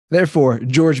 Therefore,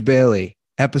 George Bailey,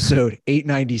 episode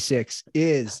 896,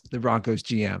 is the Broncos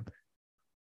GM.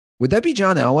 Would that be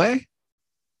John Elway?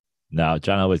 No,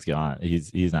 John Elway's gone.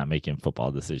 He's not making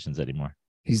football decisions anymore.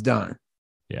 He's done.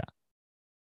 Yeah.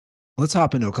 Let's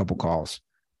hop into a couple calls.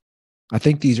 I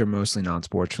think these are mostly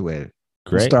non-sports related.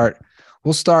 Great.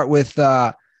 We'll start with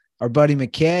our buddy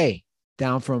McKay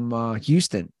down from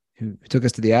Houston, who took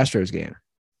us to the Astros game.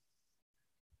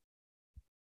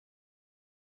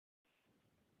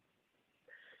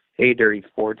 Hey, Dirty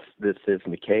Sports. This is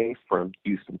McKay from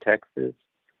Houston, Texas.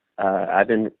 I've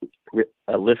been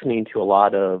listening to a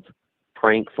lot of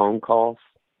prank phone calls,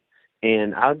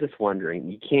 and I was just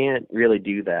wondering, you can't really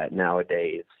do that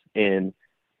nowadays. And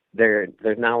there's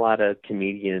not a lot of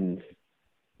comedians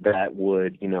that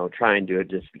would, try and do it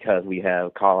just because we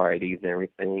have caller IDs and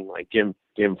everything. Like Jim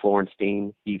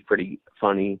Florentine, he's pretty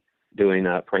funny doing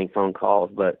prank phone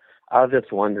calls. But I was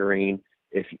just wondering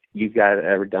if you guys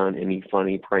ever done any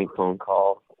funny prank phone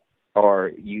calls,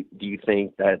 or do you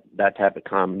think that type of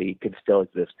comedy could still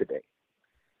exist today?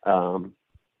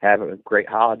 Have a great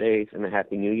holidays and a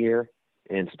happy new year,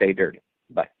 and stay dirty.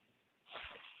 Bye.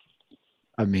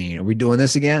 I mean, are we doing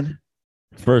this again?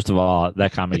 First of all,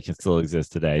 that comedy can still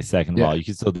exist today. Second of all, you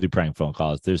can still do prank phone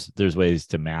calls. There's ways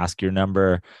to mask your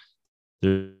number.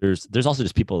 There's also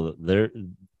just people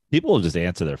will just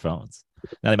answer their phones.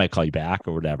 Now they might call you back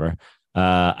or whatever.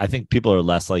 I think people are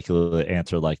less likely to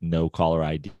answer like no caller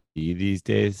ID these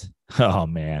days. Oh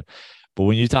man. But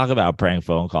when you talk about prank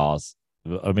phone calls,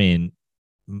 I mean,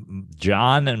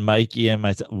 John and Mikey and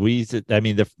myself,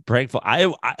 the prank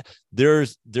phone,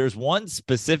 there's one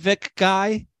specific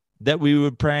guy that we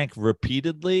would prank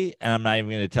repeatedly, and I'm not even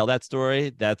going to tell that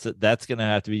story. That's going to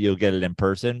have to be, you'll get it in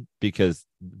person, because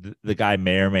the guy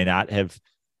may or may not have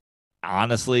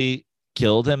honestly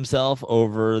killed himself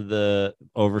over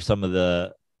some of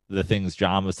the things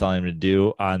John was telling him to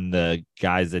do on the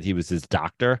guys that he was his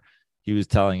doctor. He was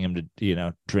telling him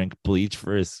to, drink bleach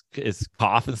for his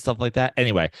cough and stuff like that.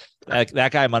 Anyway,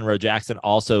 that guy, Monroe Jackson,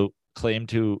 also claimed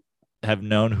to have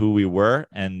known who we were.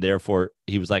 And therefore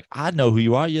he was like, I know who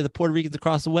you are. You're the Puerto Ricans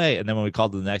across the way. And then when we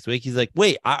called him the next week, he's like,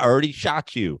 wait, I already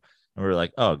shot you. And we were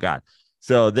like, oh God.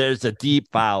 So there's a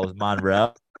deep file with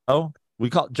Monroe.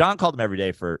 John called him every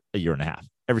day for a year and a half,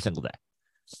 every single day.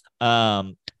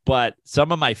 But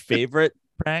some of my favorite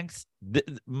pranks,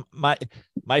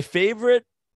 my favorite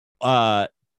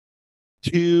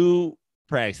two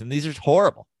pranks, and these are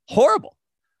horrible.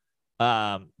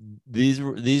 These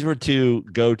were two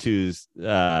go-tos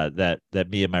that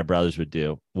me and my brothers would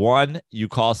do. One, you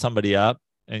call somebody up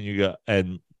and you go,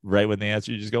 and right when they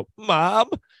answer, you just go, Mom,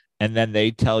 and then they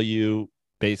tell you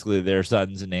basically their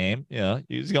son's name. You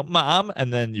just go, Mom,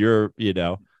 and then your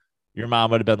mom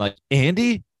would have been like,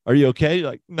 Andy, are you okay? You're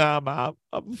like, nah, Mom,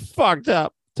 I'm fucked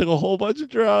up. Took a whole bunch of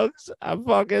drugs.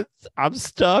 I'm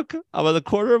stuck. I'm on the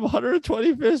corner of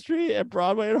 125th Street and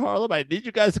Broadway in Harlem. I need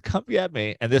you guys to come get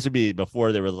me. And this would be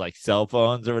before there was like cell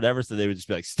phones or whatever. So they would just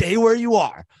be like, stay where you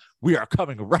are. We are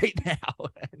coming right now.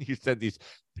 And you send these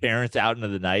parents out into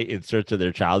the night in search of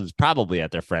their child who's probably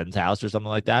at their friend's house or something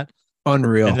like that.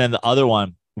 Unreal. And then the other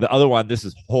one, this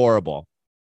is horrible.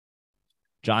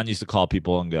 John used to call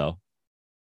people and go,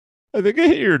 I think I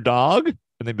hit your dog.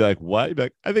 And they'd be like, what? He'd be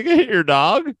like, I think I hit your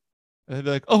dog. And they'd be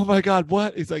like, oh my God,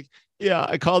 what? He's like, yeah,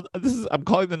 I'm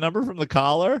calling the number from the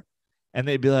caller. And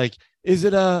they'd be like, is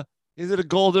it a is it a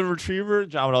golden retriever?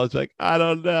 John would always be like, I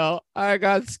don't know. I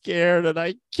got scared and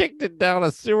I kicked it down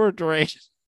a sewer drain.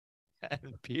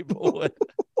 And people would.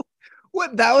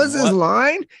 What? That was his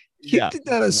line? Yeah. Kicked it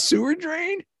down a sewer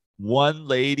drain? One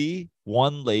lady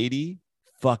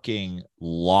fucking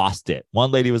lost it.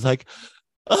 One lady was like,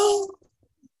 oh,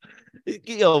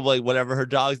 like whatever her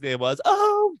dog's name was.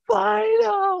 Oh,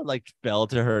 Fido. Like fell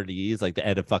to her knees, like the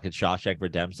end of fucking Shawshank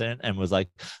Redemption, and was like,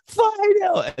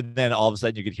 Fido. And then all of a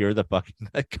sudden you could hear the fucking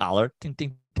collar, ting,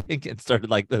 ting, ting, and started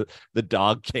like the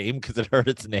dog came because it heard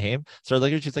its name. Started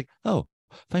like, she's like, oh,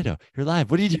 Fido, you're live.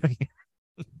 What are you doing?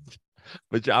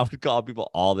 But John would call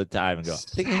people all the time and go, I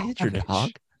think I hit your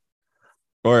dog.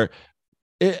 Or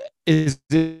is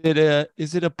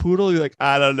it a poodle? You're like,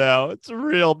 I don't know. It's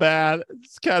real bad.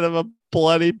 It's kind of a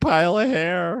bloody pile of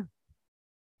hair.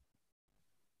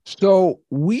 So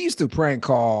we used to prank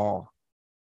call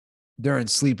during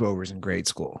sleepovers in grade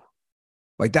school.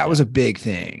 Like that was a big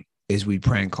thing, is we'd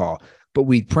prank call. But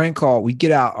we'd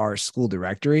get out our school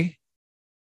directory.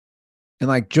 And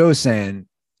like Joe's saying,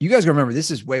 you guys remember,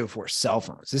 this is way before cell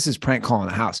phones. This is prank calling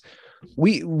the house.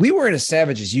 We weren't as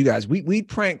savage as you guys. We'd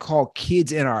prank call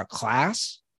kids in our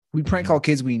class. We'd prank call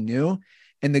kids we knew.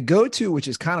 And the go-to, which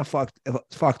is kind of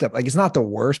fucked up, like it's not the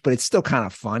worst, but it's still kind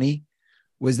of funny,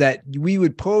 was that we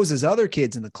would pose as other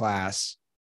kids in the class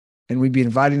and we'd be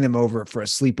inviting them over for a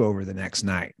sleepover the next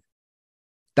night.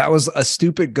 That was a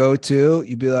stupid go-to.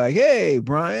 You'd be like, hey,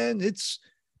 Brian, it's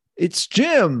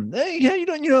Jim. Hey, how you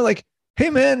doing? Like, hey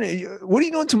man, what are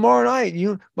you doing tomorrow night?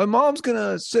 My mom's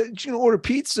she's gonna order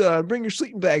pizza and bring your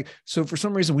sleeping bag. So for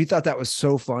some reason, we thought that was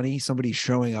so funny. Somebody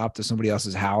showing up to somebody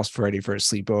else's house ready for a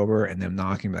sleepover and them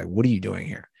knocking, like, what are you doing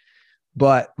here?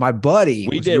 But my buddy,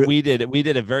 we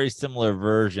did a very similar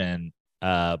version,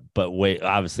 but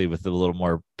obviously with a little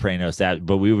more Prano stat.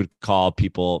 But we would call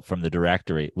people from the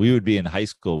directory. We would be in high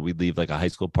school. We'd leave like a high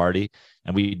school party,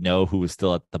 and we'd know who was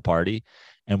still at the party.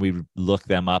 And we would look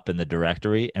them up in the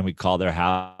directory and we'd call their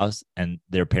house and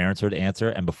their parents would answer.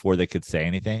 And before they could say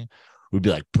anything, we'd be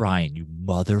like, Brian, you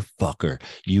motherfucker,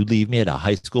 you leave me at a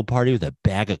high school party with a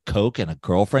bag of Coke and a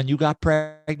girlfriend you got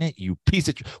pregnant, you piece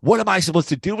of, what am I supposed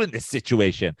to do in this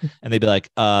situation? And they'd be like,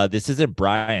 this isn't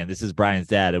Brian. This is Brian's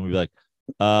dad. And we'd be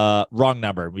like, wrong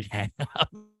number. We'd hang up.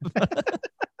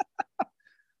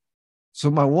 So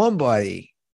my one buddy,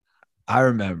 I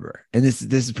remember, and this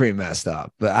is pretty messed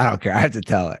up, but I don't care. I have to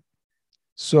tell it.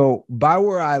 So by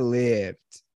where I lived,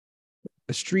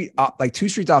 a street, like 2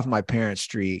 streets off my parents'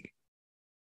 street.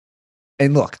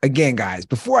 And look, again, guys,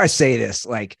 before I say this,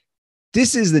 like,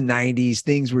 this is the 90s.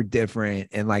 Things were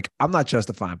different. And like, I'm not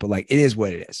justifying, but like, it is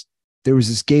what it is. There was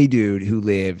this gay dude who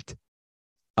lived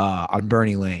on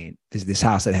Bernie Lane, this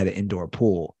house that had an indoor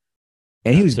pool.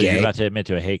 And he was gay. You're about to admit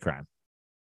to a hate crime.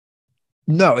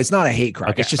 No, it's not a hate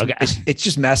crime. Okay, it's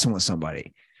just messing with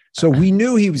somebody. So we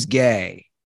knew he was gay.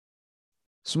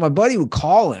 So my buddy would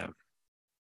call him.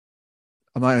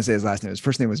 I'm not going to say his last name. His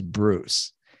first name was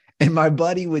Bruce. And my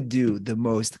buddy would do the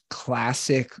most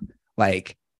classic,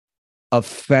 like,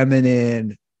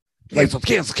 effeminate, like, I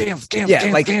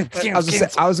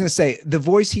was going to say the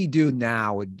voice he do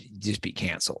now would just be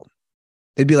canceled.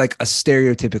 It'd be like a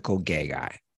stereotypical gay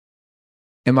guy.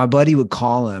 And my buddy would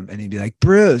call him and he'd be like,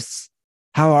 Bruce,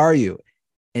 how are you?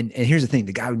 And here's the thing,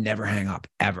 the guy would never hang up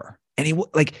ever. And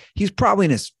he's probably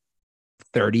in his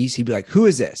 30s. He'd be like, who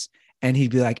is this? And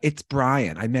he'd be like, it's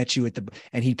Brian. I met you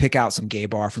and he'd pick out some gay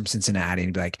bar from Cincinnati and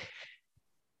he'd be like,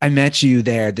 I met you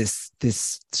there this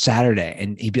Saturday.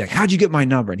 And he'd be like, how'd you get my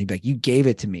number? And he'd be like, you gave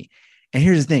it to me. And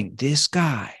here's the thing, this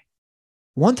guy,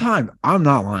 one time, I'm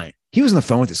not lying, he was on the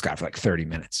phone with this guy for like 30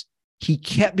 minutes. He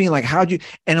kept being like, how'd you?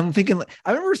 And I'm thinking,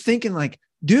 I remember thinking like,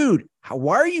 dude,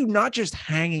 why are you not just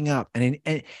hanging up? And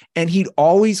he'd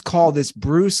always call this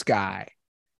Bruce guy.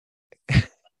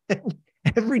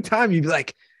 Every time you'd be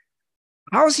like,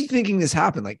 how is he thinking this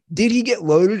happened? Like, did he get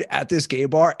loaded at this gay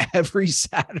bar every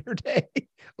Saturday?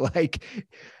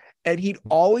 And he'd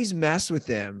always mess with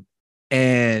him.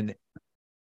 And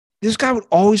this guy would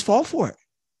always fall for it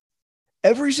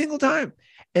every single time.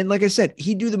 And like I said,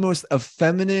 he'd do the most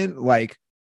effeminate, like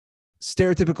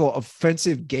stereotypical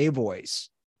offensive gay voice.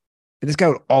 And this guy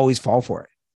would always fall for it.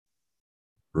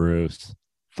 Bruce.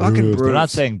 Fucking Bruce. They're not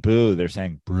saying boo. They're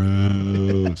saying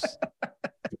Bruce.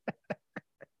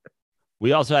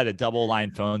 We also had a double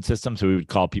line phone system. So we would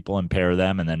call people and pair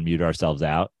them and then mute ourselves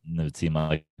out. And it would seem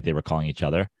like they were calling each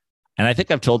other. And I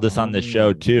think I've told this on this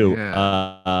show too.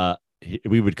 Yeah.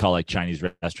 We would call like Chinese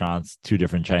restaurants, 2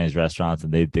 different Chinese restaurants,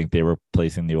 and they'd think they were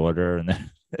placing the order. And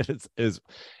then it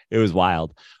was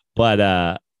wild.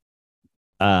 But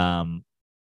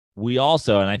we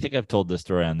also, and I think I've told this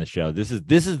story on the show. This is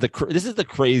the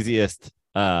craziest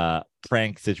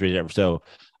prank situation ever. So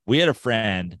we had a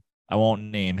friend. I won't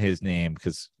name his name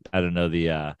because I don't know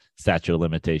the statute of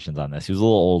limitations on this. He was a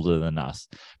little older than us,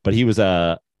 but he was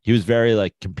very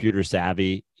like computer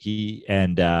savvy.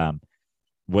 When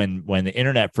the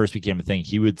internet first became a thing,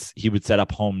 he would set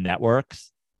up home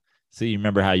networks. So you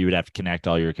remember how you would have to connect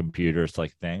all your computers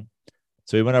like thing.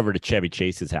 So we went over to Chevy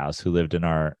Chase's house, who lived in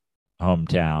our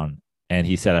hometown, and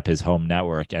he set up his home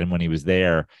network. And when he was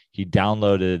there, he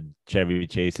downloaded Chevy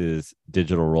Chase's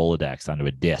digital Rolodex onto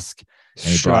a disc,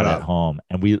 and he brought it home.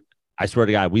 And I swear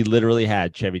to God, we literally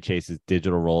had Chevy Chase's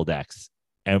digital Rolodex.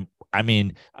 And I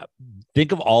mean,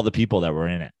 think of all the people that were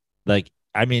in it. Like,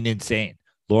 I mean, insane.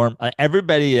 Lauren,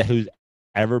 everybody who's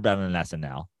ever been on an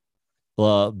SNL,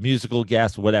 musical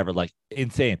guest, whatever, like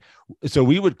insane. So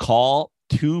we would call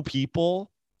two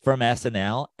people from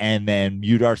SNL and then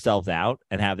mute ourselves out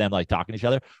and have them like talking to each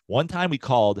other. One time we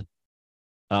called,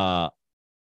 it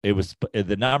was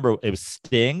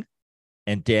Sting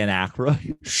and Dan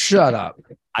Aykroyd. Shut up.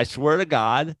 I swear to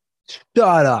God.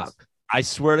 Shut up. I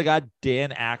swear to God,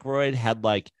 Dan Aykroyd had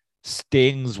like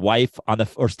Sting's wife had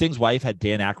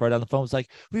Dan Aykroyd on the phone. It was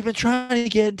like, we've been trying to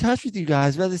get in touch with you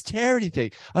guys about this charity thing.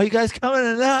 Are you guys coming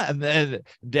or not? And then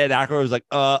Dan Aykroyd was like,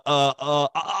 I'll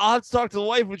have to talk to the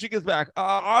wife when she gets back.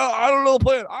 I don't know the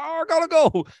plan. I gotta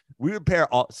go. We would pair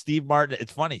Steve Martin.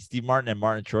 It's funny, Steve Martin and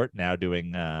Martin Short now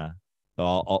doing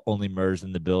Only Murs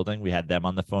in the Building. We had them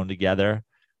on the phone together.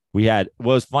 What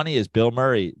was funny is Bill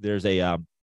Murray. There's a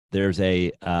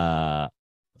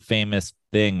famous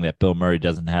thing that Bill Murray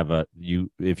doesn't have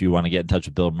if you want to get in touch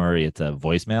with Bill Murray, it's a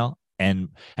voicemail. And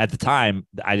at the time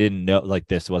I didn't know, like,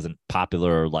 this wasn't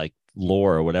popular, like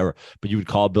lore or whatever, but you would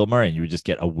call Bill Murray and you would just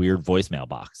get a weird voicemail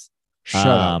box. Shut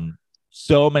up.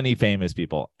 So many famous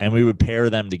people, and we would pair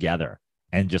them together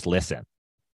and just listen.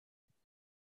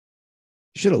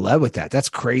 You should have led with that. That's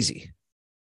crazy.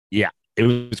 Yeah, it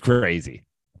was crazy.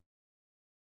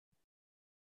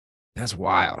 That's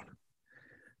wild.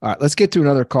 All right, let's get to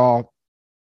another call.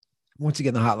 Once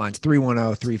again, the hotline's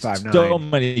 310-359. So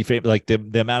many like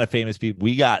the amount of famous people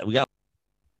we got.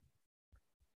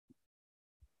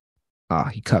 Oh,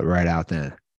 he cut right out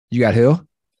then. You got who?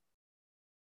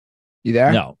 You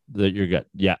there? No, you're good.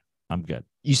 Yeah, I'm good.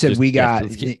 You said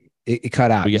it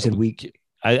cut out. You said we.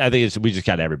 I think we just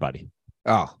got everybody.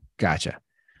 Oh, gotcha.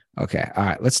 Okay. All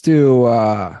right. Let's do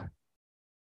a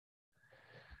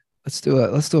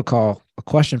call. A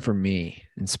question from me,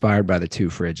 inspired by the two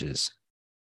fridges.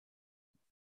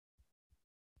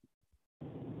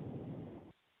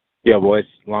 Yeah, boys.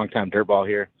 Long-time dirtball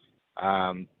here.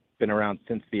 Been around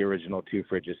since the original Two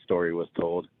Fridges story was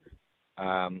told.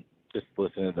 Just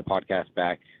listening to the podcast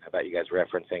back about you guys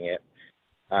referencing it.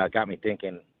 Got me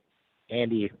thinking,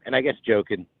 Andy, and I guess Joe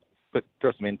could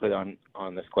throw some input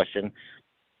on this question.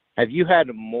 Have you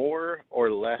had more or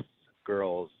less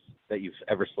girls that you've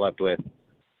ever slept with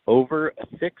over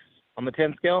a 6 on the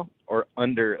 10 scale or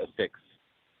under a 6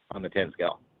 on the 10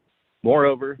 scale? More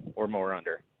over or more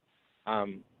under?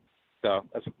 So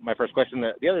that's my first question.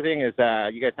 The other thing is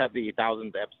you guys have the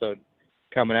 1000th episode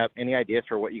coming up. Any ideas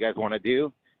for what you guys want to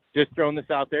do? Just throwing this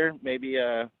out there. Maybe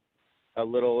a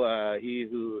little he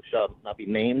who shall not be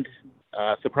named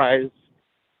surprise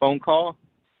phone call.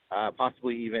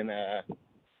 Possibly even a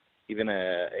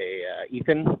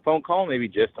Ethan phone call. Maybe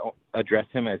just address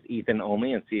him as Ethan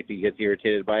only and see if he gets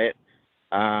irritated by it.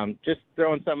 Just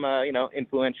throwing some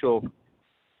influential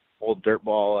old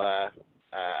dirtball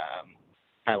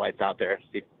highlights out there.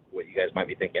 See what you guys might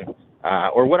be thinking,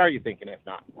 or what are you thinking? If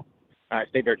not, all right,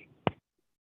 stay dirty.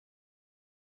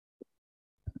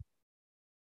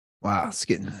 Wow, it's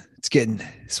getting.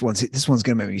 This one's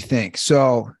gonna make me think.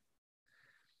 So,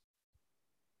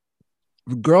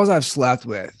 the girls I've slept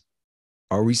with,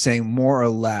 are we saying more or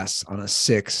less on a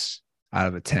 6 out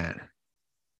of a 10?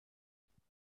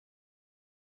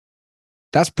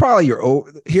 That's probably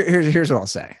here's what I'll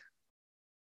say.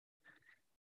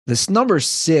 This number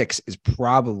 6 is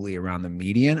probably around the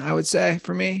median, I would say,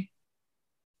 for me.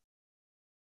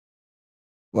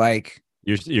 Like,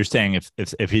 you're saying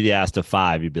if he'd asked a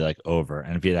 5, you'd be like over,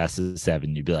 and if he'd asked a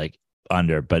 7, you'd be like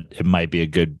under. But it might be a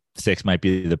good 6, might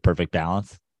be the perfect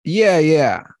balance.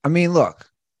 Yeah. I mean, look.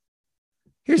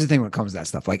 Here's the thing when it comes to that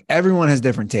stuff. Like, everyone has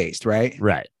different taste, right?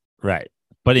 Right.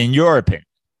 But in your opinion,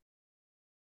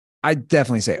 I'd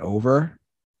definitely say over.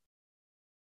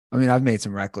 I mean, I've made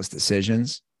some reckless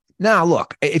decisions. Now,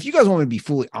 look, if you guys want me to be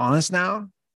fully honest now,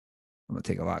 I'm going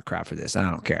to take a lot of crap for this. I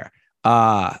don't care.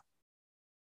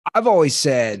 I've always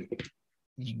said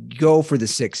you go for the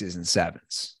 6s and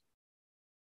 7s.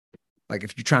 Like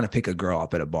if you're trying to pick a girl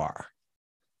up at a bar,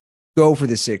 go for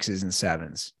the 6s and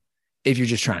 7s. If you're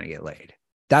just trying to get laid,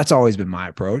 that's always been my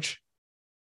approach.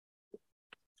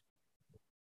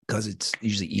 Because it's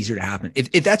usually easier to happen.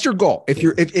 If that's your goal, if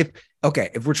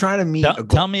we're trying to meet a goal.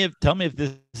 Tell me if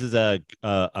this is a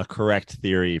correct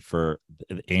theory for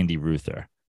Andy Ruther.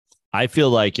 I feel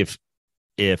like if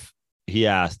he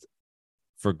asked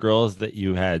for girls that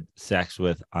you had sex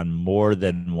with on more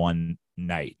than one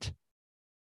night,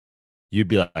 you'd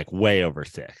be like way over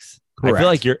 6. Correct.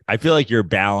 I feel like your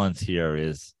balance here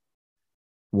is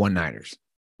one-nighters.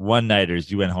 One-nighters.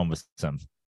 You went home with some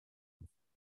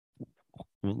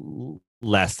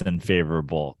less than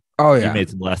favorable. Oh yeah. You made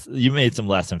some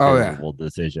less than favorable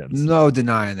decisions. No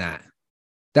denying that.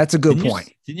 That's a good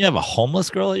point. Didn't you have a homeless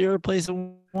girl at your place at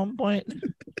one point?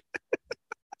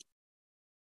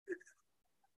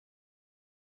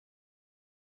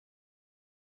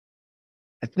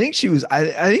 I think she was.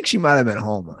 I think she might have been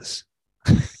homeless.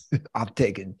 I'm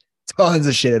taking tons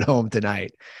of shit at home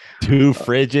tonight. 2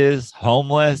 fridges,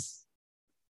 homeless.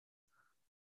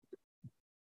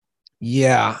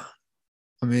 Yeah,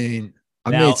 I mean,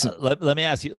 let me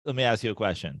ask you a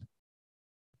question.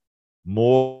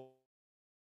 More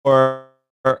or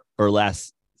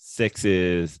less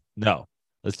 6s? No,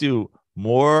 let's do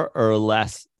more or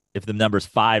less. If the number's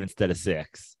 5 instead of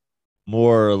 6,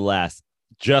 more or less,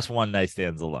 just one night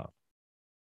stands alone.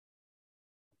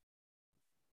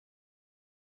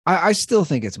 I still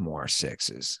think it's more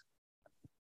 6s.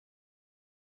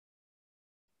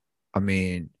 I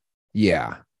mean,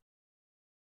 yeah.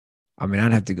 I mean,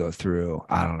 I'd have to go through.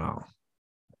 I don't know.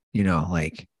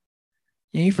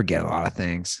 You forget a lot of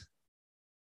things.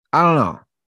 I don't know.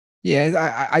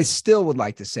 Yeah, I still would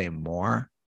like to say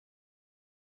more.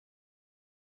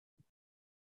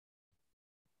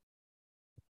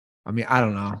 I mean, I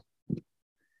don't know.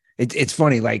 It's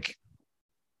funny. Like,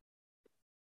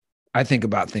 I think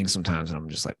about things sometimes and I'm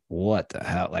just like, what the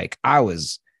hell? Like,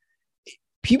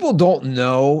 people don't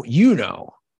know,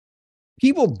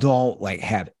 people don't like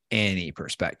have any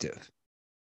perspective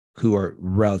who are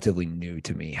relatively new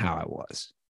to me how I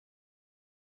was.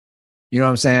 You know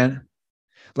what I'm saying?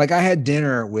 Like, I had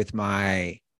dinner with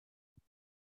my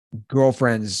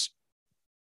girlfriend's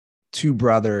 2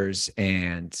 brothers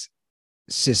and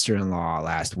sister-in-law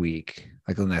last week,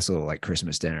 like a nice little like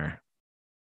Christmas dinner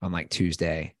on like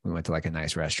Tuesday. We went to like a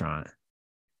nice restaurant.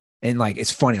 And like,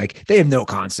 it's funny, like they have no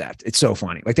concept. It's so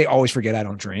funny. Like they always forget I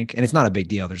don't drink and it's not a big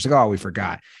deal. They're just like, oh, we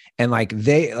forgot. And like,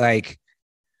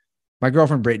 my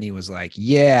girlfriend Brittany was like,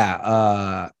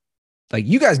 yeah, like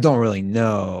you guys don't really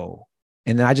know.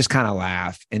 And then I just kind of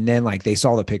laugh. And then like, they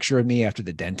saw the picture of me after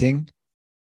the denting.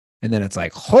 And then it's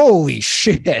like, holy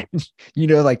shit.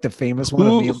 Like the famous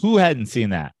one. Who hadn't seen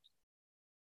that?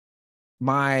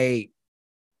 My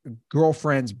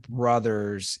girlfriend's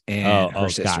brothers and her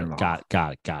sister-in-law.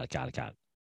 Got it. Does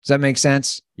that make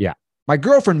sense? Yeah. My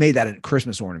girlfriend made that a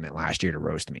Christmas ornament last year to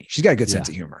roast me. She's got a good sense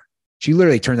of humor. She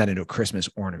literally turned that into a Christmas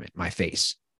ornament, my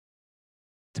face,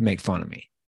 to make fun of me.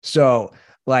 So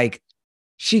like,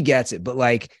 she gets it, but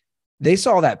like they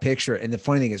saw that picture. And the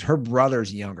funny thing is her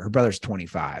brother's younger. Her brother's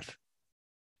 25.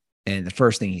 And the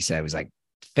first thing he said was like,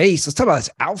 face, let's talk about this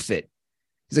outfit.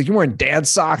 He's like, you're wearing dad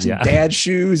socks and dad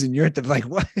shoes. And you're at the, like,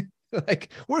 what?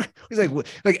 He's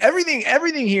like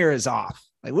everything here is off.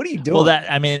 Like, what are you doing?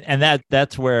 Well,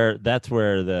 that's where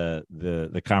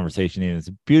the conversation is.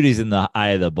 Beauty's in the eye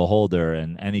of the beholder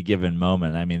in any given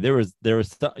moment. I mean, there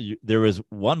was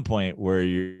one point where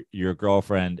your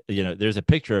girlfriend, there's a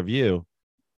picture of you,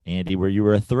 Andy, where you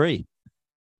were a 3.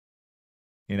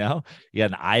 You got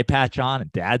an eye patch on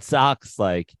and dad socks.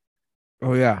 Like,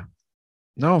 oh yeah,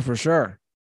 no, for sure.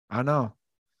 I know,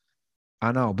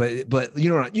 but you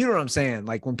know what I'm saying?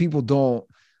 Like when people don't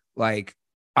like,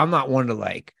 I'm not one to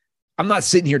like, I'm not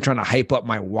sitting here trying to hype up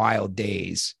my wild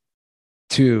days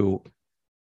to,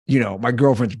 my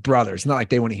girlfriend's brother. It's not like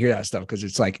they want to hear that stuff. Cause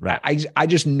it's like, right. I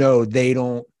just know they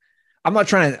don't, I'm not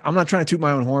trying to toot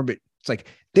my own horn, but it's like,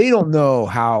 they don't know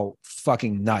how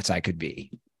fucking nuts I could be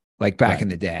like back in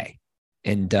the day.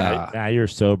 And now you're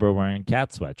sober wearing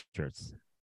cat sweatshirts.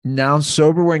 Now I'm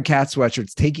sober wearing cat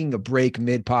sweatshirts, taking a break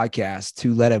mid podcast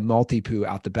to let a multi-poo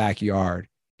out the backyard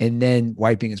and then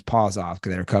wiping his paws off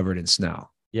because they're covered in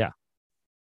snow. Yeah.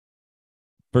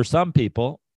 For some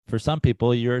people,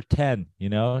 you're 10,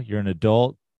 you're an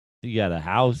adult. You got a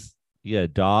house, you got a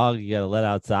dog, you got to let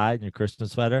outside in your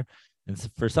Christmas sweater. And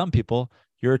for some people,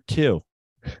 you're 2.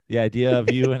 The idea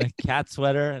of you in a cat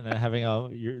sweater and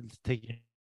then you're taking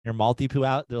your multi-poo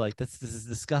out. They're like, this is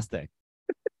disgusting.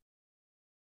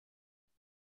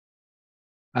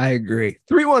 I agree.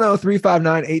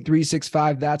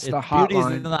 310-359-8365. That's the Beauty's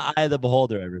in hotline. the eye of the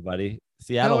beholder, everybody.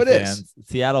 No, it is.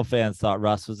 Seattle fans thought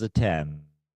Russ was a 10.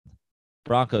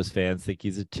 Broncos fans think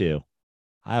he's a 2.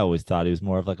 I always thought he was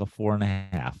more of like a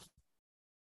 4.5.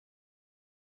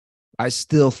 I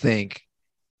still think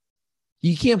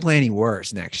you can't play any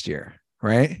worse next year,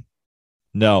 right?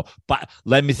 No, but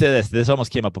let me say this. This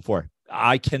almost came up before.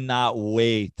 I cannot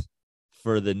wait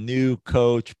for the new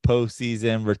coach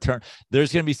postseason return.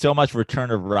 There's going to be so much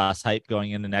return of Russ hype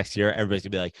going into next year. Everybody's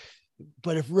going to be like,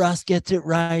 but if Russ gets it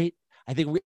right, I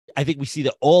think we see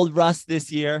the old Russ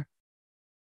this year.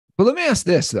 But let me ask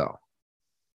this, though.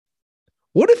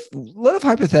 What if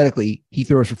hypothetically he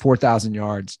throws for 4,000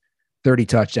 yards, 30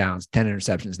 touchdowns, 10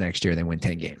 interceptions next year, they win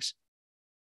 10 games?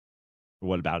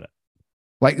 What about it?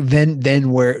 Like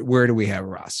then where do we have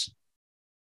Russ?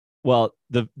 Well,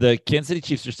 the Kansas City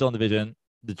Chiefs are still in the division.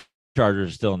 The Chargers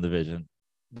are still in the division.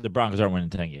 The Broncos aren't winning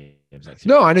 10 games next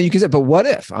year. No, I know you can say, but what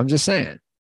if? I'm just saying.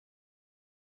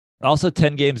 Also,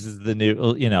 10 games is the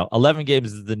new, 11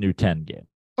 games is the new 10 game.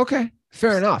 Okay,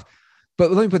 fair enough.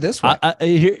 But let me put it this way.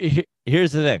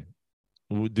 Here's the thing.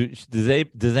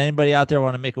 Does anybody out there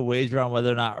want to make a wager on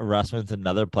whether or not Russ wins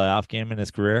another playoff game in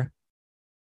his career?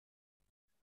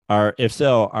 Or if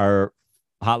so, our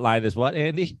hotline is what,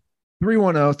 Andy?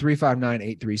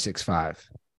 310-359-8365.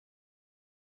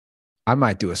 I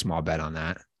might do a small bet on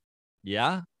that.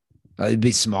 Yeah. It'd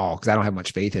be small because I don't have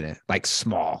much faith in it. Like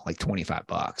small, like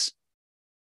 $25.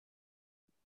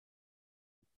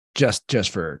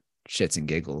 Just for shits and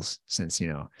giggles, since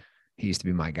he used to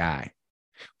be my guy.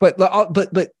 But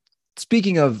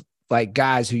speaking of like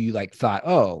guys who you like thought,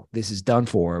 oh, this is done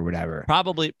for or whatever.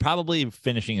 Probably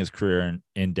finishing his career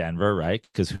in Denver, right?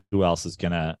 Because who else is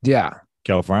gonna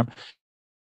go for him?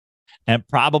 And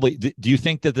probably, do you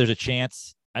think that there's a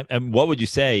chance? And what would you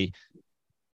say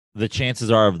the chances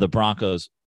are of the Broncos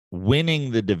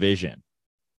winning the division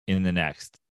in the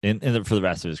next for the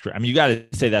rest of his career? I mean, you got to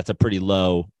say that's a pretty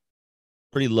low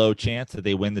chance that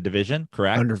they win the division,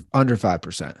 correct? Under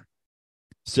 5%.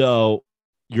 So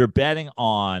you're betting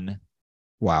on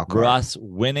Russ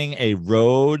winning a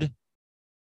road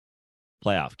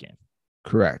playoff game.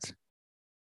 Correct.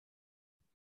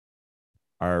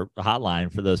 Our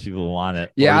hotline for those people who want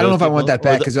it. Yeah, I don't know if I want that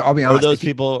bet because I'll be honest. Or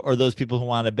those people who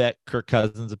want to bet Kirk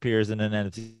Cousins appears in an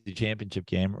NFC Championship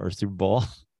game or Super Bowl.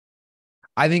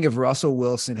 I think if Russell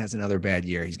Wilson has another bad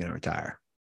year, he's going to retire.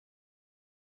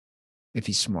 If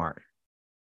he's smart.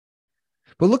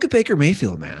 But look at Baker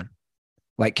Mayfield, man.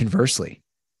 Like conversely.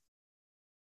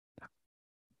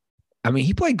 I mean,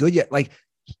 he played good yet. Like,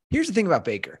 here's the thing about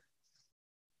Baker.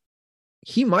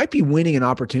 He might be winning an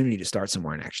opportunity to start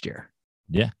somewhere next year.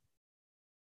 Yeah.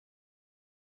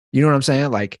 You know what I'm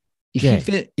saying? Like, Jets,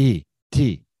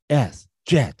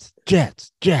 Jets.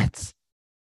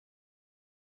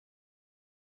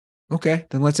 Okay,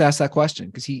 then let's ask that question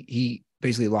because he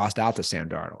basically lost out to Sam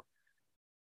Darnold.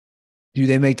 Do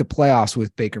they make the playoffs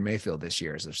with Baker Mayfield this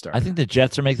year as their starter? I think the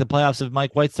Jets are making the playoffs if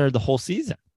Mike White started the whole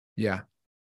season. Yeah.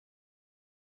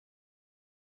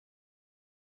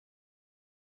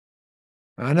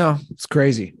 I know. It's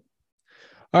crazy.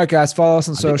 All right, guys, follow us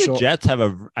on social. I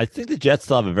think the Jets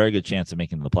still have a very good chance of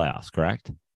making the playoffs,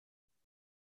 correct?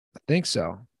 I think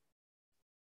so.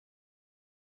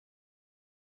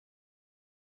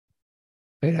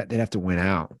 They'd have to win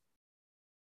out.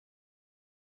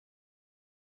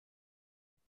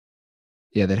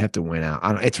 Yeah, they'd have to win out.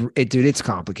 It's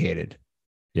complicated.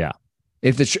 Yeah.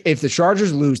 If the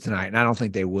Chargers lose tonight, and I don't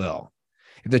think they will.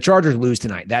 If the Chargers lose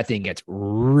tonight, that thing gets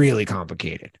really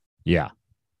complicated. Yeah.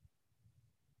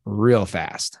 Real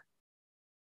fast.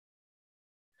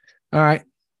 All right.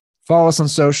 Follow us on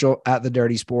social at The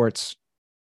Dirty Sports.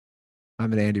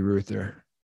 I'm at Andy Ruther.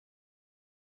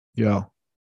 Yo.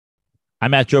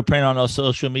 I'm at Joe Prano on all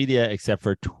social media except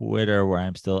for Twitter, where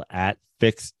I'm still at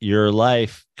Fix Your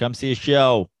Life. Come see a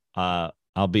show.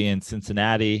 I'll be in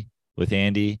Cincinnati with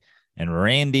Andy and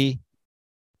Randy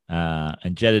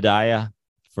and Jedediah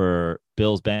for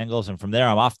Bills Bengals. And from there,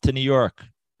 I'm off to New York.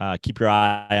 Keep your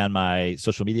eye on my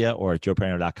social media or at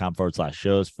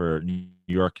joeprano.com/shows for New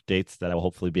York dates that I will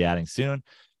hopefully be adding soon.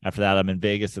 After that, I'm in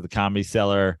Vegas at the Comedy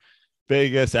Cellar,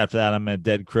 Vegas. After that, I'm at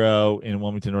Dead Crow in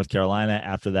Wilmington, North Carolina.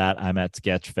 After that, I'm at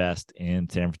Sketchfest in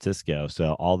San Francisco.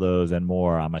 So all those and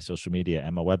more on my social media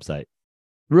and my website.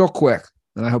 Real quick,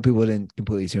 and I hope people didn't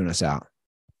completely tune us out.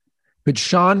 Could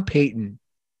Sean Payton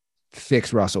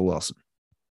fix Russell Wilson?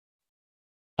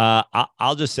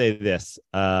 I'll just say this.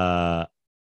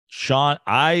 Sean,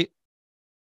 I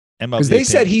am because they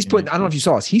said he's putting. I don't know if you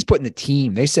saw this. He's putting the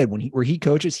team. They said where he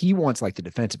coaches, he wants like the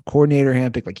defensive coordinator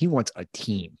handpicked. Like he wants a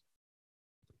team.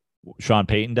 Sean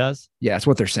Payton does? Yeah, that's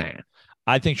what they're saying.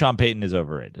 I think Sean Payton is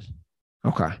overrated.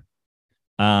 Okay.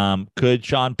 Could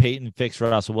Sean Payton fix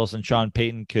Russell Wilson? Sean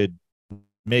Payton could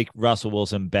make Russell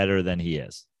Wilson better than he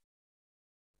is,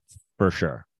 for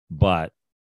sure. But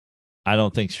I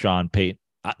don't think Sean Payton.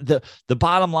 The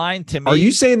bottom line to me. Are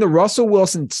you saying the Russell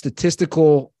Wilson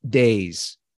statistical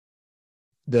days,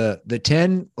 the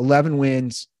 10, 11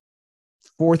 wins,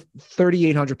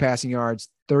 3,800 passing yards,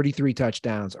 33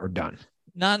 touchdowns are done?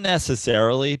 Not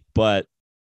necessarily, but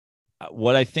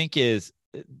what I think is,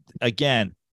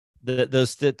 again, the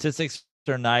statistics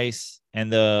are nice,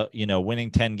 and the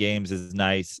winning 10 games is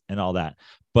nice and all that.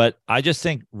 But I just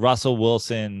think Russell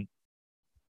Wilson's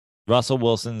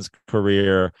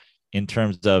career, in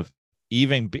terms of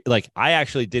I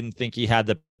actually didn't think he had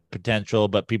the potential,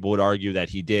 but people would argue that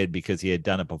he did because he had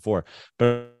done it before.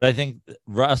 But I think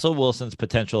Russell Wilson's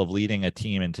potential of leading a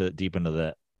team deep into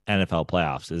the NFL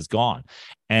playoffs is gone.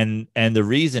 And the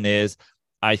reason is,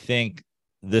 I think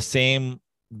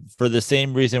for the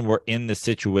same reason we're in the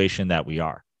situation that we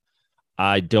are.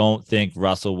 I don't think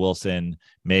Russell Wilson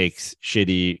makes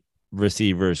shitty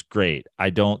receivers great. I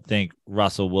don't think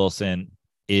Russell Wilson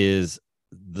is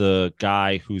the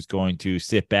guy who's going to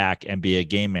sit back and be a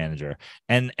game manager.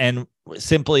 And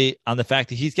simply on the fact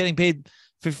that he's getting paid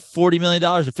 $40 million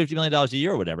or $50 million a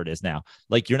year or whatever it is now.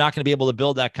 Like, you're not going to be able to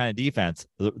build that kind of defense.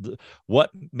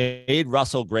 What made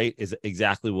Russell great is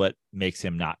exactly what makes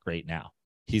him not great now.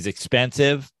 He's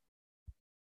expensive,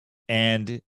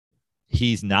 and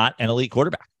he's not an elite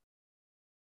quarterback.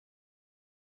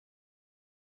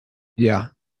 Yeah.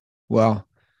 Well,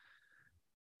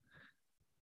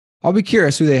 I'll be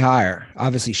curious who they hire.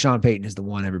 Obviously, Sean Payton is the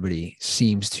one everybody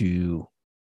seems to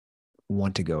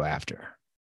want to go after.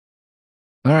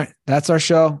 All right. That's our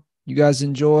show. You guys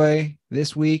enjoy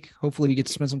this week. Hopefully you get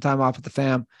to spend some time off with the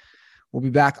fam. We'll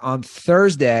be back on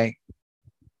Thursday,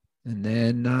 and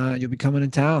then you'll be coming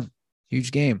in town.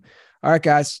 Huge game. All right,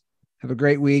 guys. Have a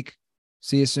great week.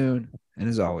 See you soon. And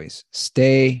as always,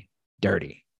 stay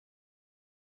dirty.